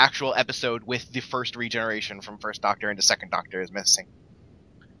the actual episode with the first regeneration from First Doctor into Second Doctor is missing.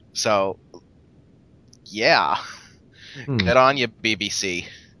 So, yeah, Good on you, BBC.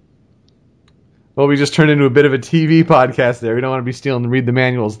 Well, we just turned into a bit of a TV podcast there. We don't want to be stealing Read the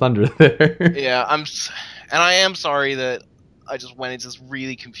Manual's thunder there. Yeah, I am sorry that I just went into this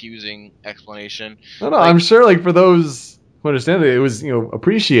really confusing explanation. No, I'm sure, like, for those who understand it was,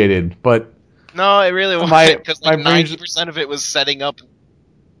 appreciated, but... No, it really wasn't, because like 90% of it was setting up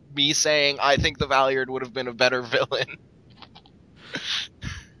me saying I think the Valiard would have been a better villain.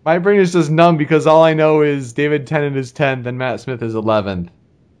 My brain is just numb because all I know is David Tennant is 10th and Matt Smith is 11th.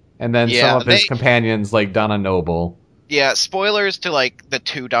 And then some of his companions, like Donna Noble. Yeah, spoilers to, like, the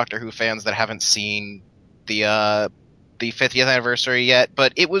 2 Doctor Who fans that haven't seen the 50th anniversary yet,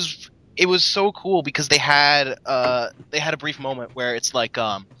 but it was so cool because they had a brief moment where it's like,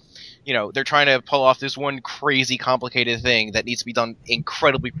 they're trying to pull off this one crazy complicated thing that needs to be done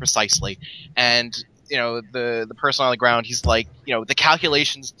incredibly precisely, and the person on the ground, he's like, the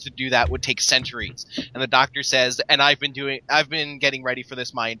calculations to do that would take centuries, and the Doctor says, and I've been getting ready for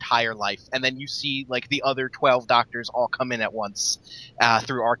this my entire life. And then you see like the other 12 Doctors all come in at once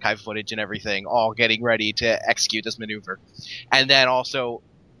through archive footage and everything, all getting ready to execute this maneuver. And then also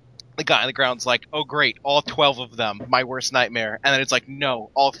the guy on the ground's like, oh great, all 12 of them, my worst nightmare. And then it's like,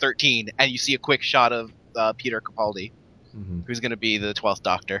 no, all 13. And you see a quick shot of Peter Capaldi, who's going to be the 12th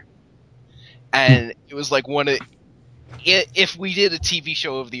Doctor. And it was like if we did a TV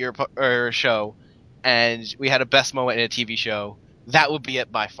show of the year show, and we had a best moment in a TV show, that would be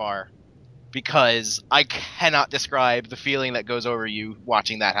it by far. Because I cannot describe the feeling that goes over you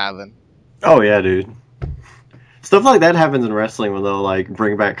watching that happen. Oh yeah, dude. Stuff like that happens in wrestling when they'll like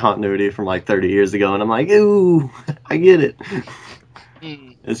bring back continuity from like 30 years ago, and I'm like, ooh, I get it.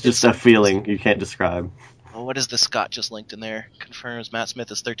 It's just a feeling you can't describe. Well, what is this Scott just linked in there? Confirms Matt Smith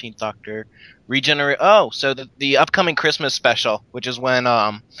is 13th Doctor. Regenerate. Oh, so the upcoming Christmas special, which is when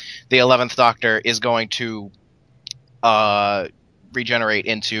the 11th Doctor is going to regenerate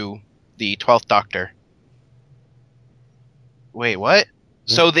into the 12th Doctor. Wait, what?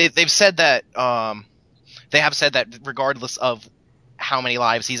 So they've said that they have said that regardless of how many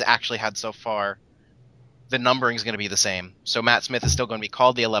lives he's actually had so far, the numbering is going to be the same. So Matt Smith is still going to be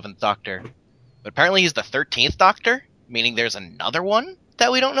called the 11th Doctor. But apparently he's the 13th Doctor, meaning there's another one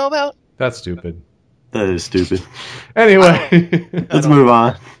that we don't know about? That's stupid. That is stupid. Anyway. Let's move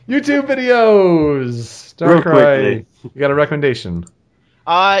on. YouTube videos! Darkrai, you got a recommendation?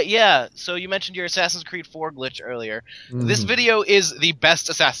 Yeah, so you mentioned your Assassin's Creed 4 glitch earlier. This video is the best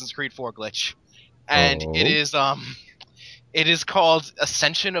Assassin's Creed 4 glitch. And it is called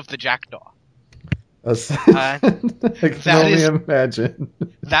Ascension of the Jackdaw. I can only imagine.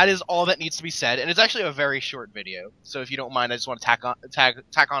 That is all that needs to be said, and it's actually a very short video. So if you don't mind, I just want to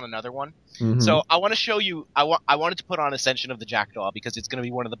tack on another one. Mm-hmm. So I want to show you. I wanted to put on Ascension of the Jackdaw because it's going to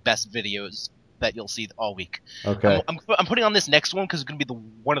be one of the best videos that you'll see all week. Okay. I'm putting on this next one because it's going to be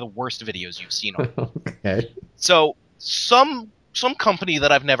one of the worst videos you've seen. Okay. So some company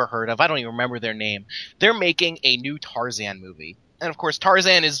that I've never heard of, I don't even remember their name. They're making a new Tarzan movie, and of course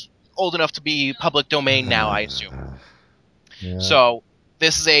Tarzan is old enough to be public domain now, I assume. Yeah. So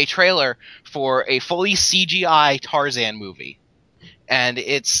this is a trailer for a fully CGI Tarzan movie. And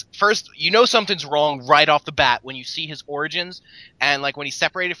it's first, you know something's wrong right off the bat when you see his origins, and like when he's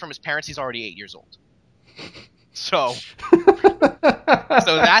separated from his parents, he's already 8 years old. So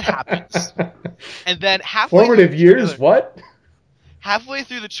that happens. And then formative years, what? Halfway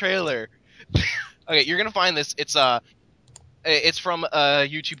through the trailer. Okay, you're gonna find this. It's from a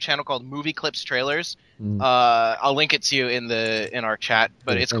YouTube channel called Movie Clips Trailers. I'll link it to you in our chat,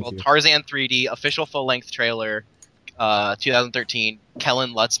 but it's called Tarzan 3D official full length trailer, 2013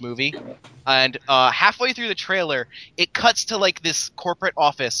 Kellen Lutz movie. And halfway through the trailer, it cuts to like this corporate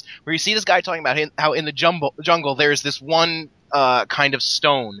office where you see this guy talking about how in the jungle there's this one kind of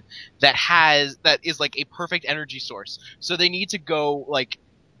stone that is like a perfect energy source. So they need to go like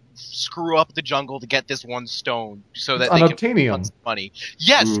screw up the jungle to get this one stone so that they can make money.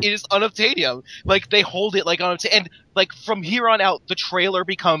 Yes, it is unobtainium. Like they hold it like unobtainium, and like from here on out, the trailer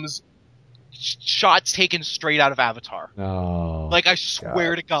becomes shots taken straight out of Avatar. Oh, like I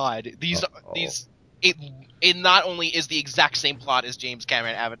swear to God, it not only is the exact same plot as James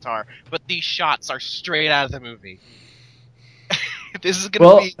Cameron Avatar, but these shots are straight out of the movie. This is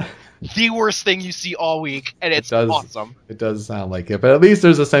gonna be the worst thing you see all week, and it's awesome. It does sound like it, but at least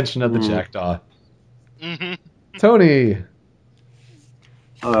there's Ascension of the Jackdaw. Mm-hmm. Tony,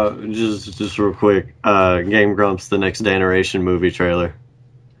 just real quick, Game Grumps, the Next Generation movie trailer.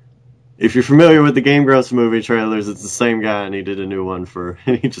 If you're familiar with the Game Grumps movie trailers, it's the same guy, and he did a new one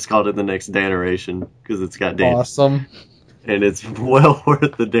and he just called it the Next Generation because it's got awesome, and it's well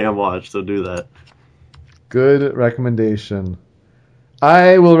worth the damn watch. So do that. Good recommendation.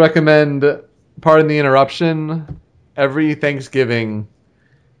 I will recommend, pardon the interruption, every Thanksgiving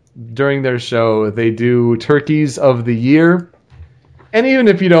during their show, they do Turkeys of the Year. And even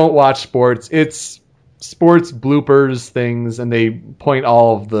if you don't watch sports, it's sports bloopers things, and they point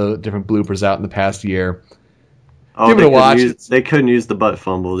all of the different bloopers out in the past year. Oh, give it a watch. They couldn't use the butt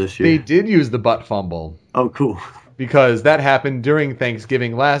fumble this year. They did use the butt fumble. Oh, cool. Because that happened during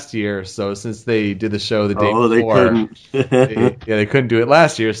Thanksgiving last year, so since they did the show the day before, they couldn't do it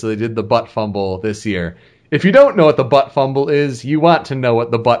last year, so they did the butt fumble this year. If you don't know what the butt fumble is, you want to know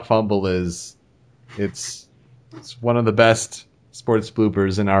what the butt fumble is. It's one of the best sports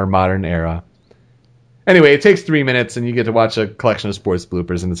bloopers in our modern era. Anyway, it takes 3 minutes, and you get to watch a collection of sports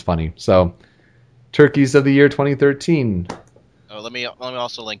bloopers, and it's funny. So, Turkeys of the Year 2013. Oh, let me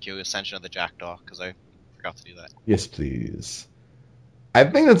also link you Ascension of the Jackdaw, because I forgot to do that. Yes, please. I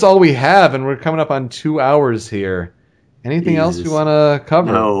think that's all we have, and we're coming up on 2 hours here. Anything else we want to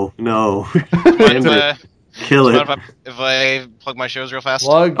cover? No. Kill it. If I plug my shows real fast?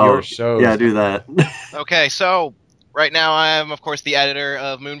 Plug your shows. Yeah, do that. Okay, so right now I am, of course, the editor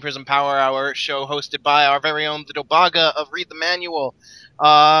of Moon Prism Power Hour, show hosted by our very own the Dobaga of Read the Manual.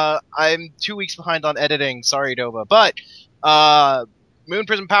 I'm 2 weeks behind on editing. Sorry, Doba. But Moon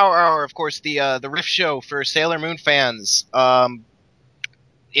Prism Power Hour, of course, the Rift show for Sailor Moon fans.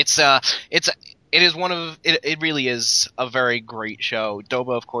 It's it is it really is a very great show.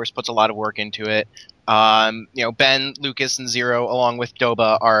 Doba, of course, puts a lot of work into it. Ben, Lucas, and Zero, along with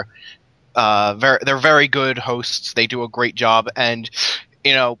Doba, are they're very good hosts. They do a great job, and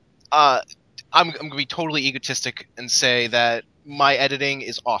I'm gonna be totally egotistic and say that my editing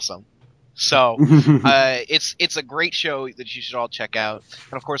is awesome. So it's a great show that you should all check out.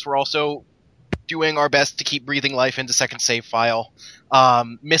 And of course, we're also doing our best to keep breathing life into Second Save File.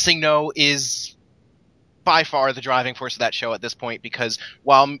 Missing No is by far the driving force of that show at this point, because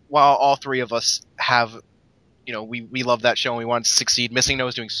while all three of us have, we love that show and we want it to succeed, Missing No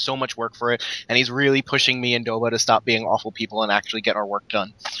is doing so much work for it, and he's really pushing me and Doba to stop being awful people and actually get our work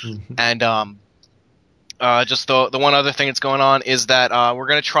done. And just the one other thing that's going on is that we're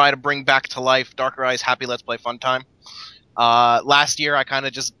going to try to bring back to life Darker Eyes Happy Let's Play Fun Time. Last year I kind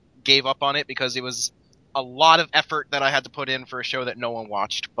of just gave up on it because it was a lot of effort that I had to put in for a show that no one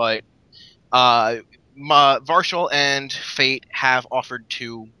watched, but Varshal and Fate have offered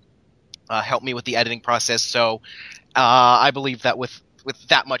to help me with the editing process, so I believe that with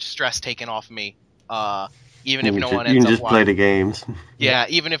that much stress taken off me, even if no one ends up watching, you can just play the games. Yeah,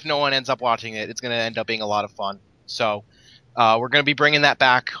 even if no one ends up watching it, it's going to end up being a lot of fun. So we're going to be bringing that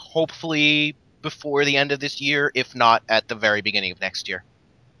back, hopefully before the end of this year, if not at the very beginning of next year.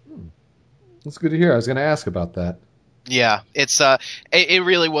 That's good to hear. I was going to ask about that. Yeah, it's it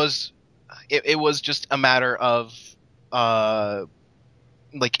really was. It was just a matter of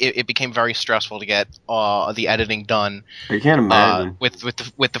it became very stressful to get the editing done. I can't imagine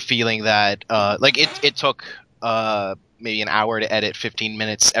with the feeling that it took maybe an hour to edit 15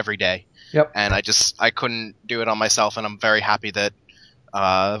 minutes every day. Yep. And I couldn't do it on myself, and I'm very happy that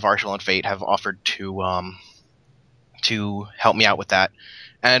Varshal and Fate have offered to help me out with that.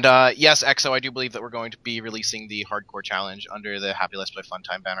 And yes, EXO, I do believe that we're going to be releasing the Hardcore Challenge under the Happy Let's Play Fun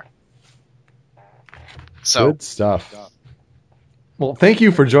Time banner. So good stuff. Well, thank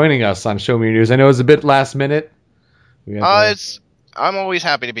you for joining us on Show Me Your News. I know it's a bit last minute. I'm always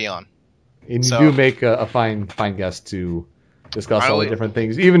happy to be on. And you do make a fine guest to discuss all the different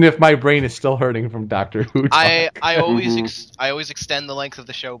things, even if my brain is still hurting from Doctor Who talk. I always extend the length of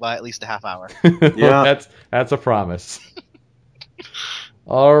the show by at least a half hour. Yeah, that's a promise.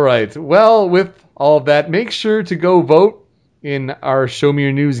 All right. Well, with all of that, make sure to go vote in our Show Me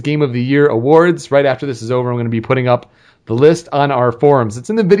Your News Game of the Year awards. Right after this is over, I'm going to be putting up the list on our forums. It's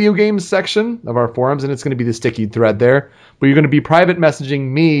in the video games section of our forums, and it's going to be the sticky thread there. But you're going to be private messaging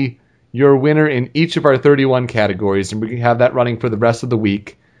me your winner in each of our 31 categories, and we can have that running for the rest of the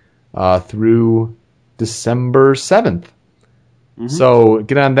week through December 7th. Mm-hmm. So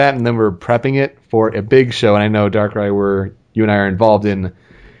get on that, and then we're prepping it for a big show. And I know, Darkrai, you and I are involved in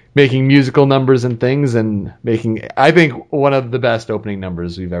making musical numbers and things, and making, I think, one of the best opening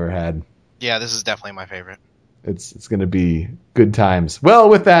numbers we've ever had. Yeah, this is definitely my favorite. It's going to be good times. Well,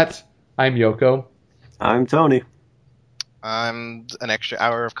 with that, I'm Yoko. I'm Tony. I'm an extra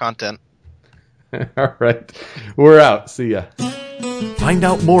hour of content. All right. We're out. See ya. Find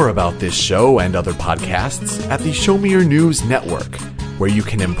out more about this show and other podcasts at the Show Me Your News Network, where you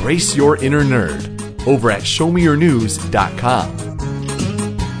can embrace your inner nerd over at showmeyournews.com.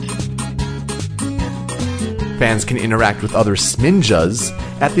 Fans can interact with other Sminjas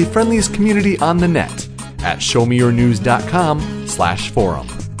at the friendliest community on the net at showmeyournews.com/forum.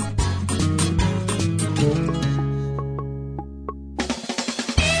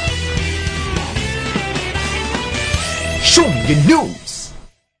 Show Me Your News!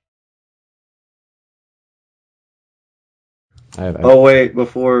 Oh, wait,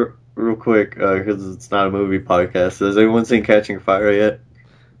 before, real quick, because it's not a movie podcast, has anyone seen Catching Fire yet?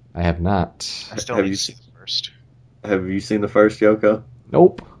 I have not. I still need to see the first. Have you seen the first, Yoko?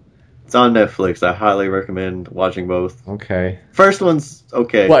 Nope. It's on Netflix. I highly recommend watching both. Okay. First one's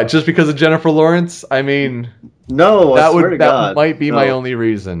okay. What, just because of Jennifer Lawrence? I mean... No, I swear to God. That might be my only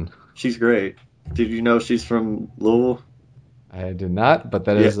reason. She's great. Did you know she's from Louisville? I did not, but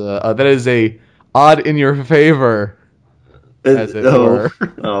that is a odd in your favor, as it were.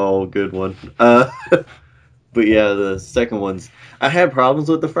 Oh, good one. But yeah, the second one's... I had problems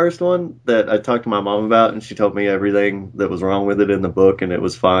with the first one that I talked to my mom about, and she told me everything that was wrong with it in the book, and it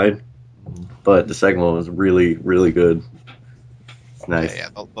was fine. But the second one was really, really good. It's nice. Yeah,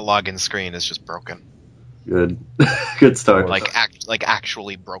 the login screen is just broken. Good. Good start. Like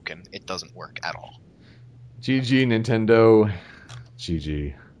actually broken. It doesn't work at all. GG, Nintendo.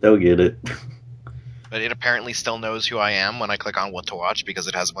 GG. They'll get it. But it apparently still knows who I am when I click on what to watch because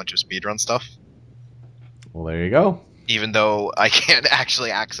it has a bunch of speedrun stuff. Well, there you go. Even though I can't actually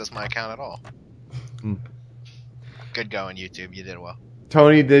access my account at all. Hmm. Good going, YouTube. You did well.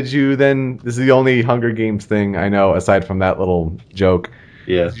 Tony, did you then? This is the only Hunger Games thing I know aside from that little joke.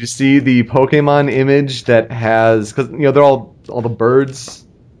 Yeah. Did you see the Pokemon image that has, because they're all the birds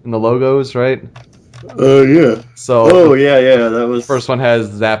in the logos, right? Oh yeah. So yeah. That was first one has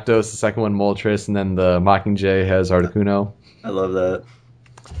Zapdos, the second one Moltres, and then the Mockingjay has Articuno. I love that.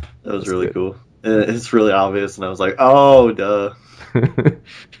 That was really cool. It's really obvious, and I was like, oh, duh.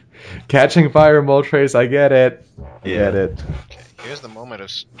 Catching Fire Moltres, I get it. Yeah. Get it. Okay, here's the moment of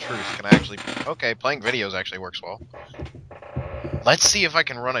truth. Can I actually... Okay, playing videos actually works well. Let's see if I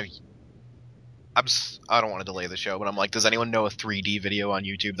can run a... I don't want to delay the show, but I'm like, does anyone know a 3D video on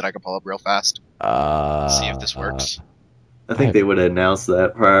YouTube that I can pull up real fast? See if this works. I think they would have announced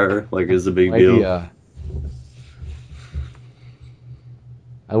that prior, like, as a big deal. Yeah.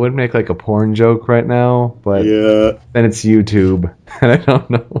 I would make like a porn joke right now, but then it's YouTube, and I don't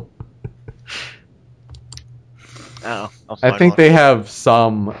know. I think they have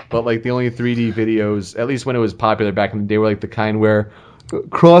some, but like the only 3D videos, at least when it was popular back in the day, were like the kind where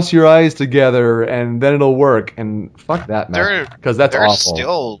cross your eyes together and then it'll work. And fuck that, man, because that's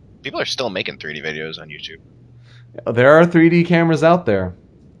awful. People are still making 3D videos on YouTube. There are 3D cameras out there,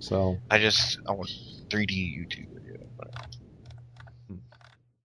 so I want 3D YouTube video.